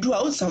na ne dru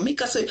a wo nsan me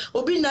ka se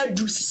obi na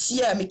dru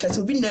sisi a me ka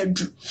se obi na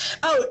dru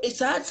a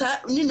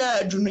esa ni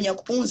na dru no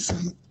yakopon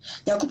nsan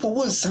yakopon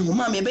wo nsan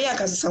ma me be ya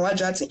ka sesa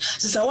wadwate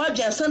sesa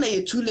wadwansa na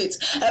ye too late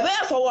e be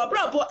ya for wa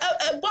brabo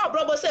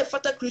brabo se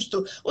fata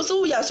Kristo wo so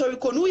wo ya sorry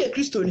ko no ye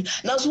Kristo ni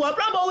na so wa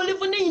brabo wo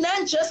live ni na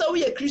nche se wo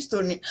ye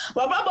Kristo ni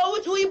wa brabo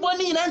wo ibo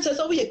ni na nche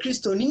se wo ye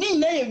Kristo ni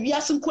na ye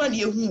wiase kwa na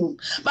ye hu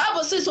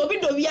Bible says obi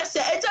do wiase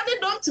ejade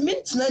don't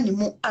mint na ni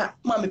mu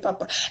mama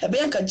papa ebe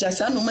yanka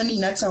jasa no mani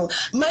na town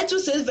Matthew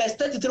says verse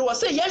 33 was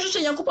say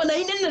yehwehwe yankopon na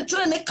yin ne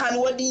tere ne kan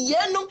wodi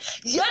yenum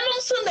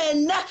so na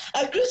na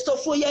a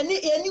Christopher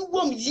yani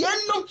wom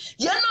yenum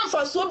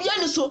faso bia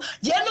ni so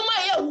yenum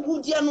aye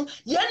huhudie no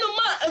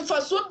yenum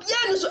faso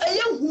bia ni so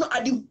eye hunu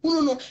ade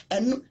hunu no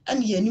enu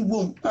ane yani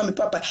wom mama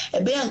papa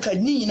ebe yanka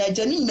ni nyina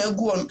jani nyina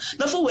gu on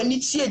na fo wani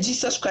tie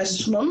Jesus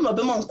Christ no no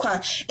be man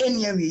kwa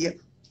eni awiye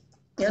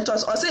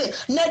yentos o say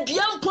na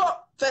duampo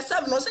verse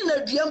 7 no say na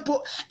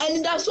duampo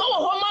and that's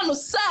all ho man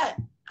say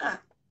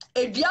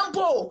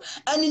eduampo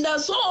and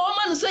that's all ho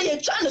man say ye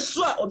twa ne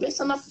so a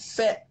obesa na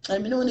fe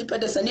and me no ni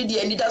pedesa ne die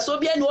and that's all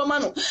bia ne ho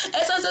man no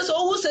esanse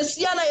so wo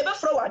sasia na ye be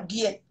fro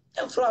wade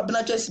Fro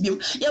Abena just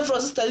beam, young fro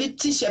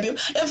Letitia beam,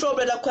 and fro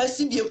brother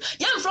Quasi beam,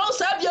 young fro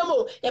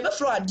Sabiamo, ever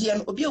fro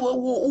Adian, Obia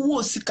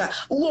wo sika,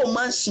 wo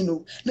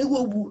mansino, ne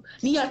wo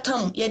near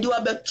tam, ye do a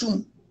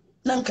betum.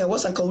 Nanka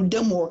was a cold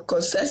demo,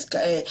 cause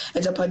Seska,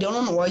 as a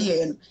padion or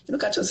yen. You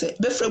catch us,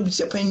 Befra with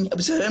your pen,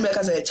 observe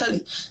as a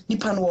Charlie,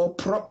 Nipan or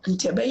prop, and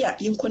Tebeya,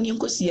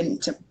 Yunko see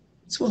anything.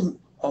 Swim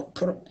or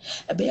prop,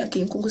 a bear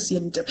came see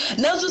anything.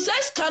 Now, so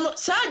says cannot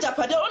Saja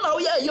Padona,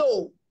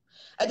 yo,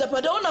 at the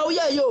Padona,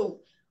 yo.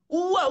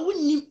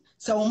 Wouldn't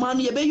so man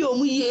ye be yo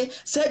muye,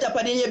 said a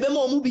padden ye be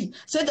more movie,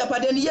 said a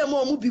padden ye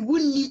more movie,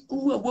 wouldn't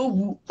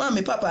woo,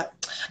 mammy papa.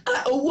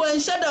 Oh, and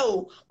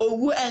shadow,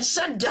 oh, and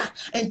shada,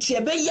 and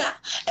Tebeya,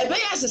 a bear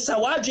as a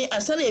sawadri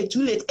and Sunday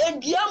too late,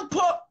 and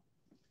Biampo.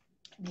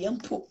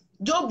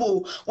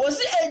 Jobo was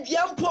it a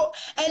biampo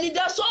and it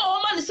does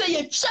all man say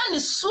a chan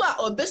is swa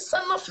or best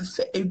son of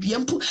a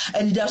biampo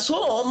and it does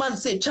all man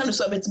say chan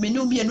is of it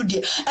menumia no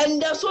dear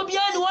and that's what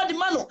behind what the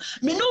mano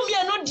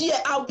menumia no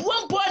dear a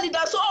one point it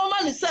does all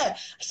man say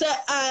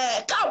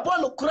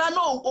carbon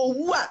crano or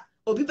what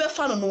or be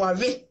fan on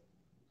wave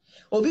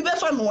or be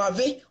fan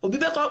wave or be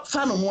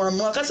fan on one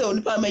more case or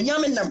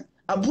menyaminam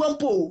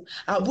abuampo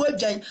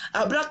abuadwan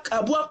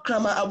abua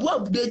krama abua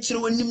bude chire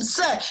wonim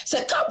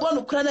se ka bo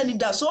no kra na ni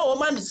da so o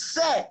ma no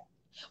se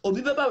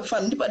obi beba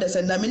fa nipa da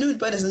se na me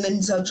nipa da se na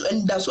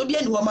ni da so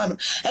bia ni ho ma no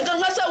e kan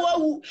kwasa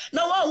wawu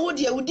na wawu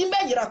de wudi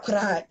mbegyira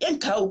kra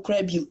yenka wo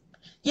kra biu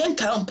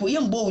yenka mpo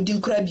yembo wudi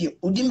kra biu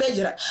wudi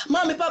mbegyira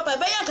mama papa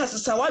be yanka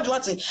sesa wadwo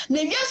ate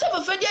na wiase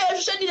befedi a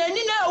yehwehwe di na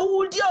ni na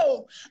awudi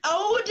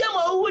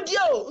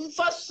o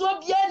mfa so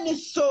bia ni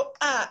so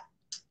a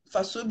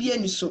faso bia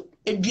ni so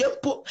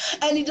eduepo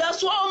anida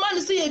so o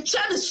man se ye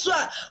twa ni so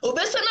a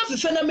obesa na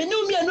fefe na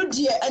menu mi anu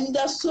de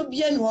anida so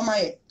bia ni ho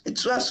maye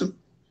etua so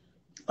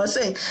o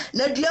say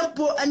na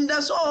duepo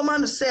anida so o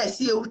man se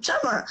se ye utwa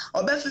ma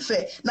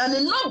obefefe na ne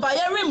no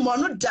baye remo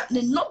no da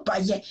ne no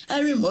baye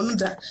remo no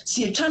da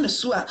se ye twa ni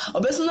so a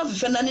obesa na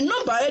fefe na ne no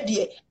baye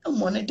de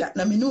mo ne da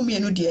na menu mi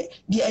anu de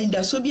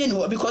anida so bia ni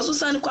ho because so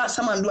san kwa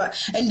asamando a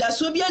anida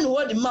so bia ni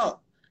ho de ma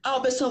a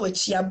obesa wa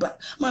chiaba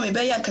ma me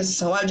be yanka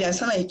sesa wadwe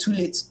ansa na too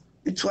late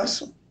it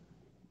was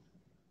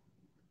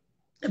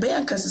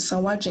Ebeyanka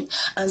sesa wadwen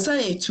ansa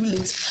na too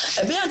late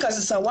Ebeyanka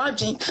sesa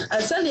wadwen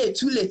ansa na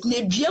too late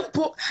na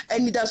duempo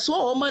anida so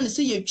o man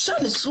se ye twa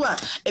ne so a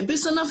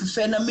ebisa na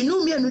fefe na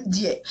menu mi anu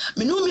de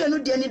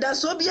anida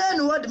so bia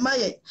no word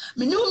maye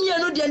menu mi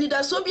anu de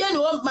anida so bia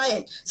no word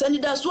maye se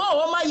anida so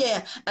o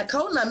maye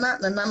akaw na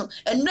no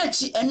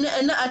enachi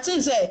ena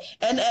atin se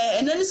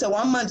enani se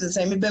 1 month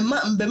se me be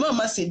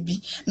ma se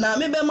bi na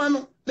me be ma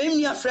no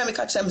me afre me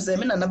ka chem se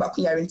me na ba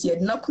ko yare nti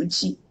edna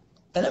kochi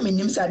ana me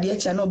nim sa de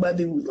acha na oba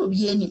be wu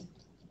obi ani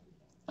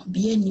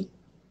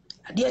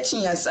ade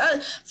achi ya sa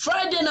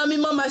Friday na me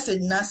mama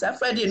said na sa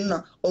Friday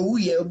no owu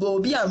ye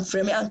obi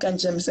amfre me anka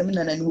chem se me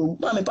na na wo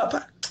ma me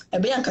papa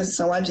ebe yanka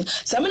sesa wadwe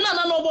se me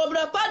na no obo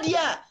bra pa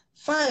dia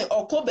fine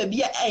okoba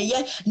bia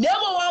eye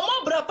nemo wa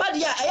mo bra pa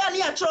dia eya na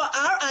ya tro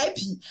RIP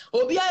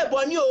obi aye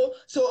boni o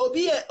so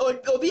obi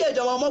e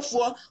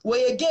jamamofo wo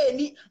ye gay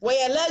ni wo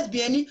ye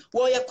lesbian ni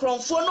wo ye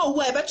kronfo no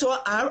wo e be tro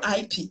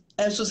RIP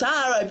and so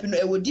RIP no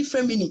e wo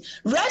different meaning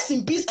rest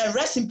in peace and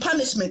rest in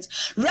punishment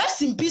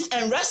rest in peace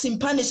and rest in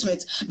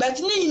punishment but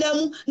ni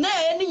namu na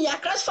e ni ya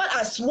classify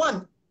as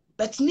one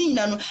but ni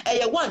na no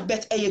one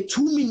but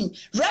 2 meaning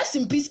rest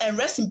in peace and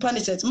rest in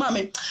punishment mama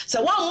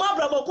so one more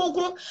brabo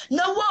konkuru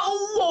na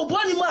wo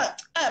boni ma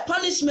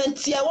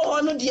punishment ye wo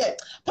hono de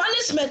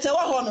punishment wo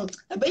hono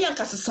be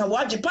yanka sesa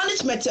waje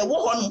punishment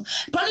wo hono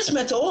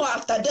punishment wo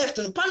after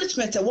death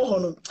punishment wo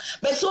hono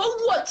but so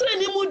wo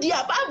treni mu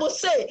dia Bible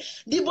say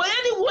di boye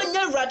ni wo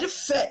nya rade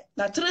fe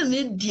na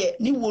treni de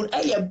ni wo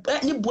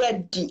ni bo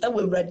adi e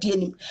wo rade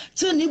ani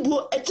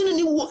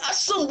treni wo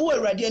asom bo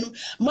rade ani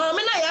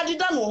mama na ya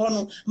dida no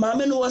hono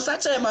mama no was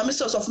such a mama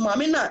source of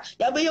mama na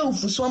ya be you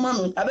fuso ma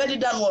no ya be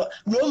dida no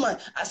Roman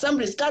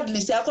Assemblies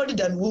Catholics ya call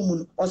dida no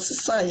woman o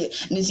sesan ye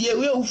ne ye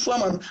we ufu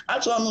ama no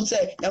ato no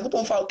say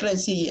yakopon fa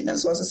okransi ye na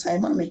so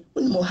sesan mama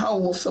oni mo ha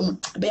wo fam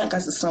be yanka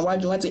sesan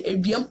wadwe wate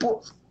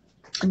eduempo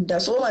da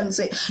so man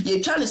say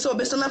ye twa ne so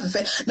be sana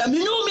fefe na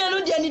menu mi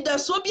anu de ni da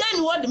so bia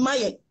ni wo de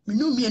maye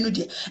menu mi anu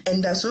de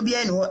and da so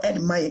bia ni wo de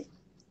maye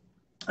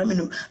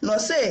aminu no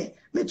say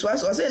me to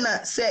us say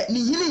na say ni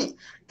hini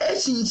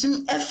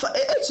echinchim efa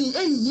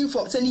eyin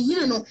form say ni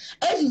hini no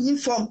eyin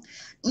form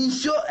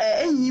insho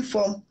eyin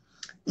form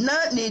na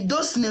ne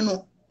dosne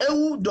no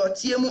ewu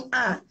dotie mu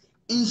a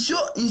insho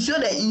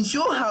the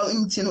insho how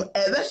intino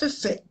ebe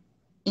fefe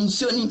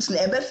insho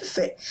intino ebe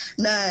fefe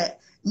na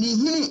ni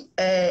hini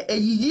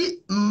eyiyi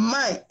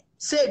mai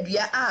say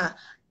dua a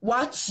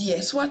what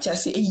yes what I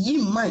say eyi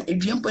mai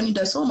eduempo ni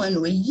da so man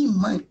no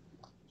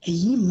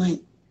eyi mai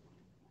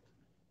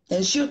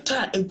ensure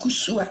ta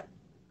egusua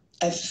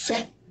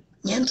efe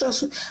nyento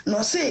so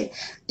no say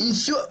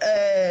ensure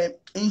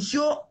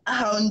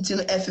how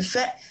ntino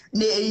efefe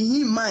na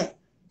eyi mai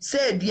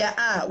say bia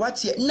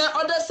what ye na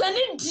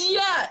odasani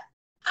dia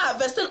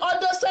verse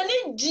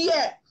odasani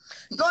dia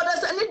no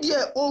odasani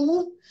dia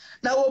owu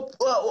na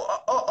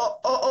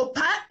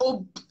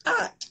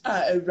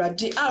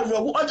erade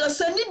arowo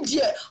odasani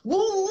dia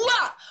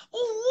wuwa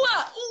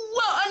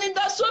ani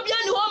da so bia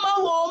ni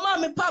ho ma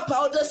me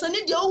papa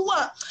odasani dia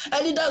wuwa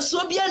ani da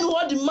so bia ni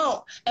ho de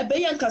ma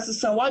ebe yanka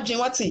sesa wadwen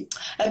wate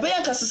ebe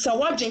yanka sesa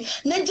wadwen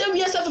na je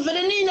wiase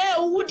fefede ni na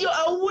awudi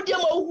ma awudia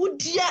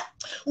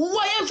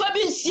wo yemfa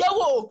bi nsia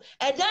wo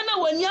edan na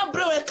wani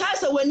abre we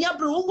kasa wani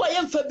abre wo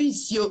yemfa bi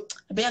nsio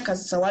ebe yanka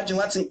sesa wadwen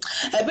wate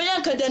ebe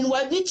yanka den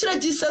wani kire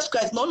Jesus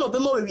Christ no be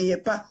ma we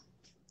yepa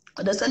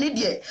odasani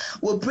dia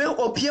wo pray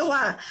opie ho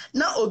a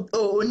na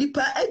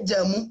onipa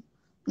ajamu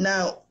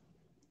na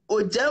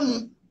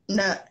ojamu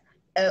na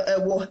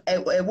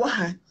ewo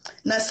ha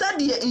na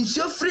sadie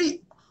nsio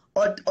free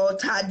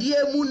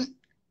otadie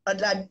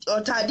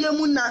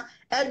mu na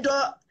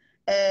edo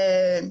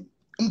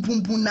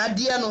mpumpu na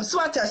die no so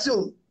atase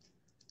o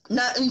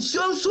na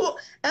nsio nso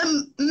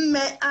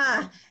emme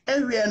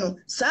ewie no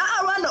saa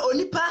awa na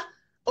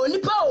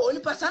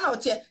onipa sana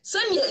otie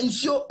sanye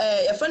nsio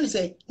efani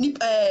say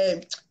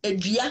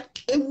edua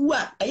ewu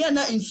a eya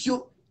na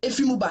nsio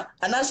efimuba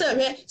anase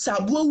hwe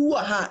sabuo wu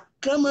ha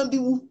krama bi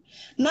wu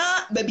na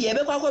baby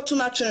ebe kwa kwato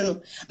na twene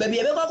no baby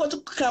ebe kwa kwato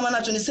krama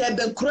na twene se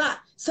be kura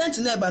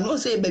sentinel ba no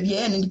se baby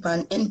e ni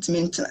pan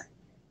intimate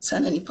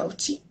sana nipa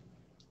uti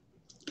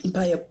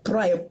nipa ye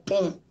praye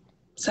pon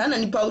sana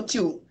nipa uti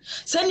o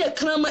sane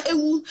krama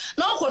ewu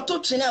na kwato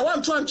twene a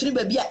wanto antwene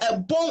baby a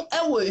ebon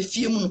ewo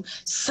efie mu no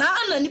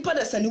sana nipa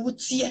da sane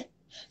wutie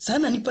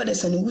sana nipa da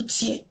sane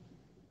wutie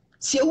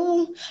se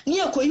wu ni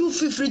akoyi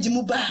fifriji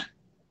mu ba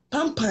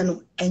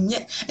pampano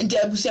enye nti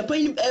abusia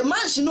pan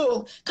mansion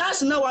no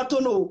cars na wato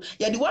no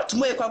ye de what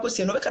mo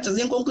ekwakosie no be kata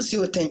zen konkusie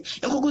oten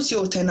enkokusie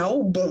oten na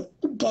ubon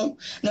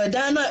na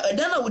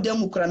dana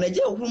wudam kura na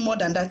je ohuru more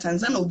than that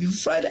Tanzania obi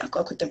Friday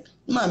akwakotem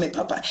ma me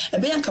papa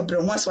ebe yanka bre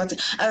ho aswate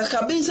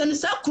aka bensan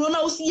sa kuro na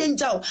osi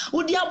yenjao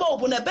udi aba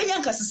obo na ebe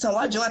yanka sisa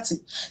wadwe wate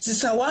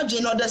sisa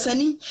wadwe no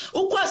dasani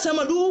ukwa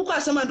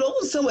asamado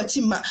unsan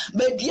wachi ma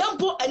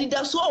badiampo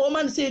anidaso o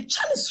man say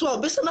chane so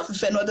obesa na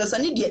fefe no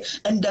dasani de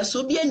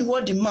anidaso bia ni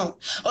wo de ma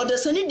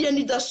odasani de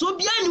anidaso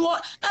bia ni wo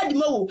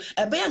adima wo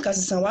ebe yanka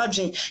sisa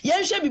wadwe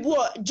yenhwe bibu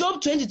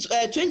Job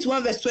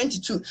 21 verse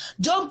 22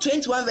 Job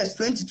 21 verse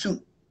 22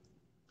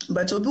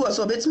 but obi was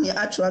obet me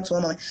actual to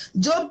mama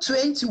Job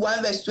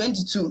 21 verse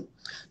 22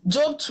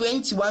 Job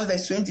 21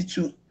 verse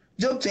 22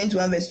 Job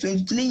 21 verse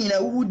 22 ni nyina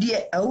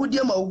wuhudie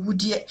awudie ma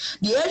wuhudie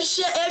de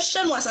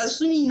ehye no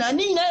asasu ni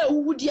nyina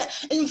wuhudie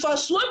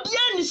mfaso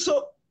bia ni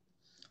so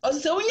o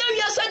se wonya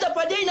wiasa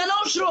japade nyina na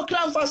ohwero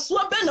kra mfaso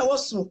be na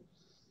woso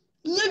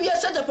nya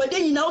wiasa japade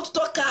nyina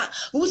ototoka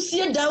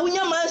usie da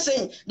wonya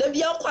mansen da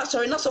bia kwa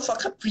sorry na so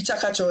faka preacher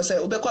ka cho se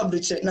obekwa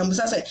abrochire na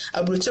musa se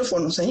abrochire fo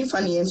no so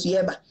himfa ne yensu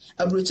yeba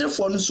abrochire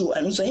fo no so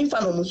anu so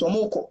himfa no muso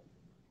moko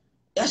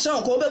ya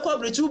sha ko obekwa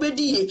abrochire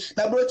ubediye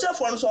na abrochire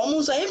fo no so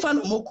muso himfa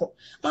no moko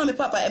mama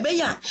papa ebe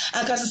ya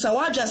ankasisa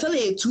wadwa se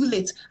na too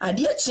late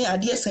ade achi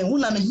ade sen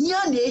wona no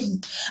hia na ehi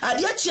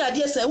ade achi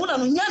ade sen wona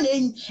no hia na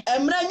ehi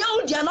emra nya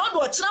odia na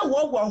odo kira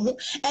wo ho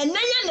enne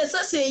ye ne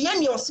sese ye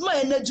ne osma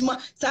ye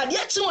najuma sa ade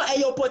achi wo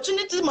ayo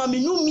opportunity ma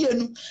menu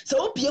mienu se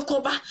opie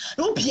koba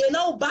na opie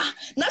na oba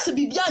na se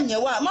bibia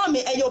anyewa mama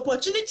ayo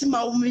opportunity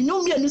ma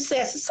menu mienu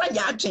se sesa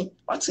ya adwen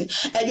wati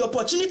ayo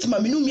opportunity ma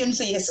menu mienu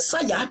se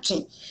sesa ya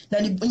adwen na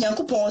de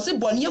nyankopon se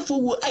bone yefo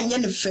wo anye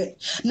ne fe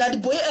na de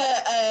boy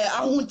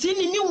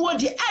ahontini ni wo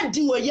de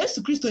adi wo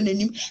Yesu Kristo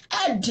nanim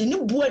adi ni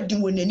bo adi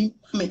wo nanim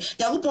me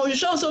yakopon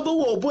hwehwe so be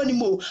wo boni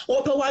mo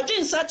wo pe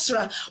wadwen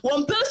satra wo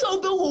mpe so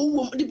be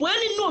wo de boy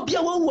ni no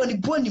bia wo ni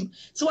bonim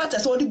so what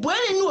so de boy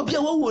ni no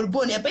bia wo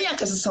boni e be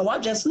yakasesa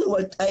wadwen so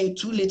what I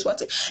too late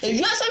what e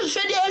wi asa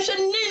hwehwe de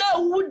hwehwe ni na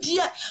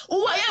wudia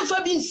wo ya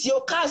mfa bi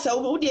nsio kasa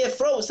wo de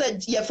fro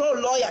said ye fro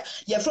lawyer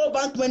ye fro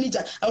bank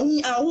manager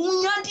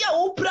ahunya de a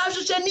wo pra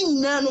hwehwe ni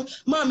nyina no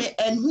mama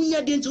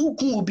enhunya de nti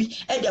hukun obi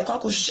e de akwa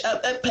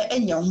pe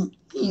enya ho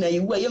ina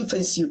yewu ayem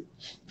fansio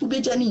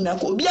ubeja ni na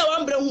ko obi a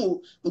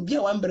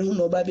wambre ho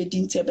no ba be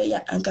dinte be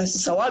ya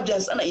ankasisa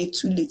wadwa sana ye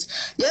too late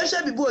ye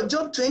hwe bibo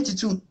Job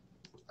 22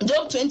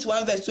 Job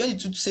 21 verse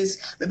 22 says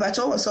me ba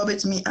cho was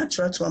obet me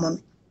attract to mama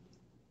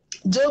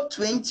Job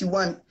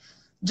 21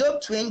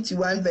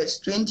 verse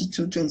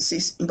 22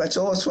 26 me ba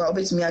cho was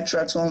obet me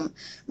attract to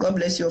God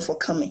bless you for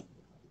coming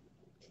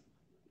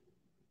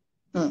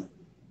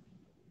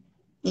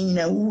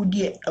ina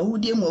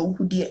awudie mo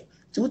awudie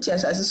tuti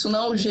asase so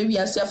na wo hwe wi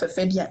ase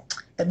afefe dia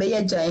ebe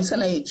ya ja ansa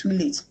na ye too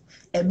late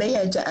ebe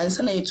ya ja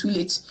ansa na ye too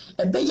late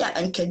ebe ya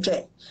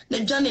ankedwe na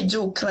dwane je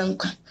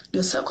okranka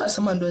de sakwa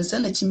sama don sa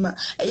na chima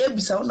eye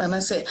bisa wo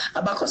nana se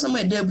abakosama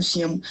ede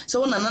abusuam se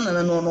wo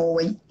nana no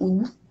wen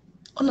owu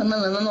ona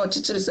nana na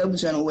ochichere se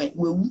abusuam no wen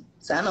wewu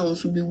sa na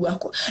wonso bewu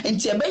akọ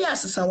enti ebe ya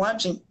asesa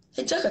wadwen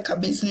eja kaka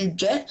bensini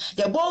dwe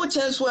ye bo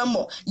chenso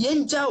emo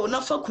yenja o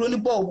na fa kro ni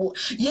bobo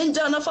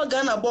yenja na fa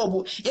Ghana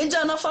bobo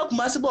yenja na fa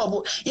Kumasi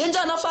bobo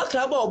yenja na fa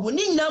Kra bobo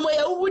ni nyina mo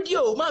ya wudi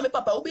o ma me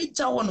papa wo be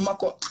ja wo no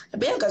makọ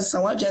ebe ya kasa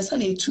wadwe ansa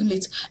na too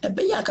late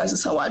ebe ya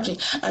kasa wadwe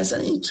ansa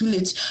na too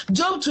late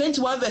Job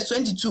 21 verse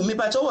 22 me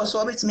pa to wo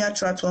so betimi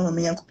attract wo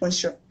me yankopon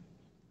sure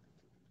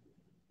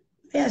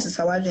ya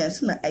kasa wadwe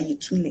ansa na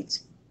too late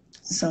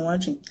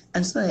wadwe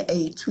ansa na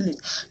too late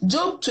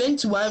Job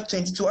 21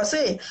 22 I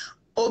say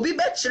obi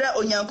betire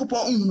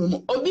onyankopon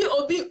nhunu obi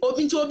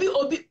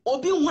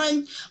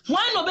hwan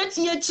no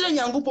betimi akire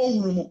nyankopon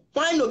nhunu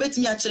hwan no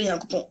betimi akire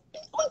nyankopon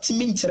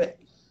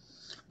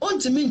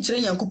ontimi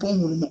nkire nyankopon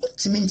nhunu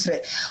ontimi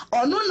nkire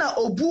ono na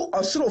obu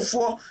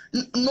osorofo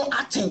no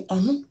aten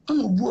ono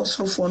obu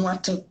osorofo no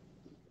aten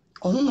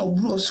ono na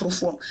obu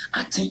osorofo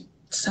aten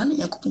sana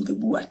nyankopon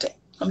bebu aten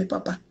ame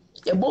papa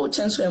ye bo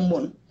chenso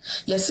embon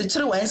ye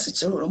sekire wan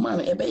sekire ro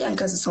ma ebe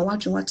yanka sesa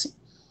wadwe wate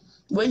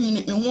when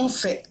you won't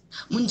fe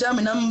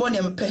munjame na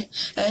mbone mpe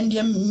and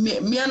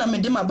me ana me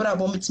de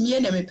mabrabo metimi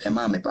na me pe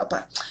ma me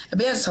papa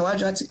ebe ya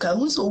sawadwo atika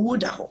hunso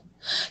wuda ho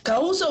ka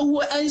hunso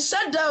wu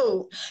ensada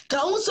o ka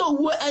hunso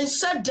wu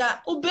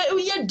ensada obe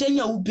uye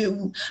denya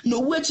ubewu no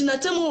wu ati na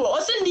temu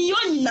o se ni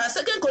yonyi na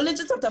second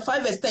Genesis chapter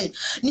 5 verse 10.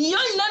 Ni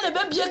yon na ne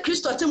bebie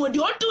Kristo tem de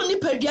odo ni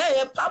padua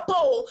ye papa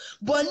o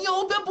boni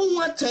o bebu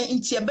ho atan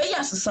nti ebe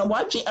ya sesa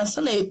wadwen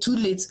ansa na too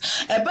late.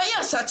 Ebe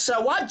ya satra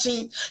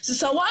wadwen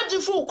sesa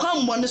wadwen fu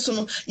kwan mo ne so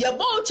no ye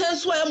bo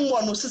chanso e mo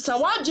no sesa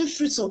wadwen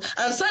free so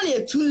ansa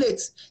na too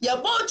late. Ye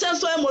bo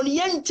chanso e mo no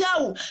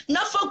yentawo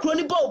na fa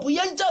kroni bulb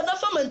yentawo na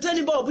fa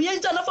mantani bulb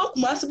yentawo na fa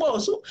kumase bulb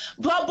so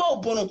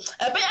bulb no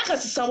ebe ya ka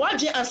sesa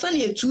wadwen ansa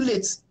na too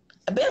late.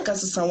 Abenka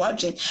sesa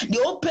wadwen de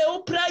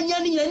opra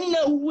nyani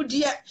na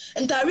wuwudie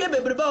ntare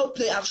bebreba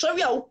opre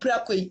afsori a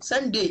opra koi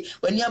Sunday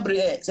wani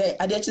abre say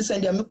ade chi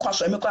Sunday me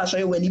kwaso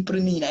wani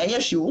prini na enye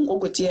hwe wo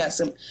ngogotie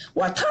asem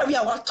watare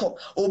a wato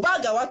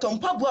obaga wato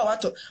mpabu a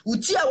wato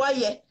uti a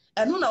waye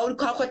enu na wo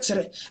kwa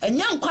kwakire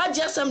enya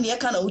nkwaje asem ne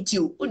yeka na uti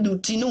o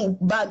uti no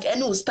bag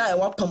enu style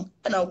wapam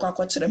na wo kwa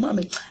kwakire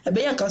mame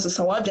abenka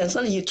sesa wadwen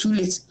san ye too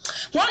late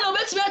one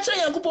obetimi a kire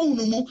yankopon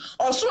hunumu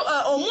osoro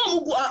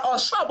omuamugu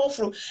osoro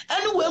abofro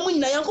enu we mu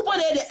nyina yankopon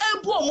na de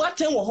ebu omu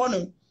aten wo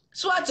hono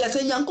so ati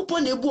ase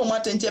yankopon na ebu omu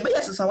aten tie be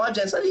yesesa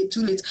wadwen san ye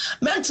too late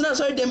mentina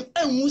sorry dem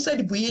enwu se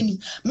de boyeni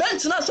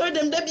mentina sorry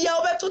dem de bia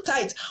obeto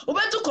tight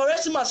obeto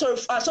correction ma sorry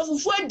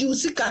asofufu adi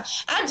usika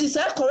adi se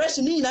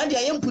correction ni nyina de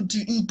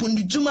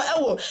ayempundi juma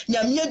ewo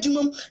nyame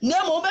adwuma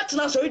na mo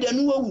obetina sorry dem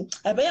nu wawu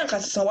ebe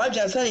yanka sesa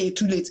wadwen san ye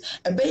too late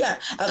ebe ya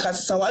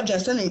akasesa wadwen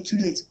san ye too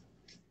late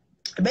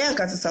ebe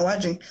yanka sesa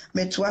wadwen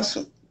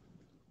metuaso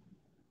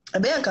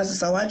ebe yanka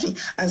sesa wadwen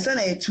ansa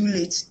na ye too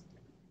late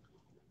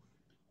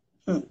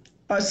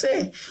o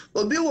say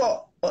obi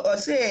wo o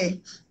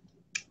say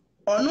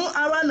onu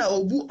ara na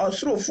obu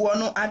osorofo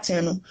no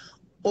aten no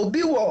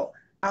obi wo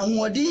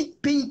ahodi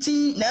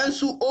pintin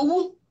nanso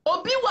owu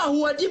obi wo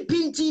ahodi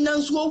pintin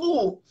nanso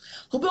owu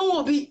obi wo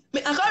obi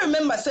I can't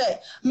remember say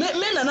me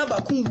nana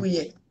bakungu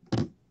ye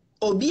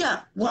obi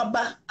a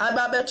waba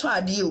aba beto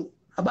ade o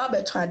aba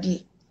beto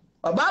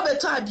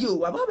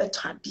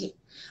ade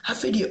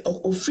afedi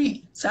o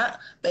free sa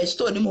be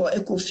store ni mo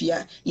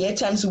ekofia ye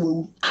chance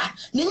wewu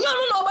ni nyonu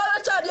na oba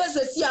beto ade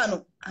asesia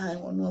no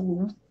ono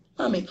wewu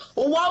mame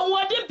o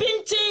wa de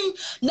pintin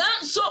na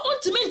so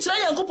untimi ntira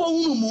yankopon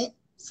hunu mu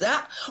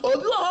sa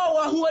obi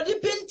wa ho de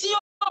pintin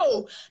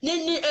o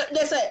ni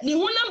they say ni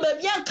hunam ba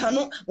bia nka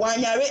no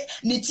wanyare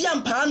ni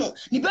tiampa no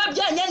ni ba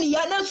bia anya ni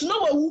ya na so no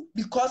wewu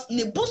because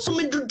ni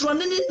busumi dodro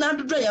ni na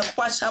dodro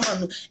yakwa shama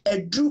no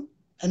edru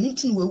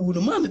anything we would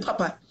mommy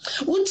papa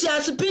unti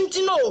as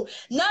pinti no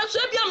na so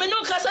bia me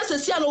no kasa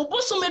sesia no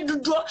busumi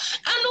dodro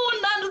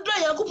anu na dodro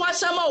yakwa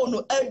shama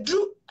no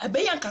edru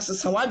abeya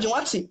kasesa wadwen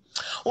wate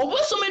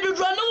obusumi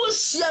dodro no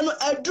wusia no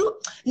edru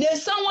na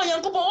esanwa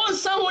yankopon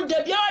wonsan ho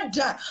da bia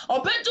ada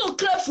obeto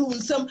krafu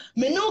nsam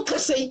me no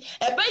kasei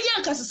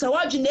abeya kasesa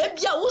wadwen na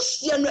bia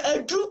wusia no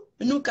edru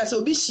me no kasa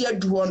obi hia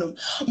duo no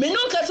me no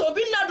kasa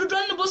obi na dodro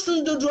no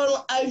busun dodro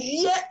no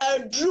awie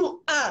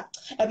edru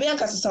abeya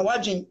kasesa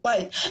wadwen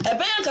why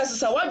abeya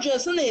kasesa wadwen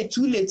so na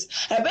too late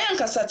abeya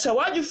kasesa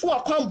wadwen fo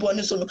akwambo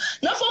ne so no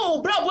na fo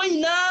obrabo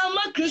nyina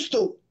ma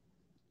Kristo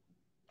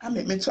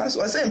ame me twas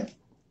o say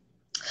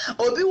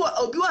obi wa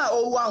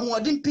owo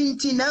ahodin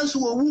pinti nanso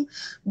owu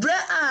bre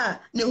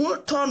ne ho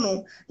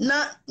tono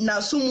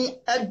na sumu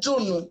ejo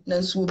no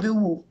nanso obi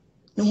wo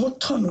ne ho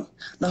tono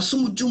na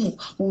sumu jumu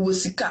wo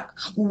sika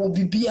wo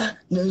bibia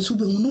nanso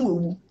be hunu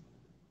owu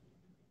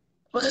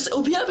because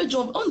obi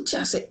abejo on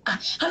tia say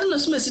hanu na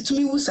sumu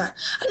situmi wusa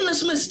hanu na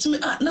sumu situmi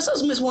na sa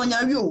sumu so wonya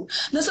wi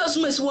na sa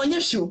sumu so wonya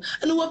hwe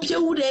anu wo pia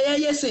wu de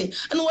ya say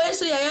anu wo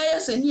say ya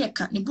say ne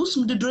ka ne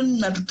busum de dron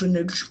na dodro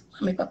na du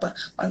me papa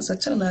ansa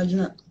tira na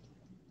adwuna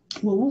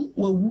wo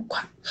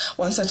kwa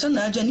wansacha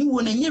na aja ni wo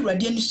na nye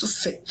rade ani so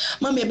fe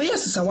mama ebe ya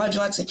sesa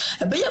wadwo ate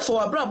ebe ya fo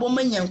wabrabo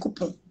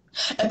manyankopon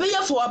ebe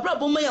ya fo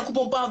wabrabo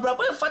manyankopon ba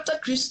wabrabo fata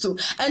Kristo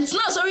and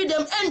na sorry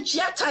them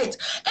enchia tight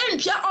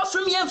enchia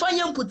offering ye fa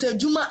yamputa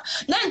djuma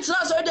na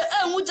na sorry the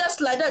enwu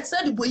just like that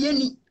said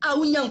boyeni a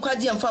wunya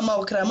nkwade emfa ma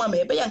okra mama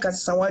ebe ya nka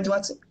sesa wadwo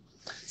ate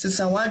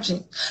sesa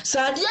wadwen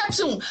sade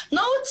atum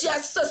na uti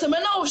asese me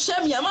na wo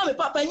hwe me ama me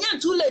papa nya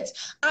too late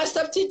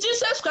accept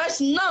Jesus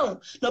Christ now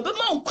no be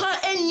ma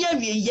nkwa enya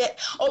wieye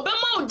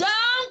obema udan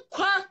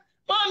kwa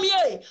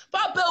mami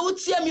papa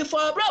uti me for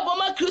abrabo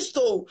ma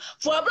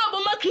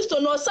Kristo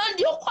no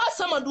sande okwa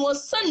samado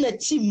san na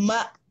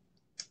chima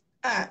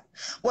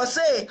wo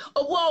say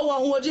obo wa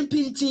hodin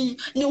pintin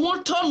ni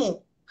won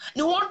tono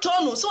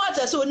so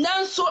what so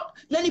nanso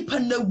na nipa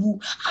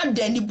nawu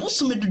ada ni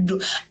busumi dodo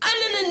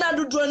ane na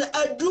dodo na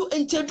adu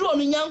entedro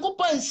no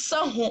nyankopon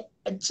sa ho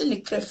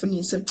agene krafuni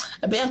nsem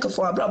abeyanka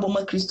for abrabo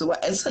ma Kristo wa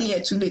ensa na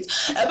too late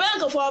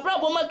abeyanka for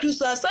abrabo ma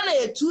Kristo ensa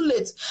na too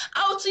late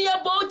out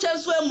ya bo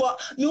chanso emo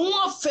mi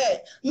wo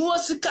fe mi wo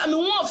sika mi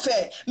wo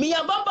fe mi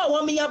ya baba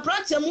wa mi ya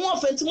brante mi wo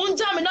fe ntimu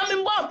nja mi na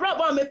mi bo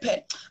abrabo me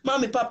pe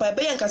mama papa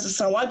abeyanka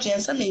sesa wadwe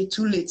ensa na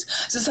too late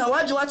sesa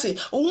wadwe wate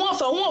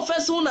wo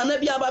fe so na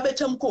bia ba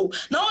betam ko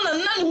na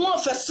wona nani wo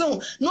fe so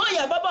no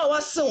ya baba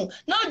wa so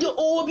na de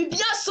o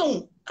bibia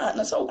so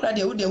na sa okra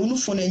de wo de unu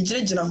fo na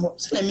njirejira ho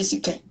se na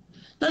misika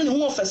na ne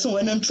ho ofese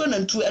won na ntro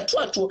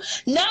eto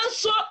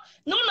nanso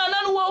no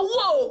na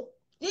wo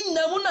Ni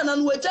na mu na na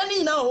wacha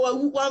ni na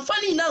wan fa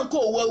ni na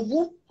nko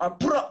wawu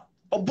apro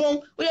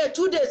obon we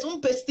 2 days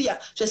pestia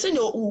je say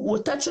wo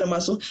tachere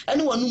maso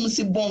ene wonu mu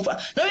si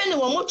bonfa na we ne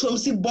wo moto mu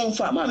si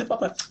bonfa ma me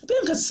papa be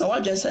nka sesa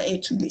wadwen sa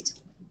too late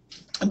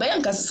be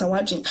nka sesa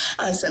wadwen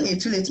ansa na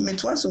too late me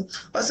to aso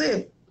o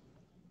say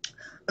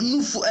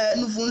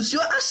nufunso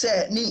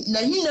ase ni na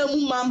hina mu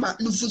mama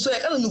nufunso ya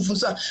kana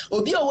nufunso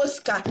obi o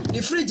sika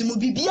ni fridge mu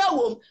bibia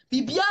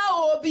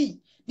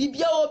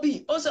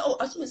obi o say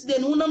asumesi de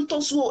no nam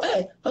to so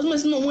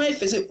asumesi no ho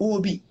efese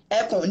obi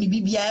ekon ni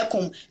bibia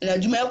ekon na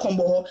djuma ekon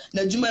bo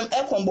na djuma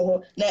ekon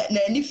bo na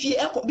ni fie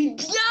ekon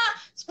bibia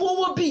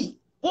obi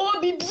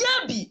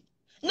bibia bi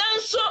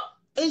nanso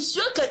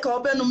ensio keka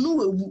obenum no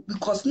wewu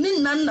because ni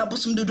nan na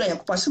busum de do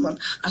yakopasem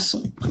aso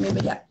me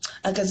be ya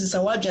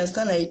akasisa wadwen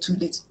stand na too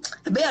late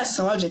be ya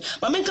sawadwen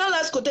ma me kan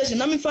last quotation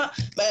na me fa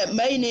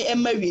mai ni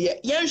emawie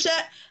yenhwe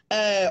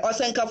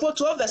osenkafo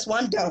 12 verse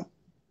 1 down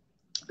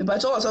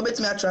but also bet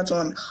me attract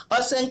on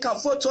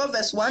osenkafo 12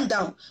 verse 1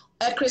 down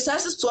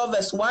Ecclesiastes 12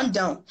 verse 1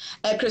 down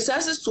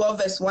Ecclesiastes 12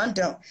 verse 1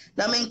 down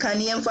na me kan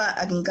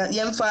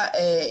yemfa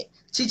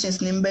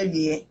teachings ni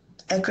mbawie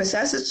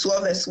Ecclesiastes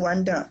 12 verse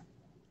 1 down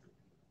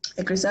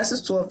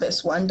Ecclesiastes 12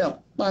 verse 1 down.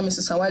 Ma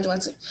Mrs.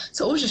 Sawadwati.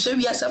 So we should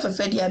be as a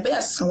fedia, be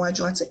as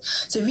Sawadwati.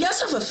 So we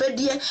as a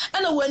fedia,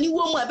 and when you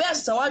want my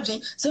best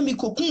Sawadjin, so me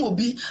cocoon will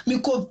be, me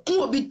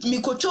cocho,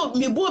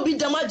 me bobi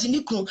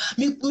damaginiku,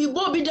 me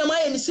bobi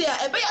damay and say,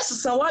 I be as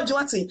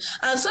Sawadwati,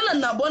 and son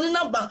and Nabon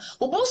number,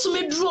 who both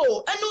me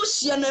draw, and no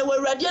she and I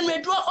were radiant me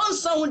draw on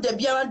some with the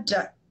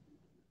Biarada.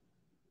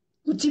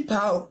 Uti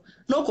pow,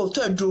 no go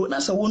to draw,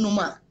 that's a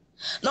woman.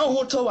 Now,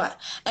 what tower,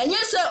 and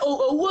yes,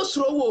 oh, was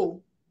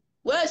row.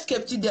 Where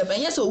skeptic dev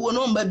and yes o wo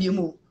no mba bi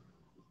mu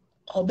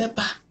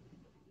obepa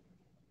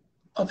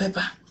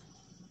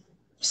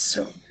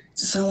so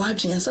san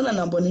wadwen san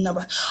na boni na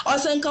ba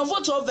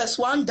osenkafo 12 verse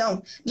 1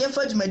 down ne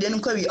fa djumade no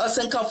kwawi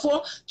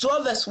osenkafo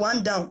 12 verse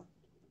 1 down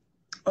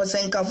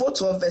osenkafo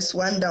 12 verse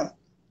 1 down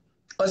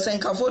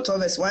osenkafo 12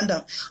 verse 1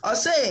 down I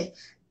say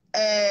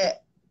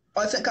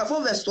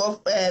osenkafo verse 12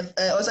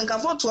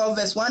 osenkafo 12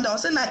 verse 1 down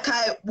say na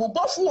kai wo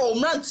bofo o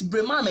mrant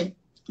bremame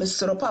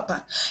Mr.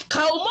 Papa,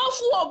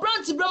 Kaumofu or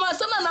Branty Brema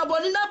Sana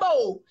Nabonina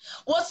Bao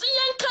was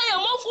Yankaya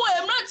Mofu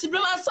and Ranty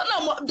Brema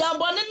Sana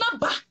Dabonina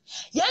Ba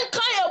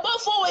Yankaya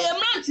Bofo and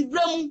Ranty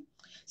Brem.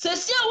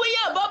 Says, yeah, we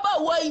are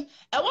Baba way.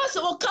 I was a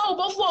cow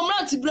before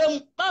Ranty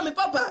Brem, Mammy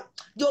Papa.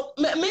 Your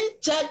men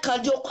check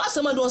your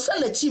customer don't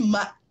sell a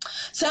chima.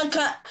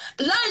 Sanka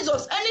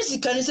Lizos any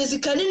sikani says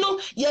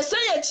kanino yes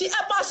say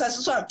a pass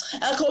as one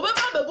and ko be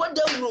ba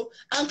the bro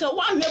and ka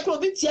one we ko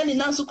bi tia ni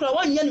nanso kra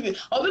one yan we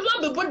obi ba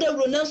be the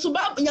bro nanso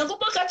ba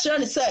nyankopɔ ka kira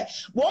ni say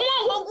won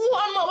wa wogu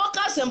hon ma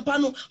waka sempa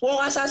no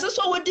won asase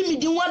so wodi mi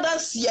din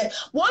wadanse ye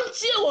won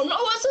tie won no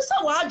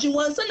wasesa wa adwen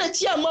won se na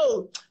tia ma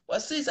o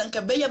wasi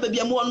sanka be ya ba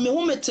bia mo won me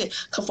ho mete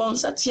ka fa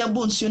onsa tia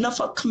bonsuo na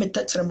fa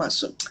kameta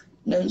tremaso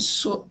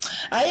Nenso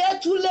aya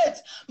too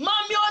late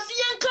mami osi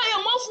yanka ya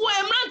mofu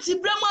e mranti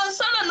brem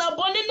sana na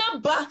boni na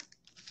ba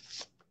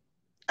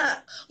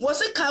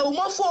wasi ka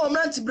mofu o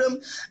mranti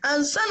brem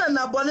ansana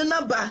na boni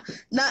na ba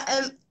na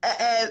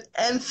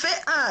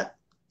enfe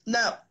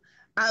na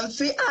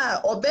anfe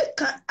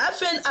obeka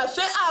afen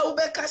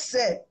obeka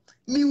se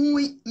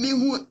minim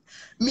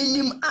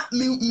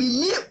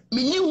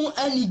hu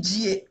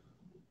anidie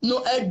no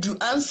adu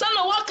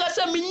ansana waka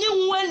se minim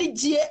hu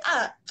anidie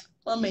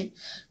Mami,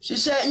 she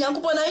said,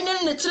 Yankupo, I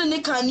didn't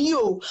need can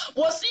you.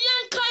 Was the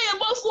young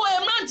before a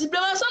man to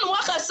blame my son?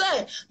 What I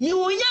say, me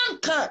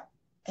yanka.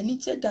 And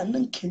it said that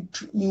none can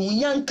me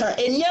yanka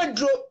and ya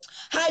drop.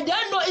 I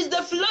don't know is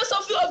the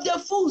philosophy of the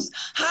fools.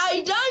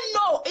 I don't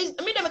know is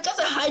because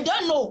I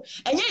don't know,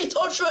 and yet it's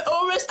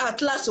always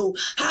at last. So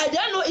I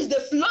don't know is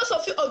the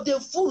philosophy of the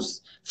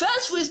fools.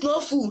 First fool is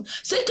not fool,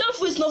 second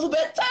fool is not fool,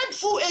 but third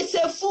fool is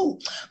a fool.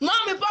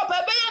 Mommy, Papa,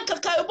 I yanka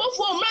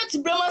before a man to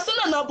blame my son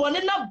and a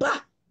bonnet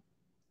ba.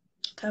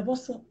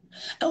 Kabofo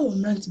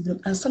mranti brem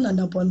ansana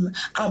na bonno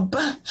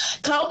aba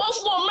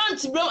kabofo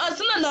mranti brem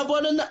ansana na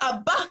bonno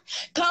aba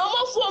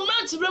kabofo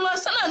mranti brem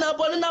ansana na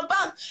bonno na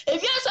ba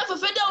evi asa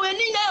fefeda we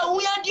ni na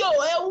ehuyade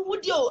o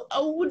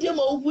ewudie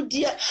ma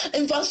owudie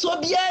emfaso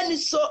bia ni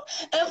so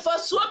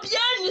emfaso bia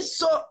ni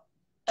so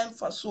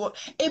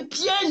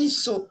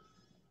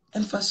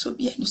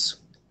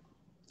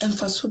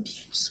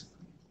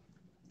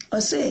I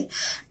say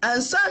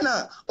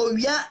ansana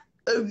owia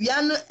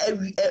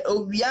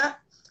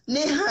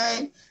ne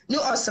han ne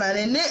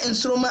osrane ne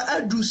nsroma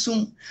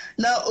adusum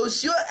na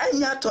osio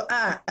anyato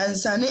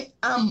ansane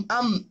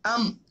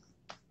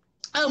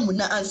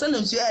amuna ansana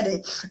nsio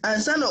ade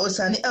ansana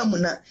osane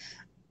amuna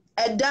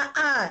eda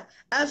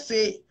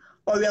afe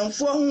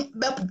owemfo ho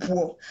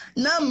bepopo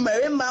na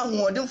marema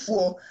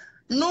hoodefo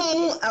no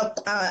mu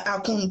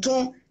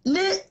akonton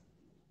ne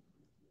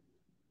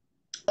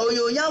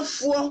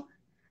oyoyafo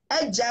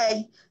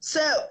ajai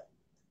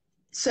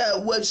se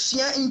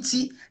wasua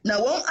nti na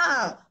won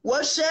wo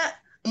hwe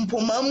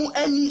mpomamu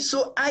ani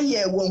so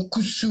aye won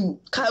kusu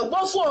ka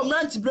wofo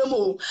omranti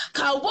bremo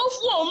ka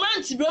wofo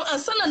omranti brem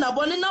ansana na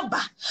bone na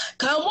ba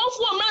ka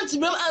wofo omranti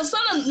brem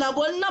ansana na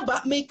bone na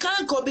ba me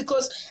can go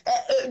because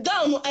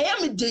down I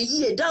am the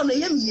year down I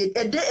am ye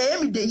I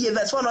am the year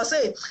verse 1 no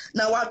say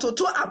na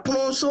watoto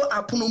apono so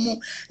apono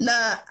mu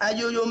na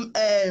ayoyom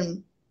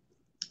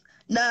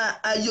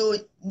na ayo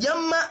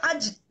yamma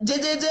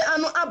jejeje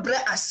anu abre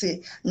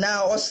ase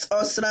na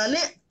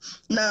osrane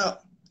na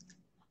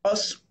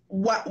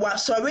wa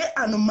sorry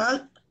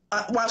animal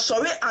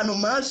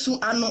su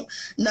anu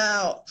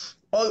na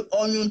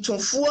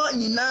onyuntofuo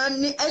nyina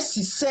ni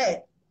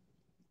asise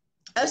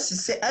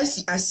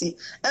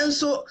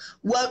enso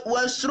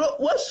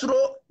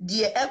wasro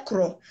die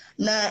ekro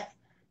na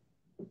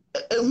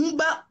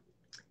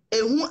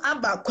ehu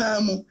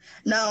abakwa mu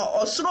na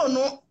osro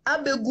no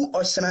abegu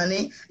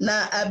osrane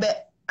na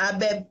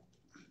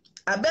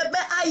abebe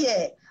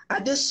aye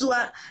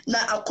adesoa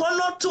na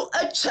akono to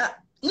acha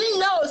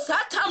nina o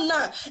satam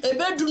na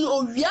ebedu no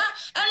owia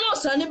ene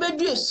osrane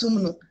bedu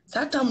esum no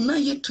satam na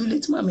ye too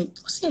late mama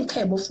o se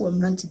nka ebofo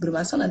amranti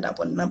brema na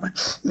dabon naba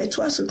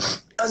meto aso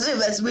oze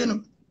verse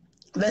benu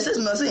verses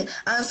no say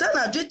ansa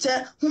na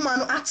dwete huma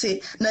no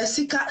ate na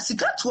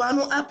sika toa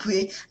no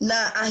apue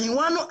na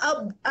ahenwa no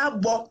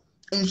abo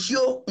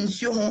nsio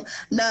ho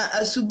na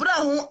asubra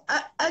ho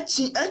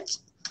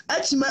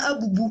achima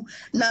abubu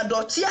na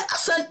dotia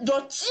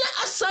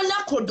asan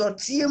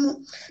akodotie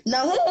mu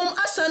na honhom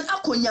asan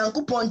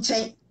akonyankopon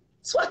nchen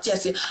so what you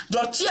say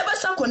dotia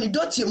besa koni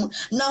dotie mu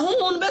na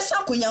honhom besa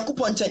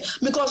konyankopon nchen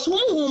because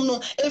honhom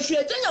no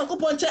efiete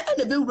nyankopon nchen e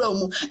de bewura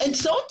mu enti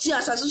so otia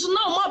asase so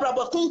na mo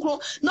abrabo konkron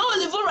na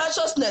live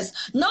righteousness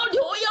now the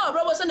oya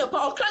abrabo se ne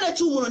pa okra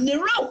tu mu ne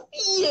raw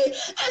ye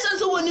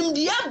essence wonim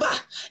diaba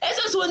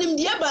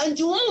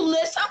enti honhom no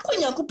esa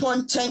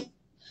konyankopon nchen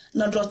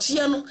na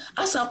dotia no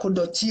asa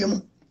akodotie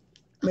mu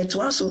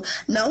metwaso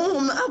na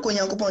honhom no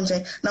akonyankopon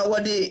nchen na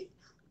wode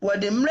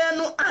mre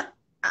no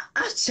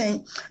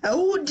achen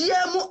ahudie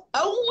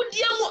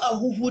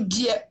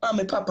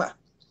ame papa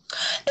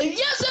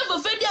ewiase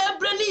fofedi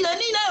abrani na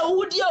ni na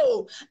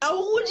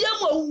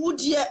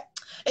ahudie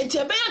enti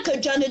ebeya ka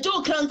dwaneje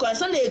okranko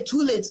ansa na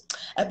too late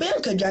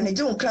ebeya ka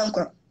dwaneje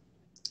okranko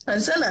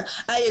ansa na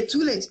aye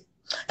too late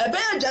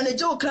ebeya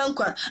dwaneje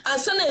okranko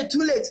ansa na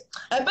too late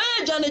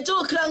ebeya dwaneje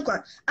okranko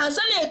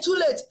ansa na too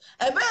late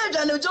ebeya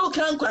dwaneje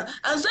okranko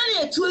ansa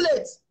na too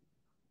late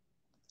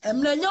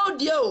emranya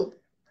odie o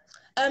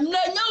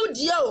emranya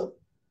udia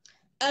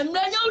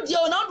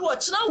na do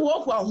china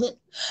wo ho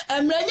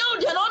emranya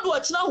udia na do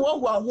china wo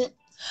ho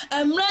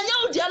emranya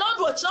udia na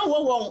do china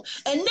wo ho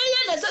enne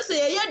ye na sese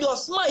ye de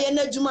osma ye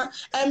na djuma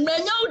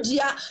emranya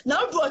udia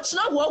na do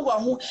china wo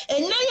ho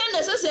enne ye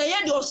na sese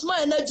ye de osma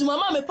ye na djuma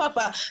ma me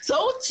papa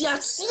so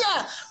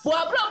utiasia bo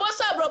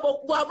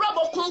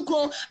abrabo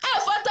konkron e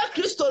fata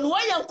kristo no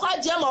ye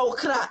nkwaje ma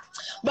okra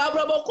bo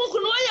abrabo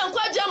konkron no ye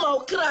nkwaje ma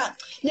okra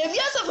na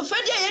viasa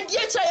fefedia ye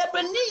die cha ye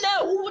pani na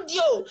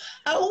ahudie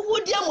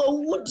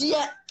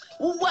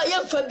uwa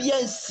yemfa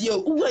biansio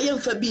uwa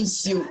yemfa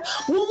binsio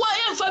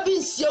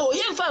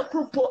yemfa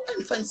krupo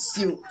emfa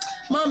nsio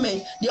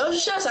mame de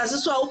ohwehwe asase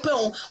so a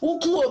wopɛn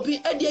woku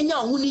obi ade anya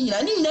ho ni nyina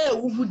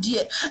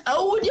ahudie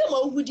ma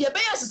ahudie be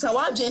yasesa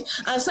wadwen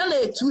ansa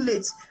na too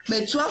late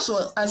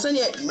metuaso ansa na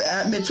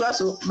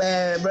metuaso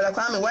brother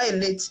Kwame why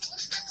late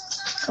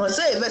o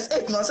say verse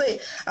 8 no say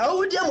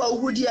ahudie ma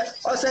ahudie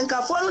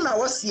osenkafo no na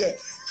wose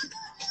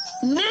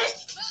ni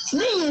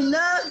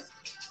nyina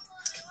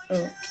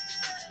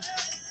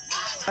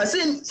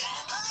asin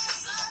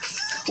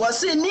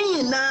wase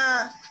ni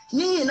na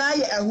ye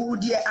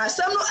ahudie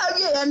asam no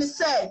awie ye ne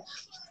say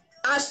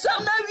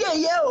asam na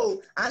awie ye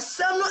o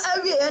asam no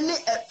awie ye ne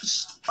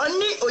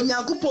oni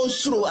onyankopon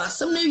suro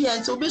asam na awie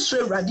nti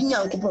obesuro Awurade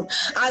nyankopon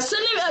asam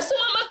na asam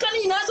amaka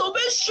ni na so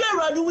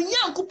obesuro Awurade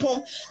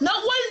nyankopon na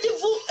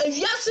wanlivu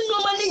awiase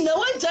no mani na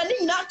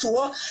wantani na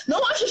to na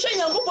wahwehwe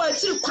nyankopon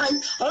atiri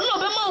kwan ono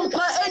obema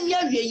nkwa ani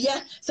awie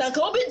ye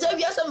sanka obedja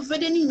awiase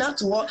fefede ni na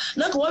to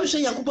na ka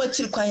wahwehwe nyankopon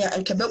atiri kwan ya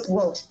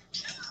ankebepo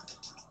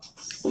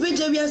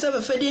obedja awiase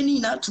fefede ni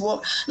na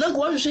to na ka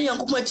wahwehwe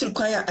nyankopon atiri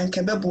kwan ya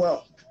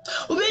ankebebo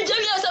obedja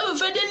awiase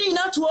fefede ni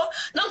na to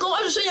na ka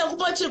wahwehwe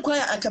nyankopon atiri kwan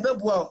ya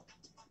ankebebo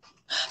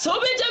so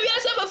obedja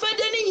awiase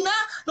fefede ni na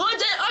no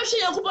je ahwehwe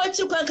nyankopon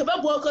atiri kwan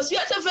ankebebo cause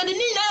awiase fefede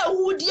ni na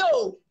ahudie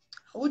o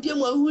ahudie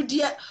mu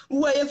ahudie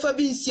uwa yefa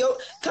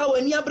binsio ka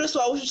wani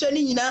abreso ahwehwe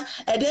ni nyina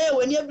ede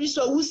wani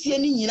abreso awusie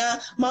ni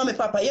nyina mama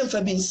papa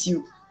yemfa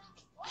binsio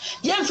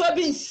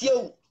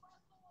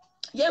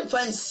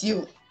yemfa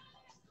nsio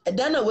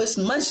edana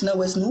wesn manchina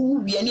wesn wu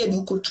bia ne ade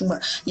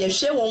ukotuma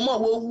yehwe won ma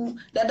wawu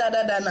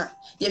dadadada na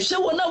yehwe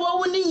won na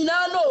wawu ni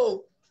nyina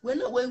no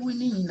wena wawu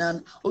ni nyina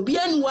no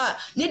obiani wa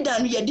ne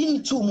danu yedi ni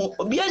tumu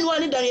obiani wa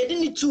ne danu yedi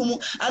ni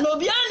tumu ana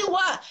obiani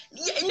wa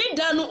ne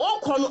danu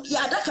okono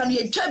ya adaka no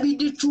yetwa bi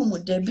di tumu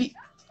dabi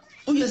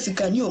uyo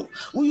sikanyo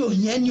uyo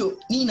hianyo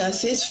ni na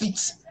 6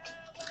 feet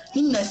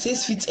Nina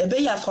 6 feet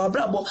ebeya for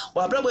abrabo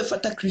wa abrabo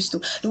fata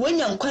Kristo ni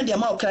wenya nkwa de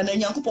ma okra na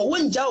nyankopon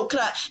wonja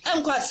okra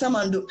enkwa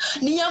asamando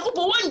ni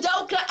nyankopon wonja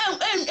okra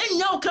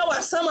enya okra wa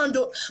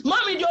asamando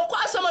mami de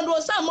okwa asamando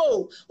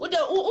osamo wo de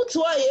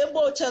utuwa ye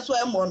ebo chanso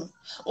emo no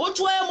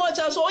utuwa emo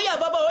chanso oya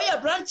baba oya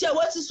brantia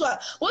wasiso a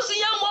wosi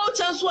yamo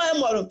chanso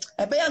emo no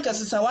ebeya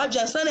nkasisa wa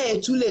jansa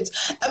na too late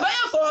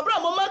ebeya for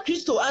abrabo ma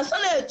Kristo ansa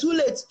na too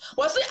late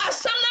wasi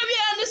asam na wi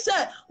ani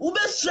se wo be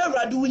sure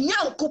rade wo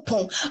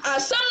nyankopon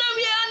asam na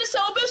wi ani se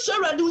wo be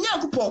Radu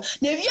Yankupon,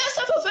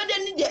 Neviasa for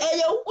Fede de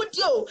Aya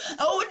Udio,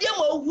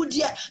 Audiamo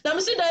Udia,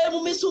 Namsida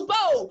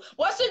Musubao,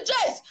 was a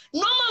jazz, no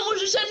man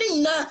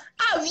Mushanina,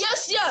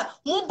 Aviasia,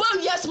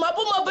 Mubavias,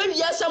 Mabuma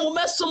Baviasa,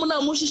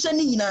 Mumasumana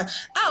Mushanina,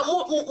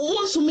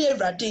 Monsume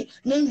Radi,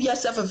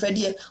 Neviasa for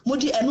Fede,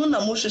 Mudi and Nuna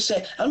Mushe,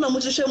 and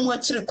Namusha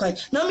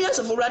Muatriquai,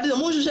 Namiasa for Radi,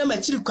 Musha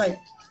Matriquai.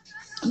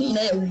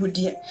 Nina ya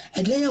wudia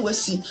edenya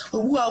wasi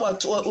owu a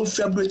wato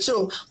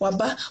ofrabrocho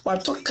waba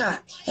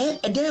watoka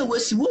edenya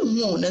wasi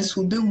wonhu na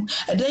so bewu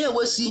edenya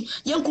wasi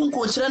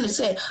yenkunko kira ne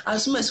se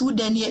asuma si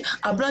wudanie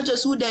abrajo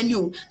si wudanie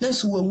o na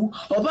so wawu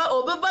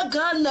obeba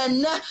Ghana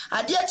na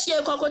ade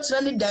atie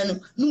kwakotira ne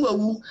dan no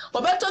wawu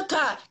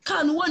obetoka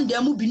ka no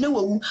wonda mu bi na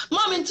wawu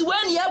moment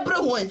when ya bre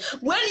hon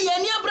when ya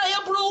ni abra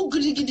ya bro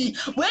gidigidi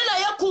when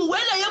ya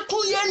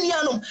yakun ya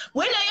nianom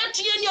when ya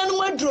tie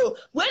nianom adro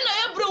when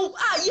ya bro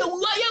ye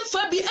wu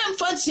ya bi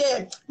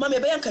emfantie mama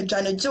be yanka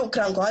dwane je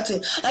okranko ate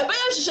ebe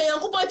ya hihye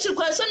yankopon chiri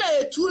kwan se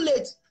na too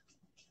late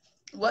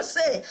wo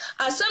say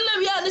asem na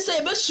wi ani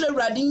se be sure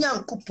rade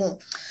yankopon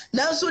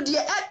nanso de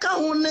eka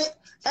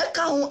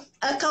ho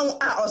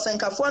a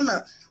osenkafo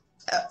na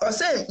o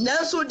say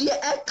nanso de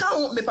eka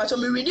ho me pacho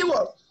me ready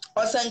wo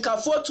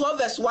Osenkafo 12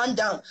 verse 1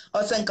 down.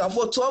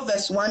 Osenkafo 12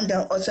 verse 1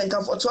 down.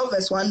 Osenkafo 12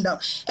 verse 1 down.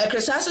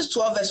 Ecclesiastes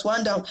 12 verse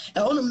 1 down.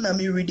 Ehonum na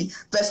me ready.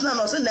 Verse 9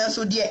 no say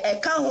nanso de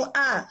eka ho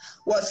a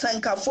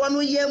wosenkafo no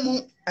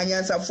yemu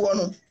anyansafo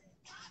no.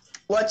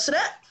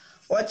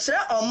 Wotre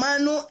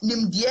oman no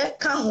nimdie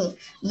ka ho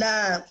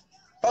na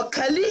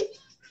okali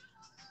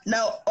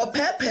na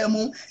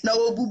opepemu na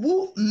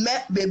obubu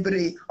me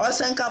bebre.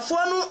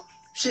 Osenkafo no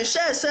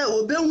hwehwe se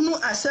obehunu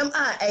asem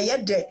a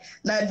eyede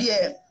na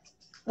de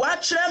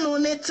Watre no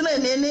ne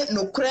trene ne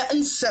nokra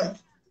nsem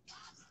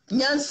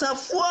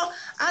nyansafo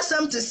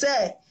asem te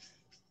se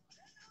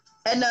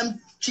enam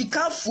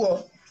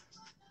chikafo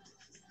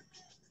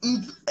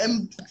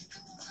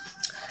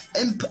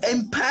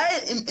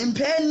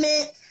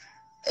empene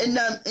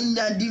enam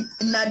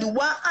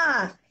nadiwa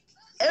a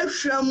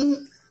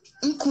ehwamu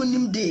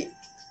nkunim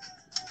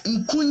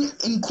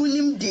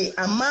de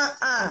ama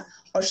a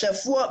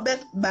ohwefo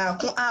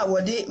baako a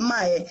wode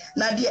mae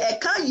na de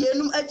eka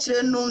yenum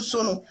akire no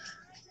nso no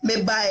me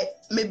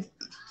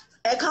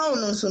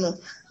account so no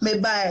me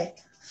buy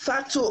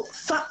fato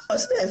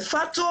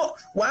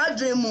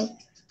wadremu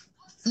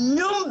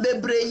nyum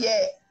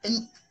bebreye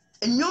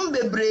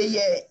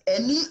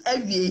eni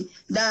awie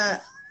na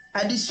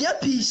adesua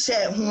pi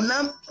se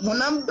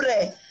honam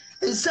bre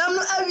nsam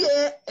no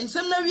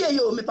awie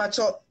yo me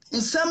pacho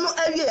nsam no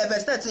awie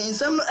verse 13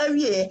 nsam no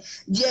awie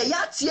de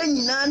yatie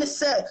nyina ne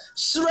se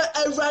sura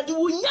awrade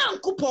wo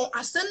nyankopon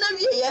asen na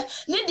wie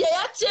ne de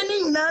yatie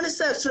ne nyina ne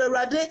se sura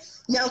awrade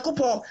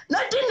nyankopon na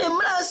de ne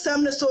mra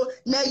nsam ne so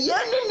na ye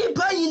ne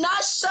nipa nyina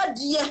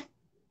hyade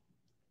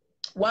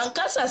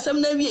wankasa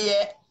asem na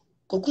wie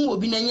kokun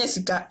obi na nya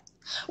sika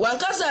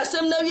wankasa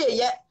asem na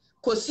wie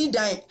kosi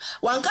dan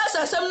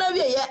wankasa asem na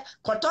wie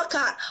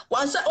kotoka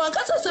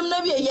wankasa asem na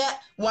wie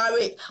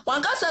ware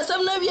wankasa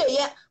asem na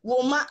wie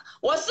woma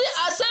wosi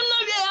asem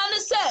na wie ane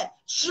se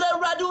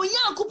hwewrade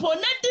onyankopon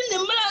na de ne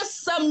mra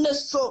sam ne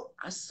so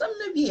asem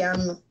na wie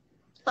ano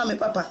mame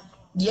papa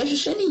de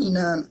hwehwe ni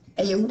nyina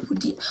eye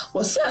wupudi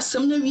wosi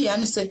asem na wie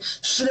ane se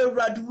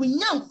hwewrade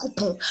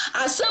onyankopon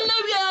asem na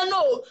wie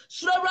ano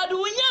hwewrade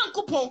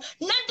onyankopon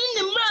na de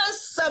ne mra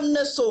sam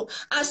ne so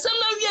asem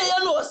na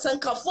wie no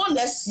osankafo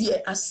na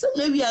sie asem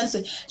na wie ane se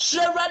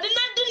hwewrade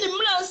na de ne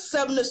mra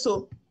sam ne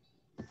so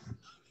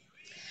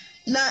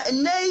na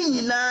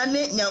nyina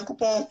ne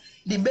nyankopon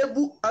de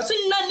bebu aso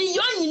na ni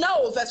yo nyina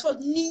o verse 4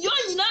 ni yo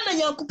nyina na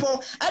nyankopon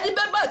ade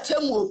beba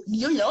temu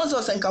ni yo nyina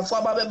onso senkafo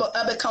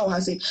abeka o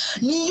hase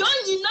ni yo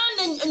nyina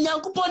na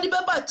nyankopon de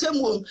beba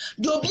temu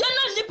de obia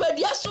na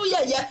nipadua so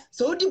ye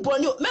so di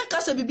boni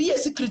menka se bibia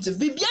secretive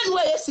bibia no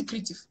ye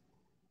secretive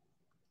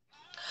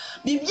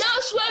bibia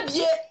so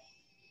abie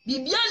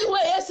bibia no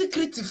ye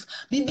secretive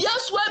bibia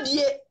so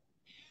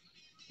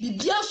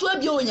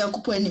abie o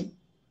nyankopon ani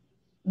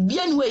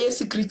bia ni we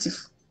secretive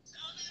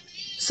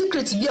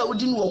secret bia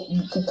wodi no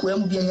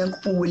kukuam bia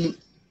nyankopon woni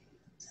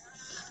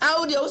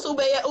audi also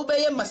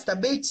obeye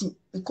masturbating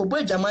ikobo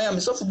adwaman am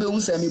sofo be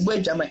hunsa me bo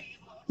adwaman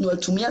no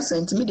atumi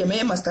asent me de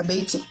me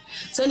masturbating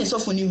say ne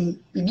sofo ni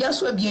bibia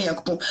so abia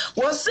nyankopon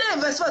wo say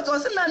verse 4 wo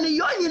say na ne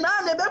yo nyina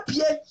na be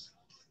pie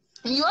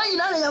yo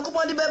nyina na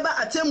nyankopon de beba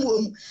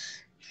atemuom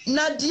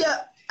na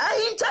dia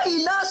ahinta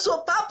ina so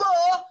papa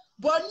o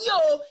boni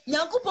o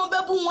nyankopon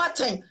bebu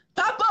nwaten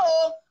papa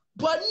o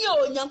boni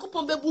o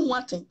nyankopon bebu ho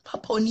aten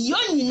papa oni yo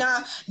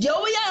nyina de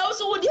wo ya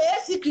also wo de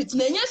secret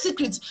na nya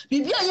secret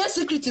bibia nya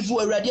secret fu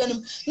awurade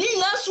anim ni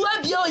nyina so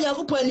abia o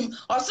nyankopon anim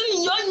oso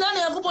ni yo nyina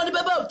na nyankopon de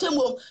beba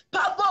otemwo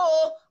papa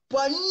o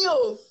boni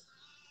o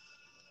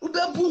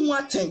ubebu ho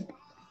aten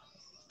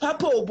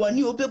papa o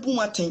boni o bebu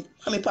ho aten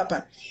ami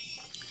papa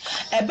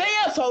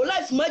ebeya for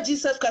life ma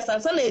Jesus Christ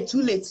answer na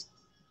too late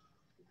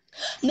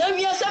na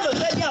wi asa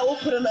bebe dia wo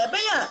pro na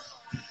ebeya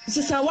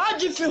sisa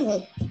waji fi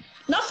ho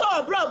na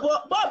for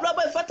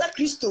brabo fata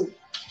Kristo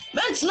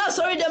men na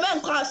sorry the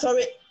men call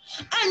sorry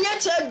anya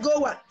church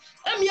goer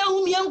emia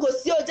hum yan go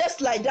see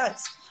just like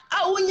that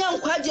a wonya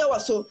nkwaje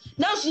waso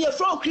na so ye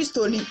from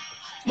Kristo ni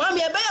mama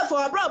ebeya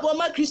for brabo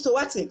ma Kristo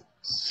wate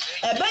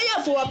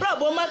ebeya for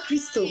brabo ma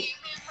Kristo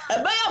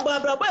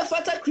ebeya brabo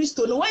fata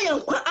Kristo no wan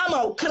yankwa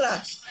ama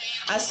ukra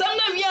asam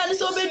na wi ani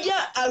so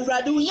bedia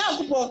awrade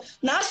unyankopon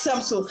na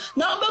asam so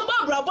na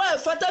obeba brabo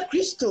fata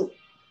Kristo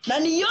na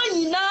ni yo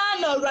nyina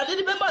na awrade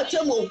de beba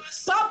temo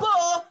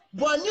papa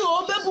boni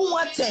o bebu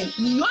waten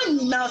ni yo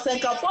nyina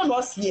osenkafo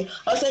no sie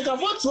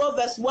osenkafo 12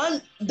 verse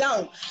 1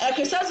 down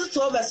Ecclesiastes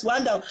 12 verse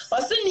 1 down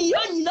osi ni yo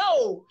nyina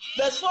o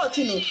verse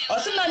 14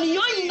 osi na ni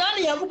yo nyina na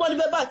yakobon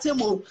de beba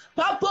temo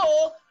papa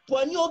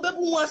boni o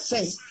bebu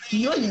waten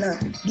ni yo nyina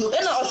do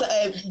ena osa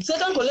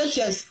 2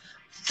 Corinthians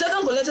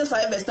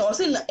 5 verse 10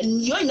 osi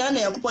yo nyina na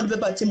yakobon de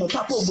beba temo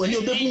papa boni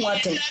o bebu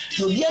waten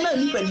do bia na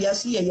ni padia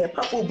so ye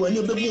papa boni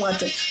o bebu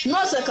waten no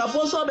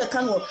osenkafo so be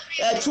kan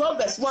 12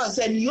 verse 1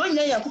 say ni yo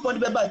nyina yakobon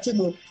de beba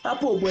temo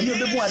papa boni o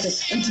bebu waten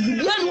nti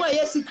bibia no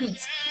ye secret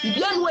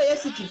bibia no ye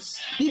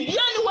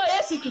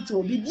secret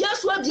o bibia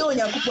so abia o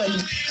yakobon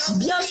ni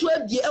bibia so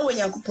abia e wo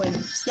yakobon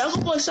ni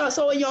yakobon sha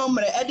so wo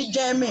nyomre e de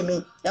jan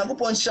me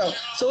yakobon sha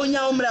so wo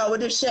nyomre a wo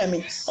de share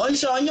me on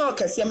sha onye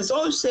okase me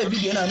so on share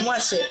video na no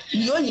ase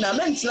ni yo nyina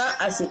mentina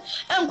ase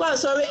enkwa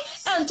sorry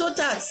ento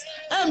tax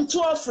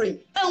ento offering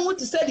enwu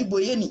to say the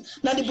boyeni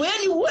na the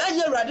boyeni wo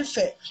anya rade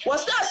fe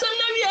was that some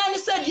na wi ani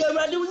said the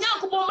rade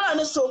unyakopon mra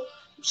no so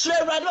sure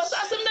rade was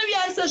asem na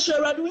wi ani said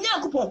sure rade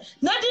unyakopon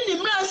na di ni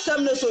mra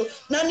asem no so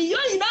na ni yo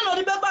nyina no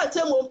de beba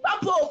atemo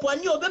papa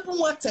oponi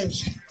obepu waten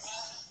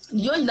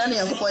yo nyina na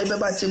yakopon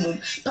beba atemo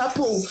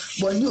papa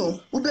boni o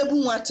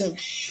ubebu waten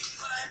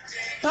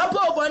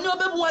papa boni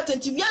obebu waten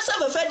ti bia sa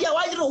fe dia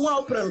wa yire ho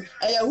opren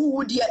eya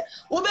huhu die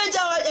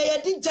obeja eya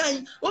di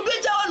jan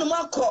obeja wonu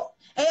makọ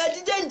eya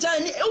di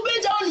jan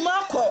obeja wonu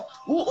makọ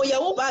wo ya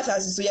wo ba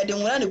asase so ye de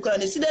nwura ne kura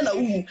ne side na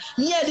huhu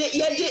ni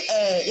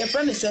ye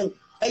friend say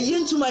eyi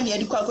ntuma ne ye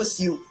di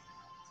kwakosio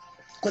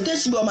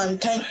kotesi bo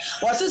mankan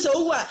wasese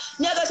owa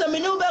ni agasa me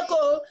ne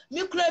ubeko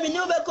mi kura me ne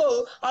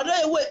ubeko odo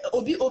ewe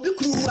obi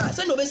kuru a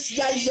se no be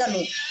sia ya no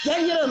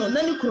yan yire no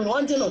na ni kuru no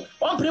onte no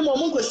on pre mo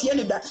mun kosie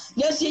ne da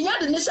na sie nya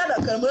de ne sada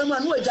kamra ma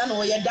no agya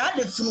no ye da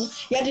de funu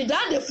ye de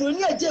da de funu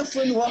ni agye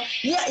funu ho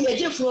ni ye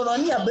gye funu no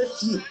ni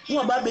abafie ni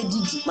oba be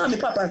didi ma me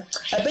papa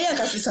ebeya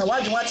kasisa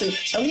wadwe wate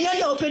awunya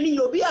ya openi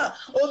obi a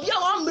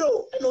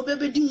wamro na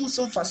obebe di hu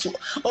so mfaso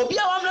obi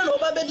a wamro na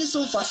oba be di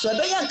so mfaso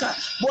ebeya nka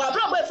bo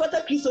abra boy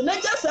fata Kristo na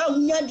gya sa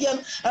awunya dia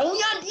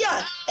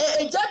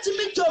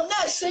judgment of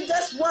na say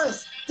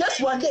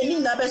just one day ni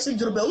na be se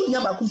jurube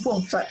awunya ba kumpo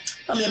mfa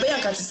am ye be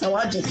yanka sesa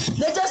waje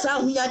na just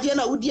awunya dia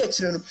na wudi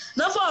akire no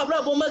na fa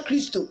abra bo ma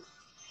Kristo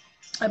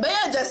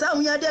ebeya just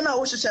awunya dia na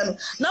wo hwehwe no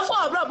na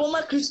fa abra bo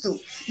ma Kristo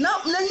na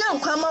nya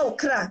nkwa ma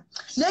okra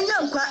na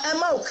nya nkwa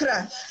ema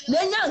okra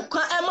na nya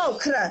nkwa ema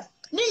okra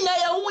ni nya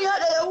ya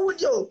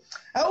wudi o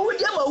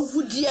awudi ma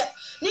wudi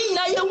ni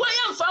na ye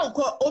waya mfa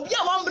nko obi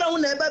a wambra hu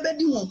na eba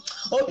bedi hu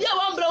obi a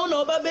wambra hu na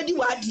oba bedi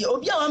wade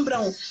obi a wambra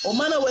hu o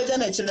mana waja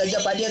na chira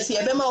japade se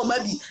ebe ma o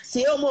mabi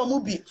se o mo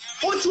bi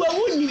utu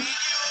awuni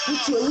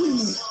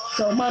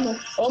so mano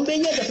o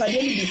mbenye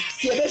japade ni bi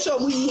se ebe sho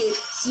mu yiye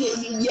se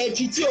ye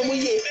twiti o mu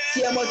yiye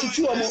se mo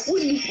twiti o mo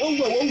uni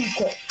onwo wo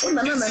nko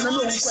na no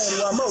nko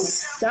e wa ma o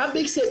sa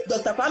big say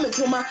Dr. Kwame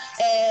Nkrumah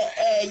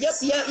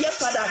ye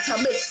father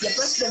Atamete ye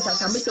president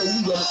Atamete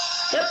owiye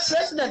ye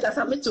president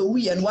Atamete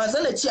owiye no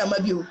wanza na chi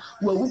amabi wo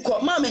wuko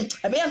mama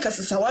ebeya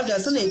nkasesa wadwa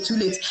so na too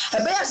late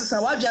ebeya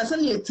sesa wadwa so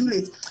na too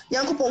late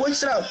yankopo wo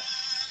chira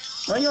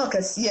onye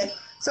okasiye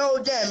so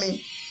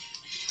jemi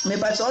me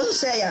ba so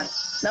say ya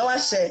na wa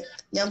hye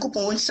yankopo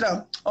wo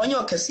chira onye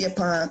okasiye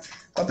pa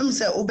kopim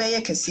se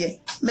obeye kasiye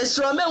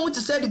mesro me hu te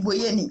se de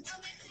boyeni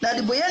na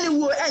de boyeni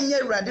wo anye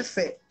rade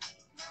fe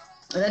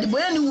na de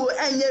boyeni wo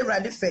anye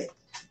rade fe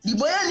de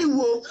boyeni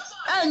wo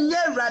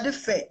anye rade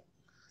fe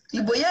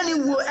de boyeni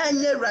wo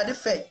anye rade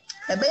fe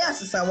ebeya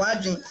sesa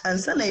wadwen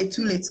ansa na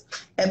too late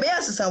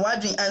ebeya sesa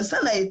wadwen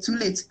ansa na too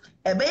late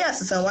ebeya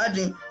sesa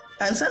wadwen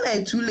ansa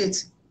na too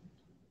late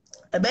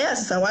ebeya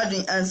sesa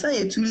wadwen ansa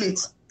na too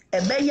late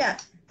ebeya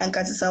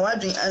ankatisa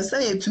wadwen ansa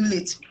na too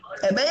late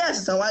ebeya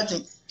sesa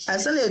wadwen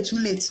ansa na too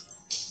late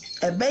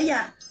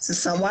ebeya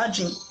sesa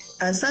wadwen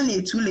ansa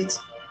na too late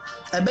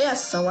ebeya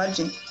sesa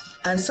wadwen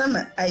ansa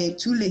na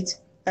too late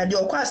na de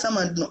okwa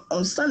asamando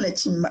onsa na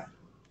chimma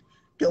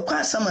de okwa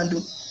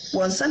asamando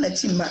wonsa na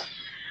chimma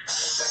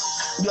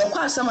de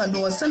okwa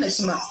asamando wonsa na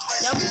chimma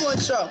Yankopon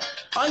sure.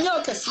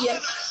 Onyo kasiye.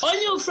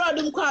 Onyo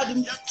fradum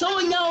kwadum. So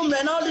onya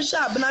umre na odi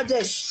sha Abena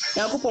des.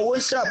 Yankopon wo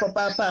sure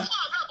papa.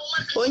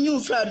 Onyo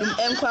fradum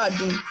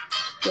enkwadum.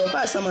 Yo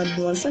kwa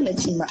samandu onsa na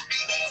chima.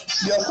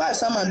 Yo kwa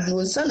samandu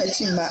onsa na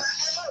chima.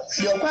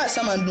 Yo kwa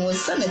samandu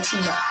onsa na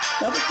chima.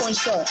 Yankopon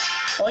sure.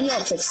 Onyo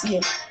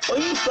kasiye.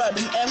 Onyo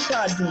fradum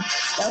enkwadum.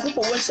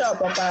 Yankopon wo sure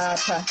papa.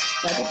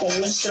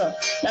 Yankopon wo sure.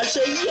 Na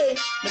sheye,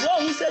 the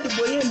one who said the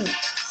boyeni.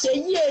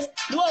 Sheye,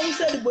 the one who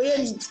said the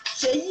boyeni.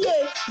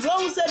 Sheye, the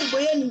one who said the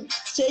boyeni.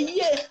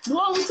 Sheye, the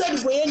one who said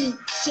the boyeni.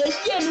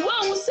 Sheye, the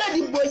one who said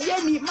the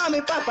boyeni.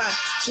 Mommy, papa.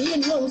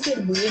 Sheye, the one who said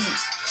the boyeni.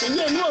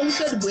 Sheye, the one who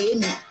said the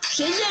boyeni.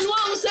 Sheye, the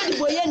one who said the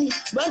boyeni.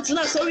 But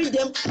not sorry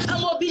them.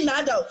 I'm all being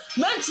adult.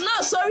 Man,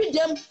 not sorry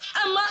them.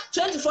 I'm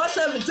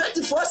 24/7,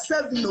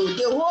 24/7. No,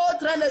 the whole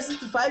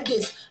 365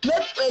 days.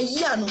 Make a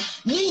year.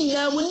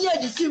 Nina, when you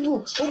are the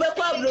civil,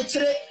 Ubekwa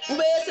Brotre,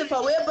 Ube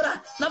for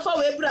Webra, Nafa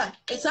Webra.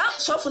 It's a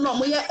soft no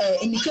more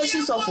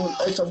indications of phone.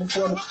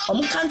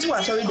 Can't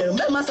watch already.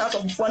 Remember, out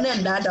of phone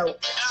and dada.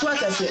 So I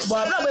can say,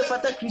 Barbara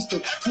Fata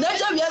Christo.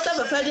 Never we have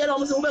a federal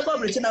almost Ubekwa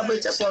Britain, a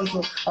British phone.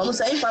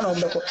 Almost a fan of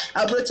Moko.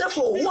 A British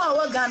for 1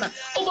 hour Ghana.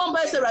 Oban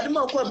by the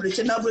Radimo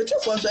Britain, a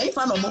British phone, so a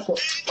fan of Moko.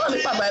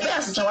 Only Papa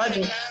Bass is a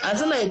wagon, and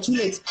then I too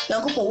late.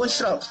 Yanko one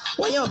shrub,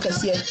 1 year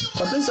Cassia,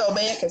 or Prince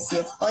Obey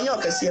Cassia, on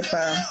your Cassia.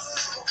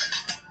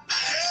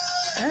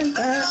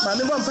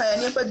 Mammy Vampire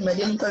near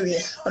Medin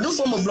career. I don't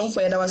form a blown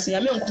for it. I was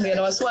saying,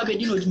 I was so I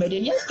did with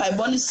Medin. I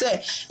bonny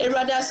say, a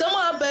rather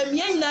summer by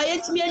me and I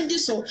ate me and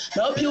disso.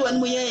 Now, you and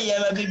me,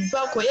 I be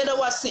back where I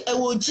was say,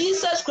 oh,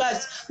 Jesus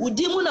Christ, would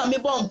demon on me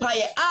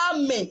vampire.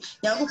 Amen.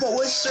 Yanko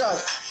was shrub.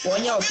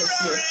 1 year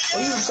Cassia. Oh,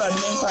 you got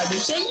me father.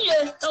 Say,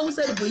 yeah, I was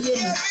said,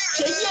 Boyen.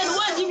 Say, yeah,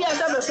 what did you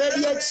have a fair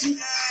yet?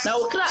 Now,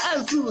 cry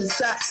and fool,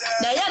 sir.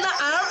 Diana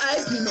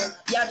R.I.P. No,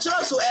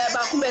 Yatroso,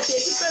 Bakume,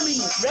 family,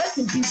 rest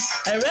in peace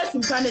and rest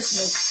in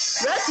punishment.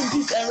 Rest in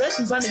peace and rest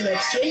in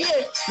punishment. Say,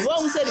 yeah, the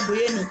one who said the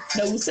Boyeni,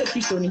 the who said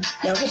Kitoni,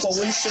 Yanko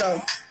one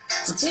shroud.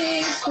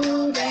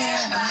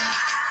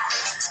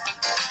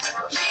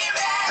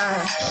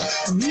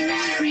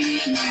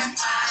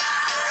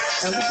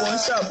 Yanko one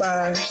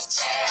shroud.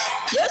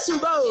 Yes, you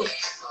bow.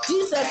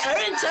 Jesus, I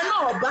ain't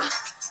Chanoba.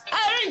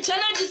 I ain't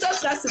Chana Jesus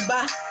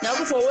Cassiba. Now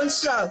for one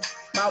shroud.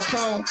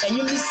 Malcolm, and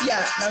you miss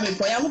ya. Now me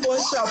for Yanko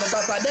one shroud,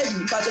 Papa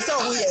Daddy, but the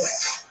song here.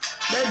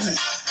 Daddy.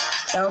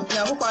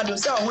 Yanko Pado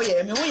song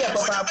here. Me, we are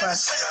Papa.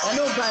 I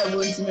know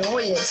Bible to me. Oh,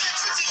 yes.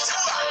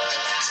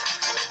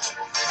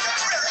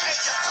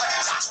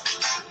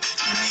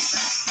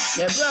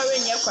 The brother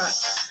in your car.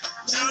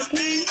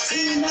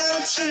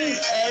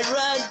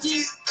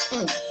 Ready.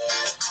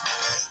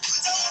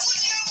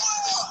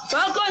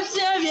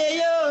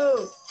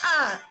 Yo.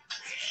 Ah.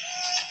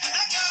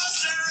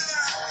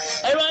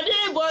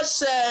 Ready,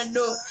 boss.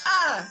 No.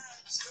 Ah.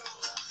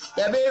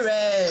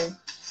 Yabere.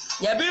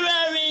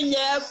 Yabere in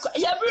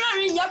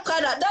your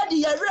car.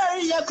 Daddy, Yabere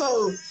in your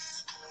car.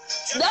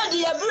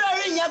 Daddy,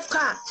 Yabere in your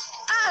car.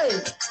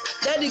 Aye.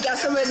 Daddy got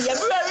so many.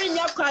 Yabere in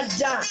your car.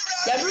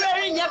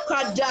 Yabere in your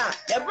car.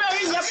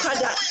 Yabere in your car.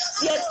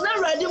 Yet not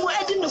ready. We're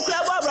heading to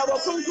club of our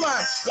Punkwa.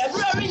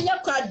 Yabere in your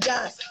car.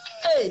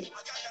 Hey.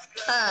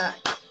 Ah.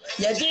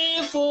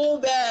 Yadi full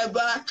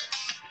beba.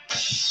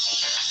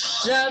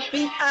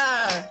 Jumping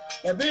ah.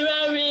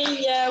 Yabere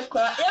in your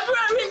car.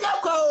 Yabere in your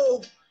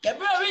car.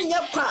 Yabere in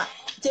your car.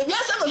 If you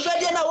have a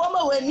friend and a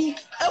woman when me,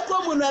 a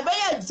woman will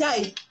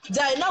die.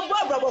 Die now,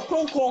 Barbara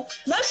Conco.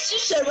 Not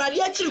she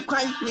radiating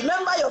crime.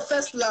 Remember your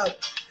first love.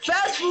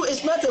 First food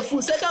is not a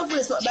food, second food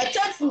is not, but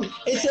third food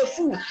is a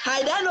food.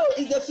 I don't know,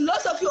 it's the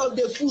philosophy of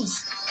the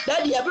foods.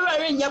 That the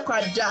everywhere in your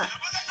car, that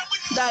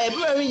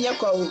everywhere in your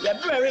car,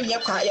 everywhere in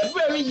your car,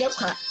 everywhere in your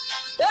car.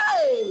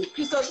 Hey,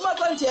 Christos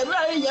Martin,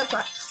 everywhere in your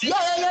car.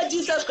 Yeah,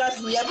 Jesus Christ,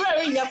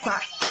 everywhere in your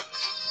car.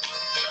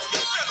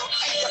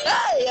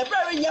 Hey,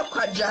 everywhere in your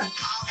car.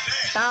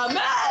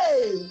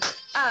 Amen.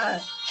 Ah.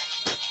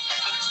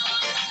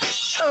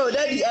 Oh,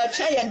 daddy, a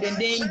try and then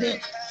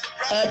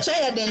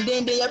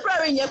you're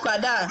probably in your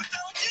quadra.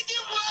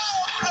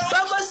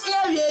 Papa, see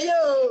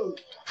you.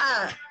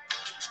 Ah.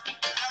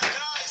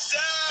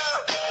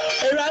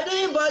 A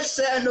rather boss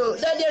said no.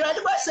 Daddy, a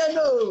rather boss said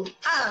no.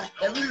 Ah,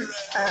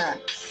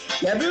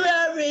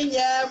 everywhere in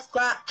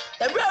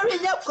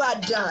your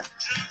quadra.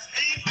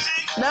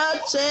 Now,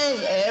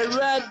 change a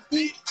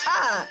ratty.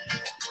 Ah.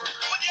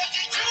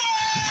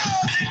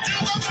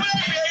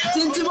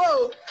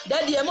 Tintimo,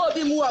 Daddy, I'm more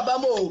be more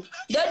abamo.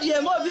 Daddy,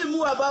 I'm more be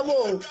more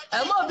abamo.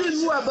 I'm more be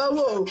more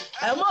abamo.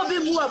 I'm more be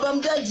more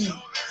abam, Daddy.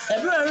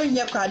 Everyone in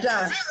your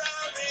quadra.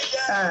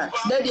 Ah,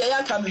 Daddy, I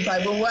am coming by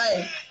the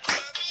way.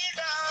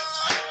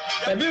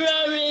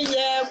 Everyone in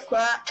your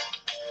quad.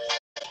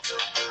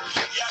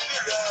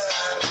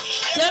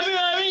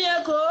 Everyone in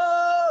your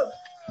co.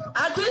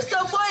 A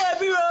Christopher,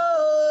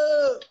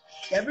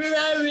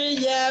 everyone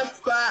in your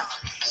quad.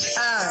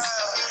 Ah,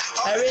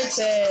 I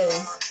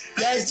return.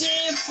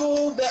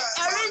 Yajifu be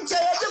arinche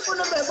yajifu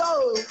no be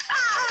bao.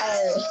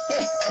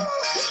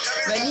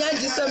 Many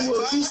Jesus mo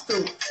Kristo.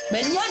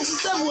 Many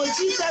Jesus mo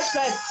Jesus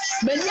Christ.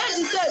 Many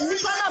Jesus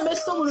nipa na me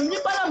so mo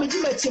nipa na me di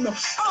mechi no.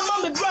 Amma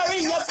me bra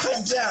rin ya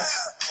kwaja.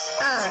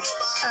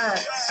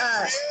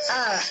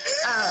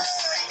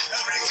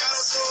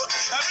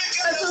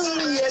 Asu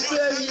ye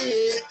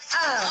kwaye.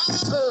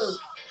 Oh.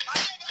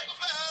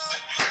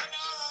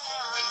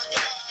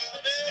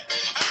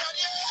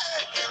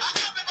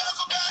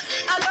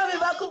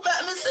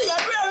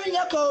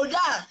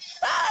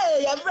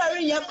 Hey, you're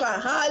very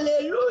yakwa.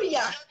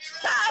 Hallelujah.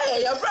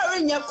 Hey, you're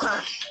very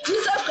yakwa.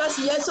 Jesus Christ,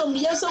 yes,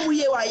 we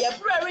are. You're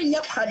very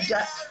yakwa.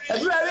 You're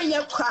very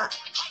yakwa.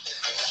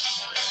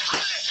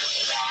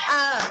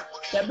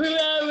 You're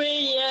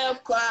very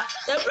yakwa.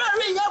 You're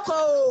very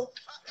yakwa.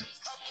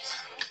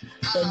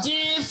 The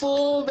Jifu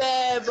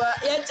Beba,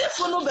 yet if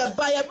you know the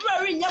buyer,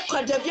 very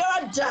yakwa, the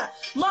Viraja.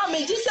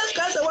 Mommy, Jesus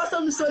Christ, I was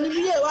some son of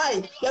you.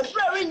 Why? You're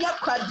very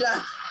yakwa.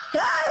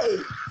 Hey.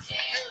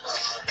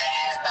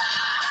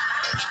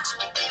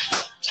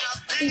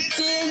 It's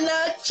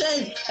not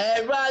change,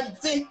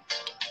 Eradi.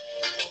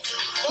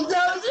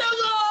 Don't you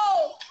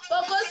go?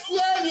 Focus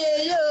here,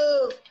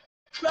 you.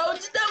 Proud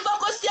to them,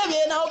 focus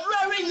here, now,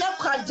 very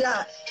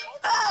yakada.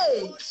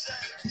 Hey,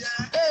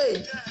 hey,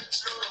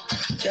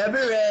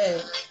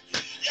 February,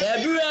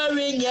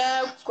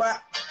 yakwa,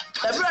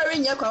 February,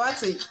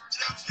 yakwati.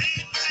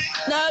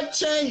 Now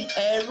change,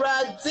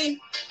 Eradi.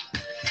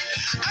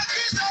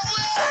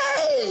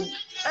 Hey,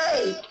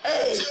 hey,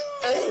 hey,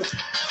 hey.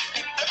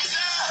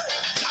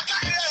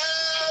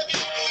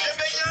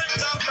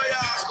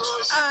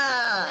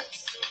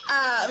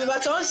 Me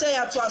but on say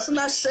at was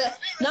na say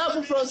now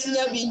for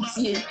senior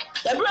bintie.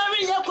 The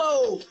brary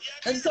yakwa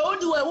and so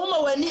do a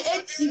woman when ni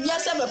 8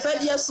 years of a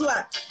fed so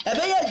a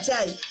be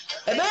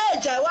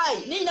jai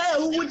why ni na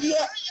who would ye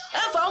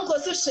and for uncle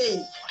so say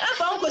and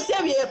for uncle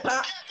say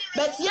pa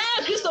but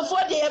yeah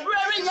Christopher the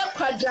brary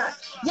yakwa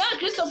yeah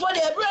Christopher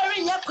the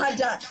brary yakwa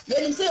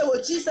then say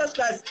oh Jesus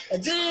Christ a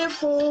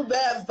different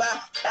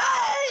beba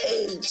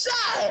hey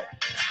shy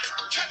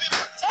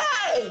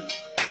hey.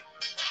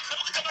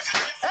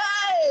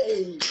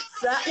 Hey,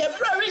 you're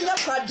very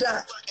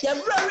yakada. You're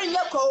very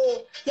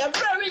yako. You're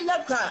very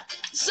yaka.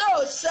 So,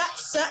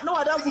 sir, no,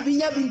 I don't be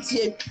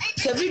yabintie.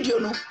 The video,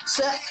 no,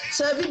 sir,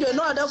 video,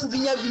 no, I don't be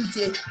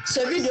yabintie.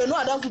 The video, no,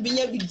 I don't be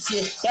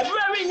yabintie. You're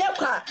very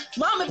yaka.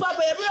 Mommy,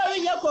 papa, you're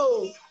very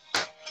yako.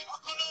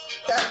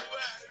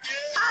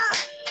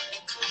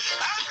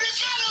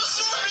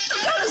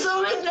 So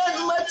we did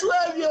my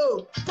 12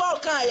 year. Paul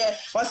Kaya,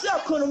 or Sir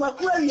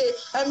Kunumakwe,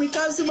 and we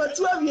can't see my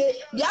 12 year.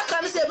 Ya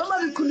can't say, Mamma,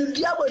 we couldn't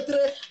be able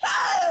to.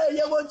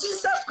 You want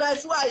Jesus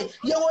Christ, why?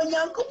 You want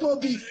young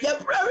Kupobi, you're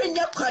praying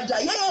your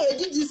quadra. Yeah,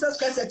 did Jesus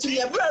Christ at you,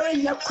 you're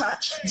praying your quad.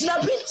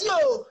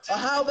 Jinabitio, or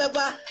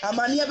however,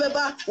 Amania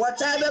Beba,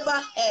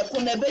 whatever,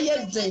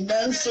 Kunebe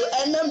Day, so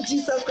and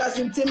Jesus Christ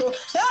in Tino.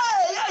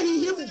 Hey,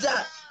 he him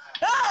that.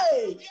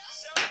 Hey.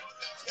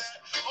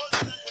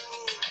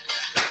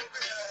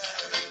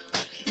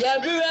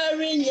 Every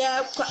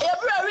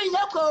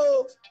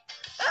yako.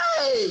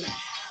 Hey,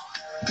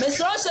 Miss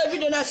Rosa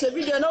video na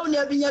video no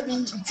never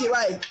been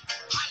tiwai.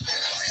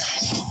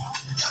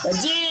 A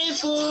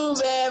Jifu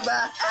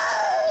Beba.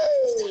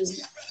 Hey,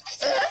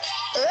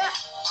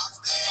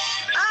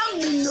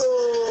 no.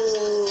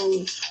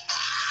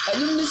 I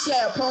didn't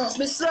share upon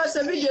Miss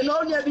Rosa video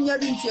no never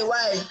been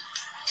tiwai.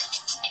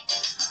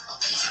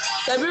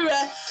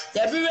 Everywhere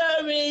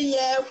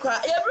yakwa.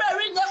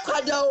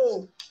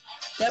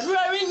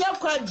 Every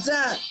yakwa.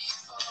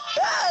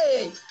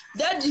 Hey,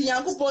 Daddy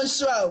Yankupon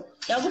show,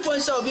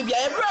 Bibia,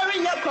 every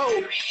yako.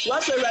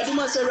 What's a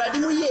radimus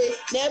ye?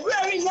 Never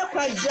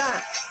yakwa.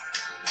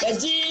 The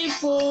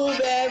Jifu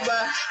Beba.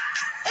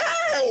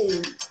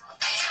 Hey,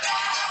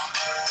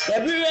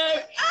 everywhere.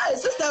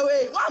 Sister,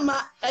 wait, Mama,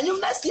 and you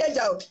must hear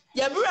out.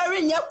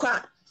 Every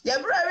yakwa.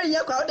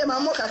 The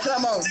Mamoka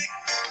Clamon.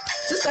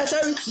 Sister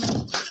Charity.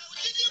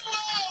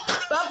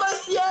 Papa,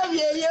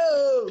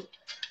 yo.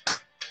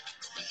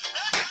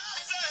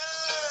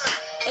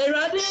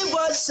 Eradi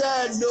was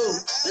said no.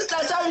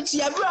 Sister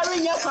Charity, every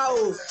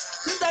yakwa.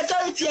 Sister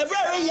Charity,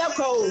 every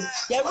yakwa.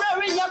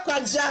 Every yakwa.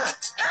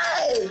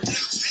 Hey,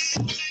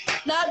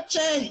 not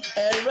change.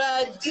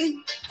 Eradi.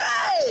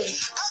 Hey,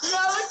 no,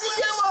 it's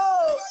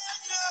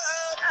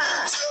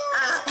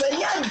when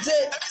you're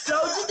dead, so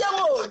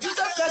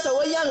Jesus Christ,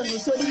 away young,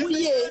 so the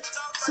muye,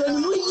 so the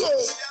muye,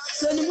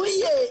 so the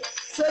muye,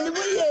 so the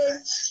muye,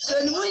 so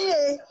the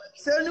muye,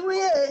 so the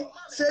muye,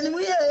 so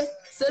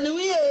the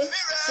muye.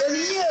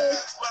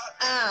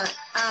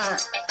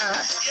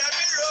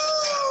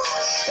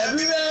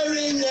 Everywhere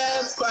in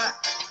your quack.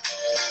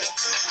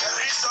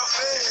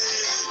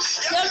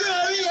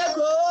 Everywhere in your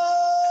go.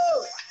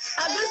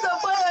 I just don't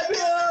fire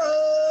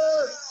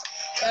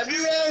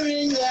everywhere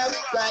in your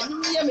quack.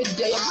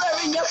 Everywhere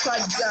in your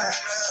quack.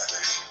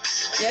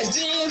 You're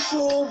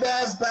Jifu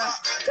Beba.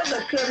 Because I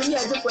couldn't hear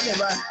the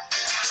phone.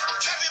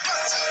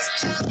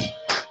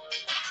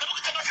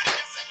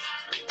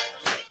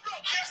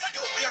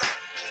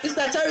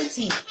 Sister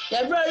Charity,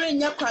 your brother in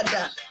your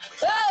quadra.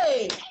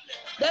 Hey,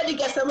 Daddy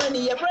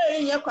Gasamani, your brother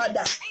in your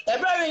quadra. Your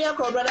brother in your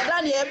quadra,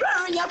 Danny, your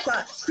brother in your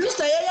quadra.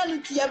 Christa,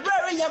 your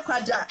brother in your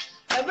quadra.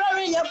 Your brother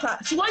in your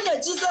quadra. She won your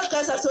Jesus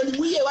Christ as only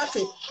we are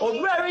watching. Or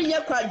brother in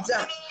your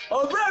quadra.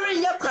 Or brother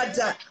in your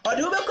quadra. Or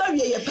the woman come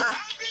here, pa.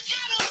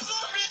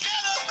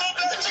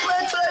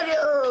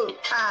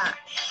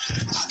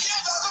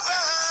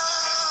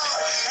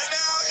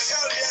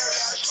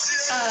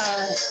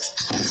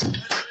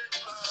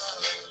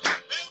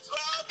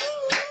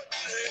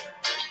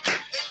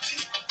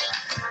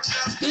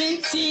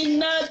 Plenty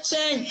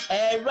nothing,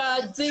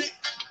 erratic.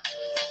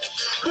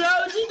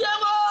 Crowded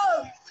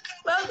demo.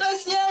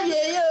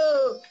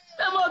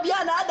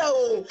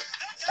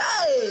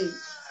 Hey,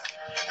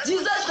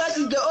 Jesus Christ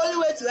is the only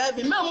way to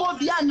heaven. No more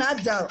be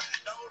another.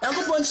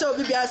 Uncle Poncho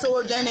be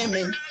so joining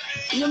me.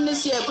 You may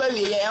see a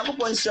query, Uncle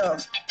Poncho.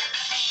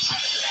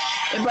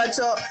 But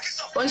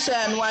Poncho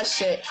and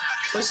wash it.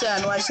 Poncho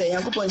and wash it,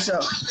 Uncle Poncho.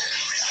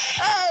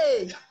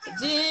 Hey,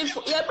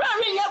 your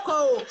brother in your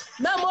call.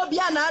 No more be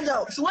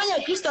another. So when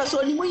you're Christus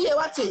on you,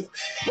 what it?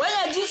 When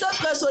you're Jesus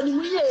Christ on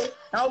you,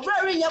 now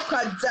brother in your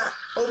quadra,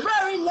 or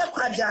brother in your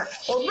quadra,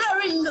 or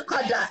brother in your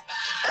quadra.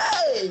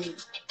 Hey,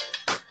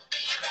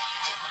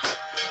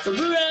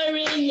 brother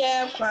in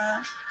your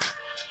quadra.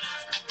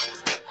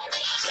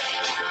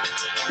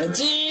 A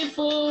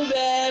G-Fu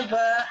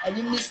Bever, I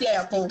didn't see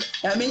a phone.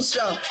 I mean,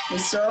 sure,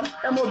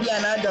 there will be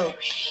an adult.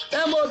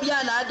 There will be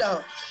an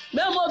adult.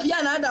 There will be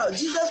an adult.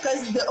 Jesus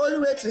Christ is the only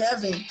way to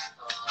heaven.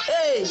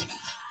 Hey,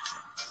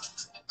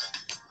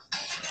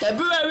 the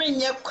brewery in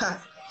your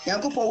car.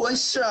 Yankupo one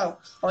straw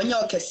on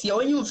your cassia,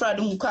 when you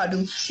fradum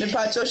cardum, the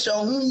patcho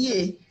show who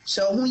ye,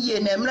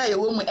 Nemra, a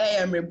woman, I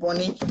am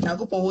reborning.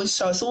 Yankupo one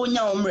straw, so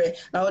yamre,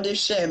 now they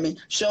share me.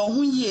 Show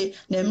who ye,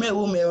 Nemra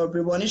woman or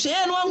reborning. She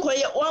and one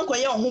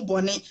quiet who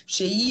bonnet,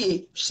 she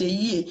ye,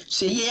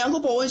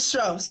 Yankupo one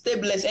straw, stay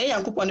blessed,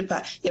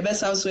 Yankuponipa, your best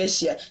sounds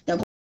here.